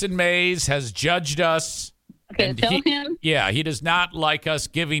 Jason Mays has judged us. Okay, tell him. Yeah, he does not like us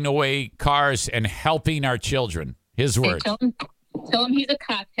giving away cars and helping our children. His words. Tell him he's a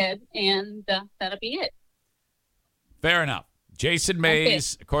cockhead, and that'll be it. Fair enough. Jason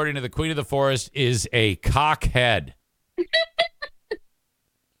Mays, according to the Queen of the Forest, is a cockhead.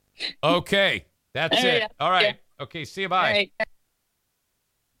 Okay, that's it. All right. Yeah. Okay, see you. Bye. All right.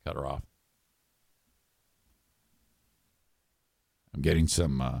 Cut her off. I'm getting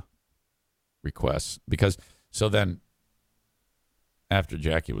some requests because so then after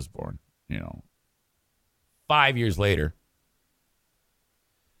Jackie was born, 5 years later,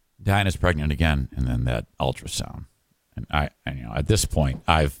 Diana's pregnant again, and then that ultrasound. And I at this point,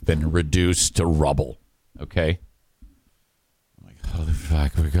 I've been reduced to rubble. Okay. I'm like, holy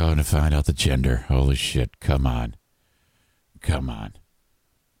fuck, we're going to find out the gender. Holy shit. Come on.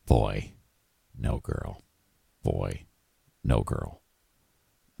 Boy, no girl. Boy, no girl.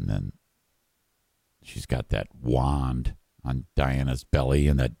 And then she's got that wand on Diana's belly,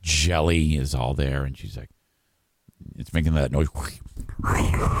 and that jelly is all there, and she's like, it's making that noise.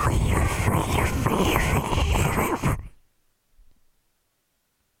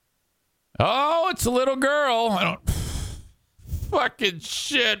 Oh, it's a little girl. I don't. Fucking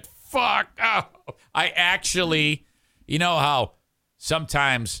shit. Fuck. Oh. I actually, you know how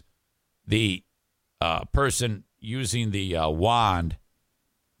sometimes the person using the wand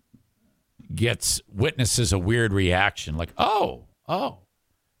witnesses a weird reaction, like, oh.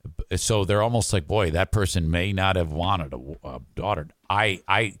 So they're almost like, boy, that person may not have wanted a daughter.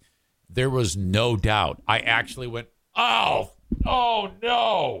 There was no doubt. I actually went, oh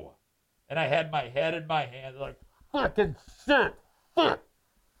no. And I had my head in my hand, like, fucking shit. Fuck.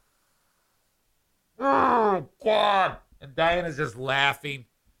 Oh, God. And Diana's just laughing.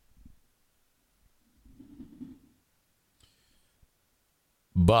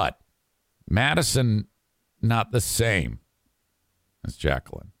 But Madison, not the same as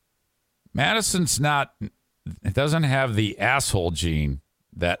Jacqueline. Madison's it doesn't have the asshole gene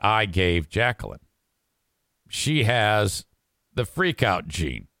that I gave Jacqueline. She has the freak out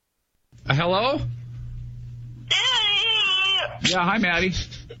gene. Hello? Yeah, hi, Maddie.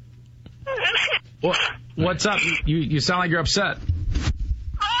 What's up? You sound like you're upset.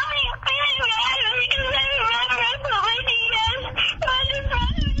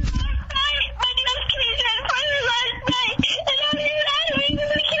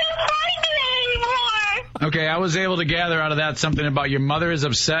 Okay, I was able to gather out of that something about your mother is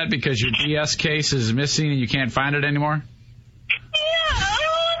upset because your DS case is missing and you can't find it anymore?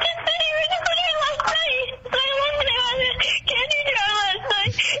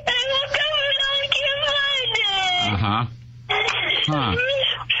 Huh.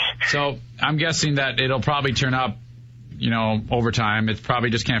 So I'm guessing that it'll probably turn up, over time. It probably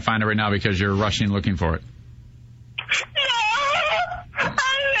just can't find it right now because you're rushing looking for it.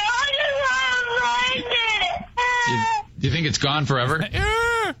 Do you think it's gone forever?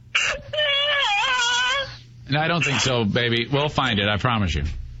 And I don't think so, baby. We'll find it. I promise you. I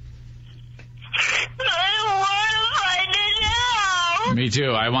want to find it now. Me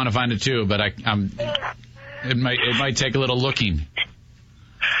too. I want to find it too, but it might take a little looking.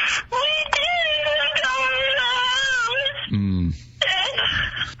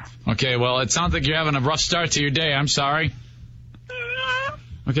 Okay, well, it sounds like you're having a rough start to your day. I'm sorry.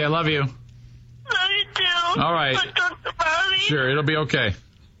 Okay, I love you. Love you too. All right. Let's talk to Mommy. Sure, it'll be okay.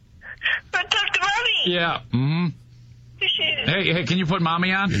 Let's talk to Mommy. Yeah. Mm-hmm. Hey, can you put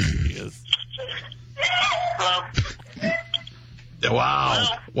Mommy on? Yes. Hello.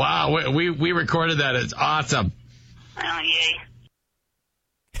 Wow. We recorded that. It's awesome. Oh, yay.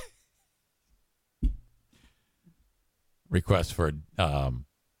 Request for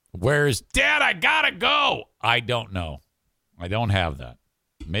where's Dad? I gotta go. I don't know. I don't have that.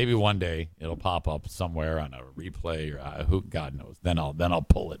 Maybe one day it'll pop up somewhere on a replay or who God knows. Then I'll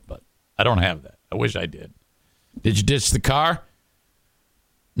pull it, but I don't have that. I wish I did. Did you ditch the car?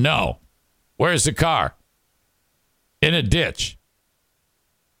 No. Where's the car? In a ditch.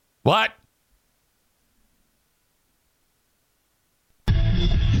 What?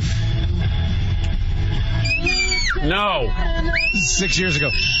 No. 6 years ago.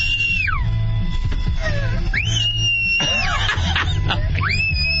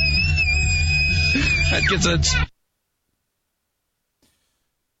 That gets a...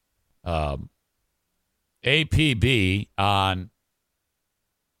 APB on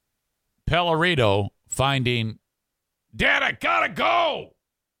Pellerito finding, Dad, I gotta go.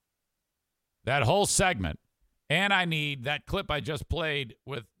 That whole segment. And I need that clip I just played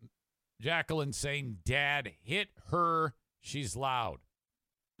with Jacqueline saying, Dad, hit her. She's loud.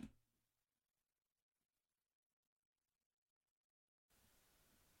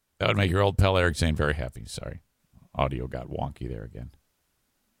 That would make your old pal Eric Zane very happy. Sorry. Audio got wonky there again.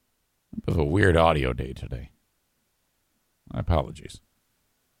 A bit of a weird audio day today. My apologies.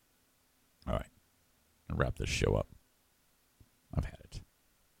 All right. I'll wrap this show up. I've had it.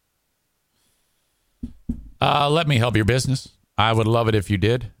 Let me help your business. I would love it if you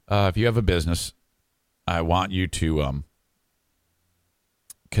did. If you have a business, I want you to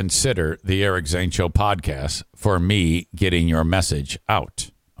consider the Eric Zane Show podcast for me getting your message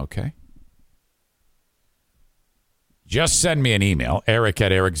out. Okay? Just send me an email,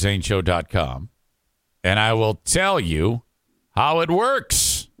 eric@ericzaneshow.com, and I will tell you how it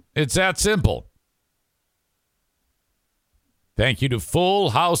works. It's that simple. Thank you to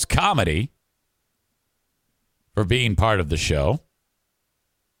Full House Comedy for being part of the show.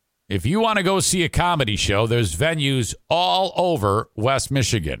 If you want to go see a comedy show, there's venues all over West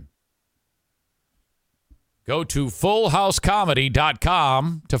Michigan. Go to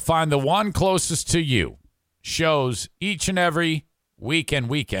fullhousecomedy.com to find the one closest to you. Shows each and every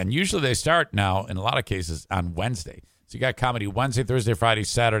weekend. Usually they start now, in a lot of cases, on Wednesday. So you got comedy Wednesday, Thursday, Friday,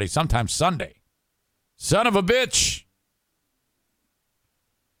 Saturday, sometimes Sunday. Son of a bitch.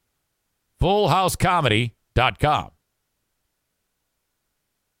 Fullhousecomedy.com.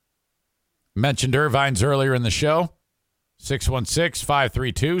 Mentioned Irvine's earlier in the show.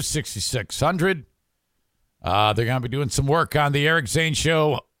 616-532-6600. They're going to be doing some work on the Eric Zane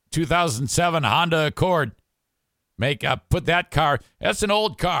Show 2007 Honda Accord. Put that car. That's an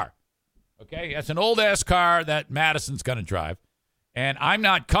old car. Okay? That's an old-ass car that Madison's going to drive. And I'm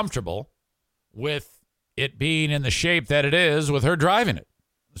not comfortable with it being in the shape that it is with her driving it.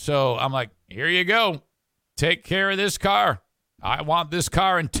 So I'm like, here you go. Take care of this car. I want this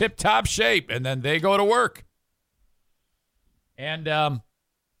car in tip-top shape. And then they go to work. And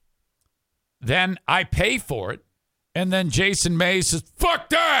then I pay for it. And then Jason May says, fuck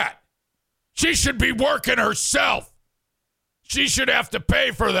that. She should be working herself. She should have to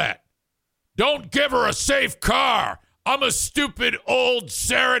pay for that. Don't give her a safe car. I'm a stupid old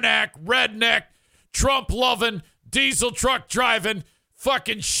Saranac, redneck, Trump-loving, diesel truck driving,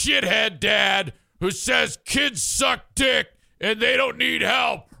 fucking shithead dad who says kids suck dick and they don't need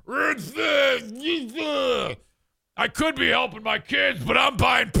help. I could be helping my kids, but I'm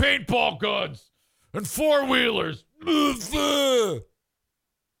buying paintball guns and four-wheelers. The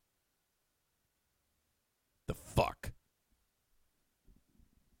fuck?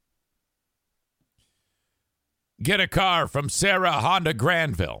 Get a car from Sarah Honda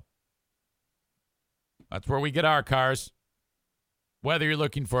Granville. That's where we get our cars. Whether you're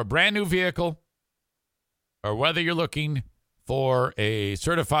looking for a brand new vehicle or whether you're looking for a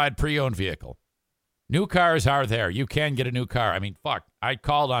certified pre-owned vehicle. New cars are there. You can get a new car. I mean, fuck. I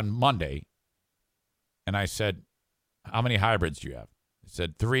called on Monday and I said, how many hybrids do you have? He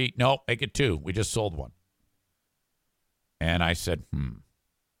said 3. No, make it 2. We just sold one. And I said,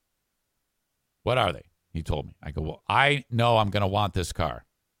 what are they? He told me. I go, well, I know I'm going to want this car.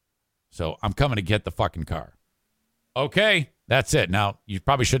 So I'm coming to get the fucking car. Okay, that's it. Now, you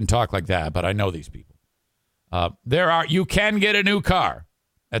probably shouldn't talk like that, but I know these people. You can get a new car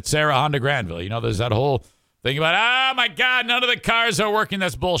at Sarah Honda Granville. You know, there's that whole thing about, oh my God, none of the cars are working.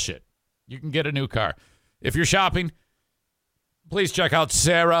 That's bullshit. You can get a new car. If you're shopping, please check out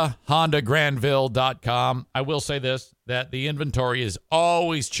sarahhondagranville.com. I will say this, that the inventory is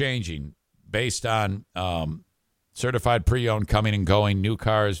always changing based on certified pre-owned coming and going, new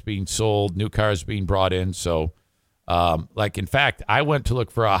cars being sold, new cars being brought in. So, in fact, I went to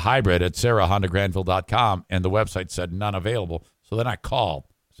look for a hybrid at sarahhondagranville.com, and the website said none available. So then I called.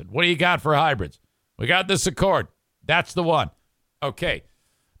 I said, what do you got for hybrids? We got this Accord. That's the one. Okay.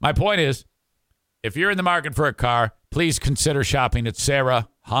 My point is, if you're in the market for a car, please consider shopping at Sarah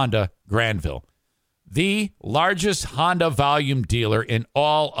Honda Granville, the largest Honda volume dealer in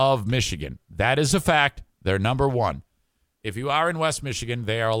all of Michigan. That is a fact. They're number one. If you are in West Michigan,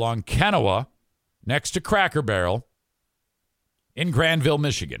 they are along Kennewa, next to Cracker Barrel, in Granville,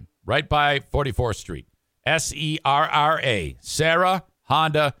 Michigan, right by 44th Street. SERRA,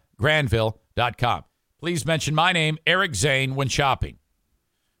 sarahhondagranville.com. please mention my name, Eric Zane, when shopping.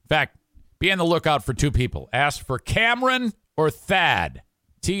 In fact, be on the lookout for two people. Ask for Cameron or Thad.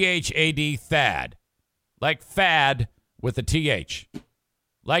 T-H-A-D, Thad. Like fad with a T-H.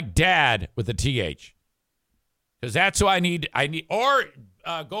 Like dad with a T-H. Because that's who I need. Or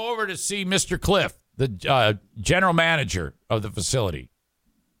go over to see Mr. Cliff, the general manager of the facility.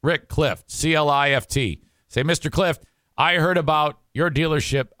 Rick Clift, C-L-I-F-T. Say, Mr. Clift, I heard about your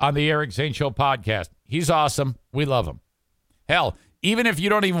dealership on the Eric Zane Show podcast. He's awesome. We love him. Hell, even if you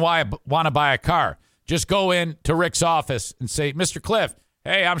don't even want to buy a car, just go in to Rick's office and say, Mr. Clift,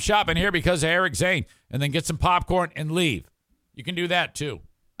 hey, I'm shopping here because of Eric Zane, and then get some popcorn and leave. You can do that too.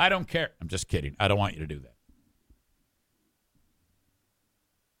 I don't care. I'm just kidding. I don't want you to do that.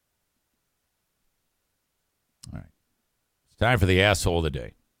 All right. It's time for the asshole of the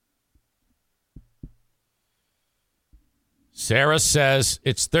day. Sarah says,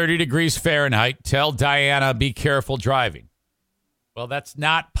 it's 30 degrees Fahrenheit. Tell Diana, be careful driving. Well, that's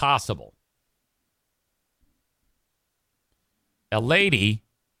not possible. The lady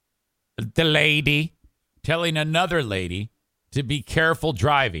telling another lady to be careful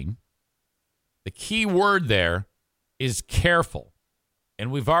driving. The key word there is careful.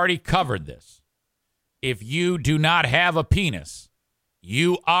 And we've already covered this. If you do not have a penis,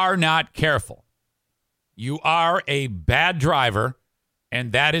 you are not careful. You are a bad driver,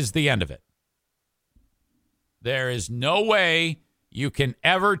 and that is the end of it. There is no way you can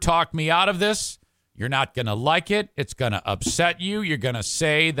ever talk me out of this. You're not going to like it. It's going to upset you. You're going to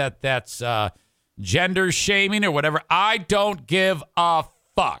say that that's gender shaming or whatever. I don't give a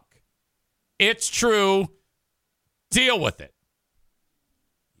fuck. It's true. Deal with it.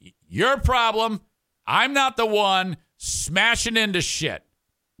 Your problem. I'm not the one smashing into shit.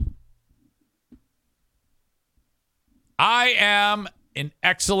 I am an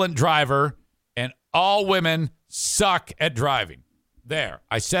excellent driver, and all women suck at driving. There,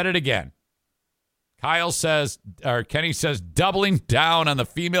 I said it again. Kenny says, doubling down on the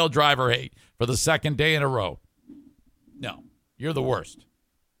female driver hate for the second day in a row. No, you're the worst.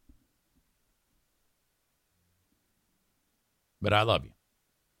 But I love you.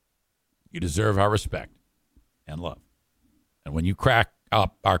 You deserve our respect and love. And when you crack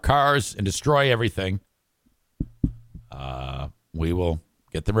up our cars and destroy everything, we will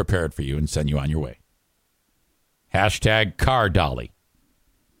get them repaired for you and send you on your way. Hashtag car dolly.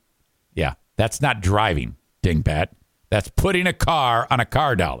 Yeah, that's not driving, dingbat. That's putting a car on a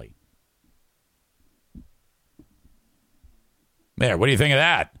car dolly. There, what do you think of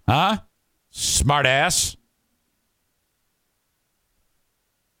that? Huh? Smart ass.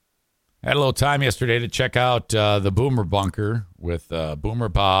 I had a little time yesterday to check out the Boomer Bunker with Boomer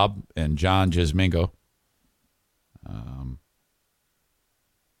Bob and John Gismingo.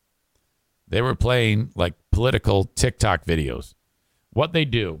 They were playing like political TikTok videos. What they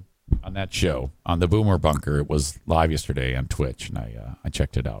do on that show, on the Boomer Bunker, it was live yesterday on Twitch, and I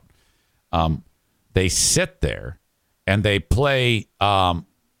checked it out. They sit there and they play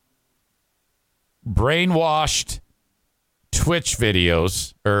brainwashed Twitch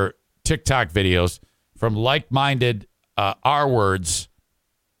videos or TikTok videos from like-minded R-words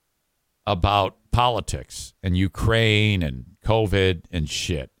about politics and Ukraine and COVID and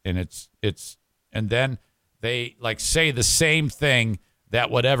shit. And and then they like say the same thing that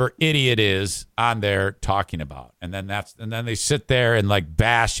whatever idiot is on there talking about. And then they sit there and like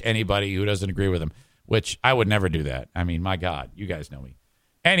bash anybody who doesn't agree with them, which I would never do that. I mean, my God, you guys know me.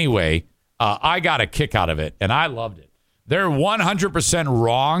 Anyway, I got a kick out of it and I loved it. They're 100%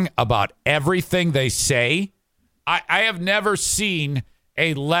 wrong about everything they say. I have never seen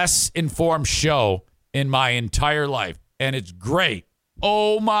a less informed show in my entire life, and it's great.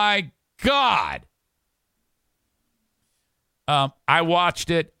 Oh, my God. I watched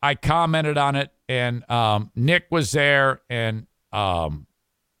it. I commented on it, and Nick was there, and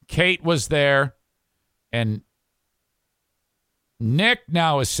Kate was there, and Nick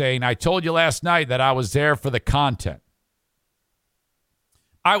now is saying, I told you last night that I was there for the content.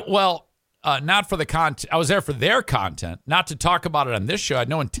 Not for the content. I was there for their content, not to talk about it on this show. I had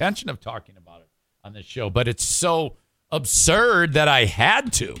no intention of talking about it on this show, but it's so absurd that I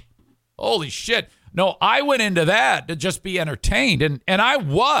had to. Holy shit. No, I went into that to just be entertained, and I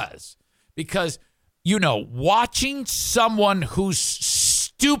was, because, watching someone who's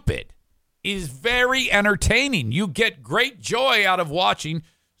stupid is very entertaining. You get great joy out of watching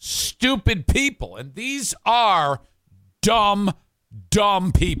stupid people, and these are dumb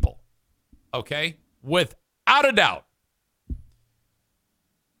people. Okay? Without a doubt.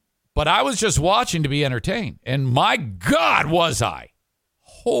 But I was just watching to be entertained. And my God, was I.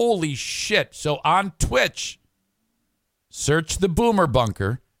 Holy shit. So on Twitch, search the Boomer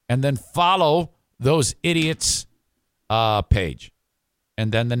Bunker and then follow those idiots' page.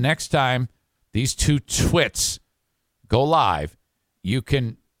 And then the next time these two twits go live, you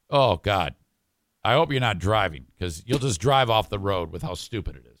can, oh, God, I hope you're not driving because you'll just drive off the road with how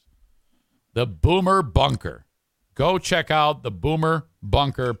stupid it is. The Boomer Bunker. Go check out the Boomer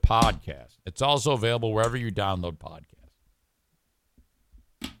Bunker podcast. It's also available wherever you download podcasts.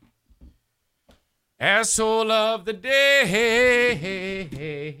 Asshole of the day.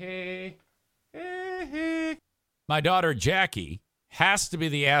 My daughter Jackie has to be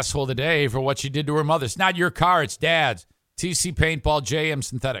the asshole of the day for what she did to her mother. It's not your car, it's Dad's. TC Paintball, JM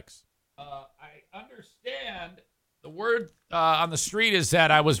Synthetics. I understand the word on the street is that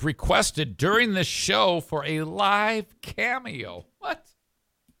I was requested during the show for a live cameo. What?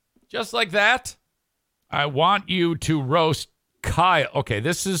 Just like that? I want you to roast Kyle. Okay,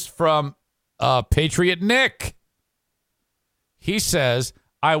 this is from Patriot Nick. He says,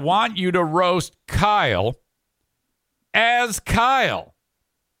 I want you to roast Kyle as Kyle.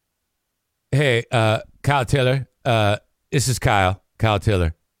 Hey, Kyle Taylor. This is Kyle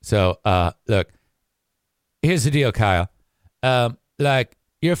Taylor. So, look, here's the deal, Kyle. Like,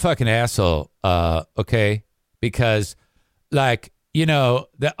 you're a fucking asshole, okay? Because, like, you know,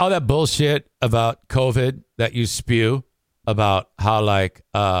 all that bullshit about COVID that you spew about how, like,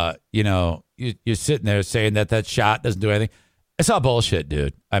 you know, you're sitting there saying that shot doesn't do anything. It's all bullshit,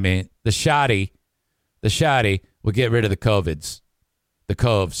 dude. I mean, the shotty will get rid of the COVIDs, the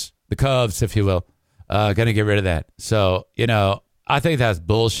coves, if you will. Gonna get rid of that. So, you know, I think that's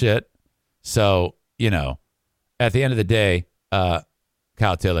bullshit. So, you know, at the end of the day,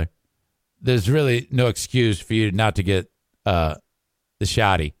 Kyle Taylor, there's really no excuse for you not to get the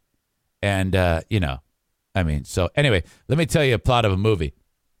shotty. And, you know, I mean, so anyway, let me tell you a plot of a movie.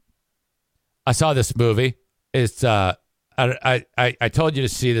 I saw this movie. It's, I told you to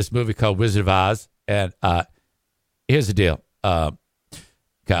see this movie called Wizard of Oz. And here's the deal, Kyle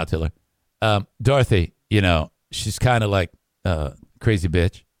Taylor. Dorothy, you know, she's kind of like a crazy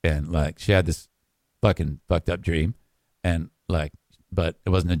bitch. And, like, she had this fucking fucked up dream. And, like, but it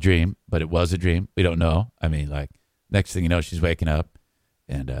wasn't a dream, but it was a dream. We don't know. I mean, like, next thing you know, she's waking up.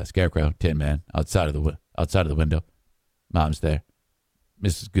 And Scarecrow, Tin Man, outside of the window. Mom's there.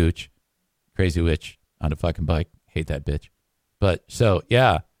 Mrs. Gooch, crazy witch on a fucking bike. Hate that bitch. But so,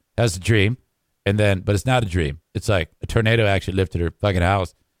 yeah, that's a dream. And then, but it's not a dream. It's like a tornado actually lifted her fucking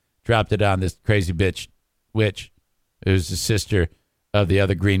house, dropped it on this crazy bitch witch, who's the sister of the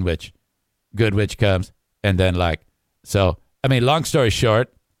other green witch. Good witch comes. And then, like, so, I mean, long story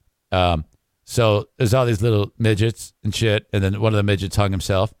short, so there's all these little midgets and shit. And then one of the midgets hung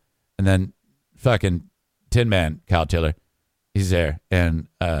himself. And then fucking Tin Man, Kyle Taylor, he's there. And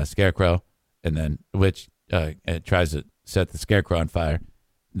Scarecrow. And then the witch tries to set the Scarecrow on fire.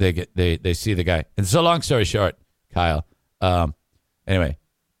 They see the guy. And so long story short, Kyle, anyway,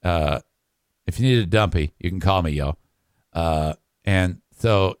 if you need a dumpy, you can call me, yo. And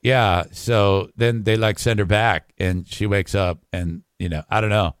so, yeah, so then they, like, send her back and she wakes up and, you know, I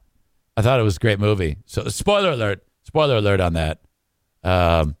don't know. I thought it was a great movie. So spoiler alert on that.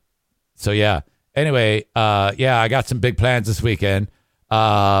 So yeah, anyway, yeah, I got some big plans this weekend.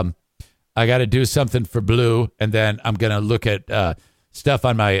 I got to do something for Blue, and then I'm going to look at stuff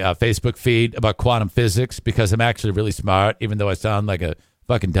on my Facebook feed about quantum physics because I'm actually really smart, even though I sound like a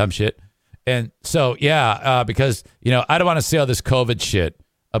fucking dumb shit. And so, yeah, because, you know, I don't want to see all this COVID shit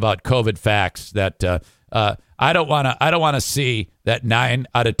about COVID facts that I don't want to see that 9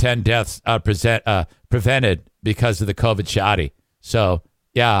 out of 10 deaths are prevented because of the COVID shotty. So,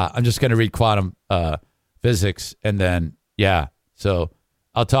 yeah, I'm just going to read quantum physics, and then, yeah, so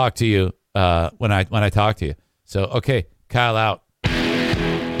I'll talk to you when I talk to you. So, okay, Kyle out.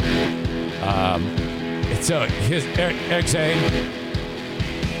 So here's Eric Zane.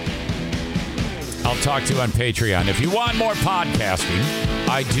 I'll talk to you on Patreon. If you want more podcasting,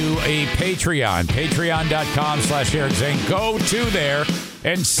 I do a Patreon. Patreon.com/Eric Zane. Go to there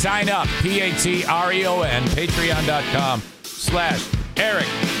and sign up. Patreon. Patreon.com/Eric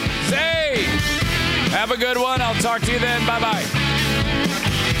Zane. Have a good one. I'll talk to you then. Bye-bye.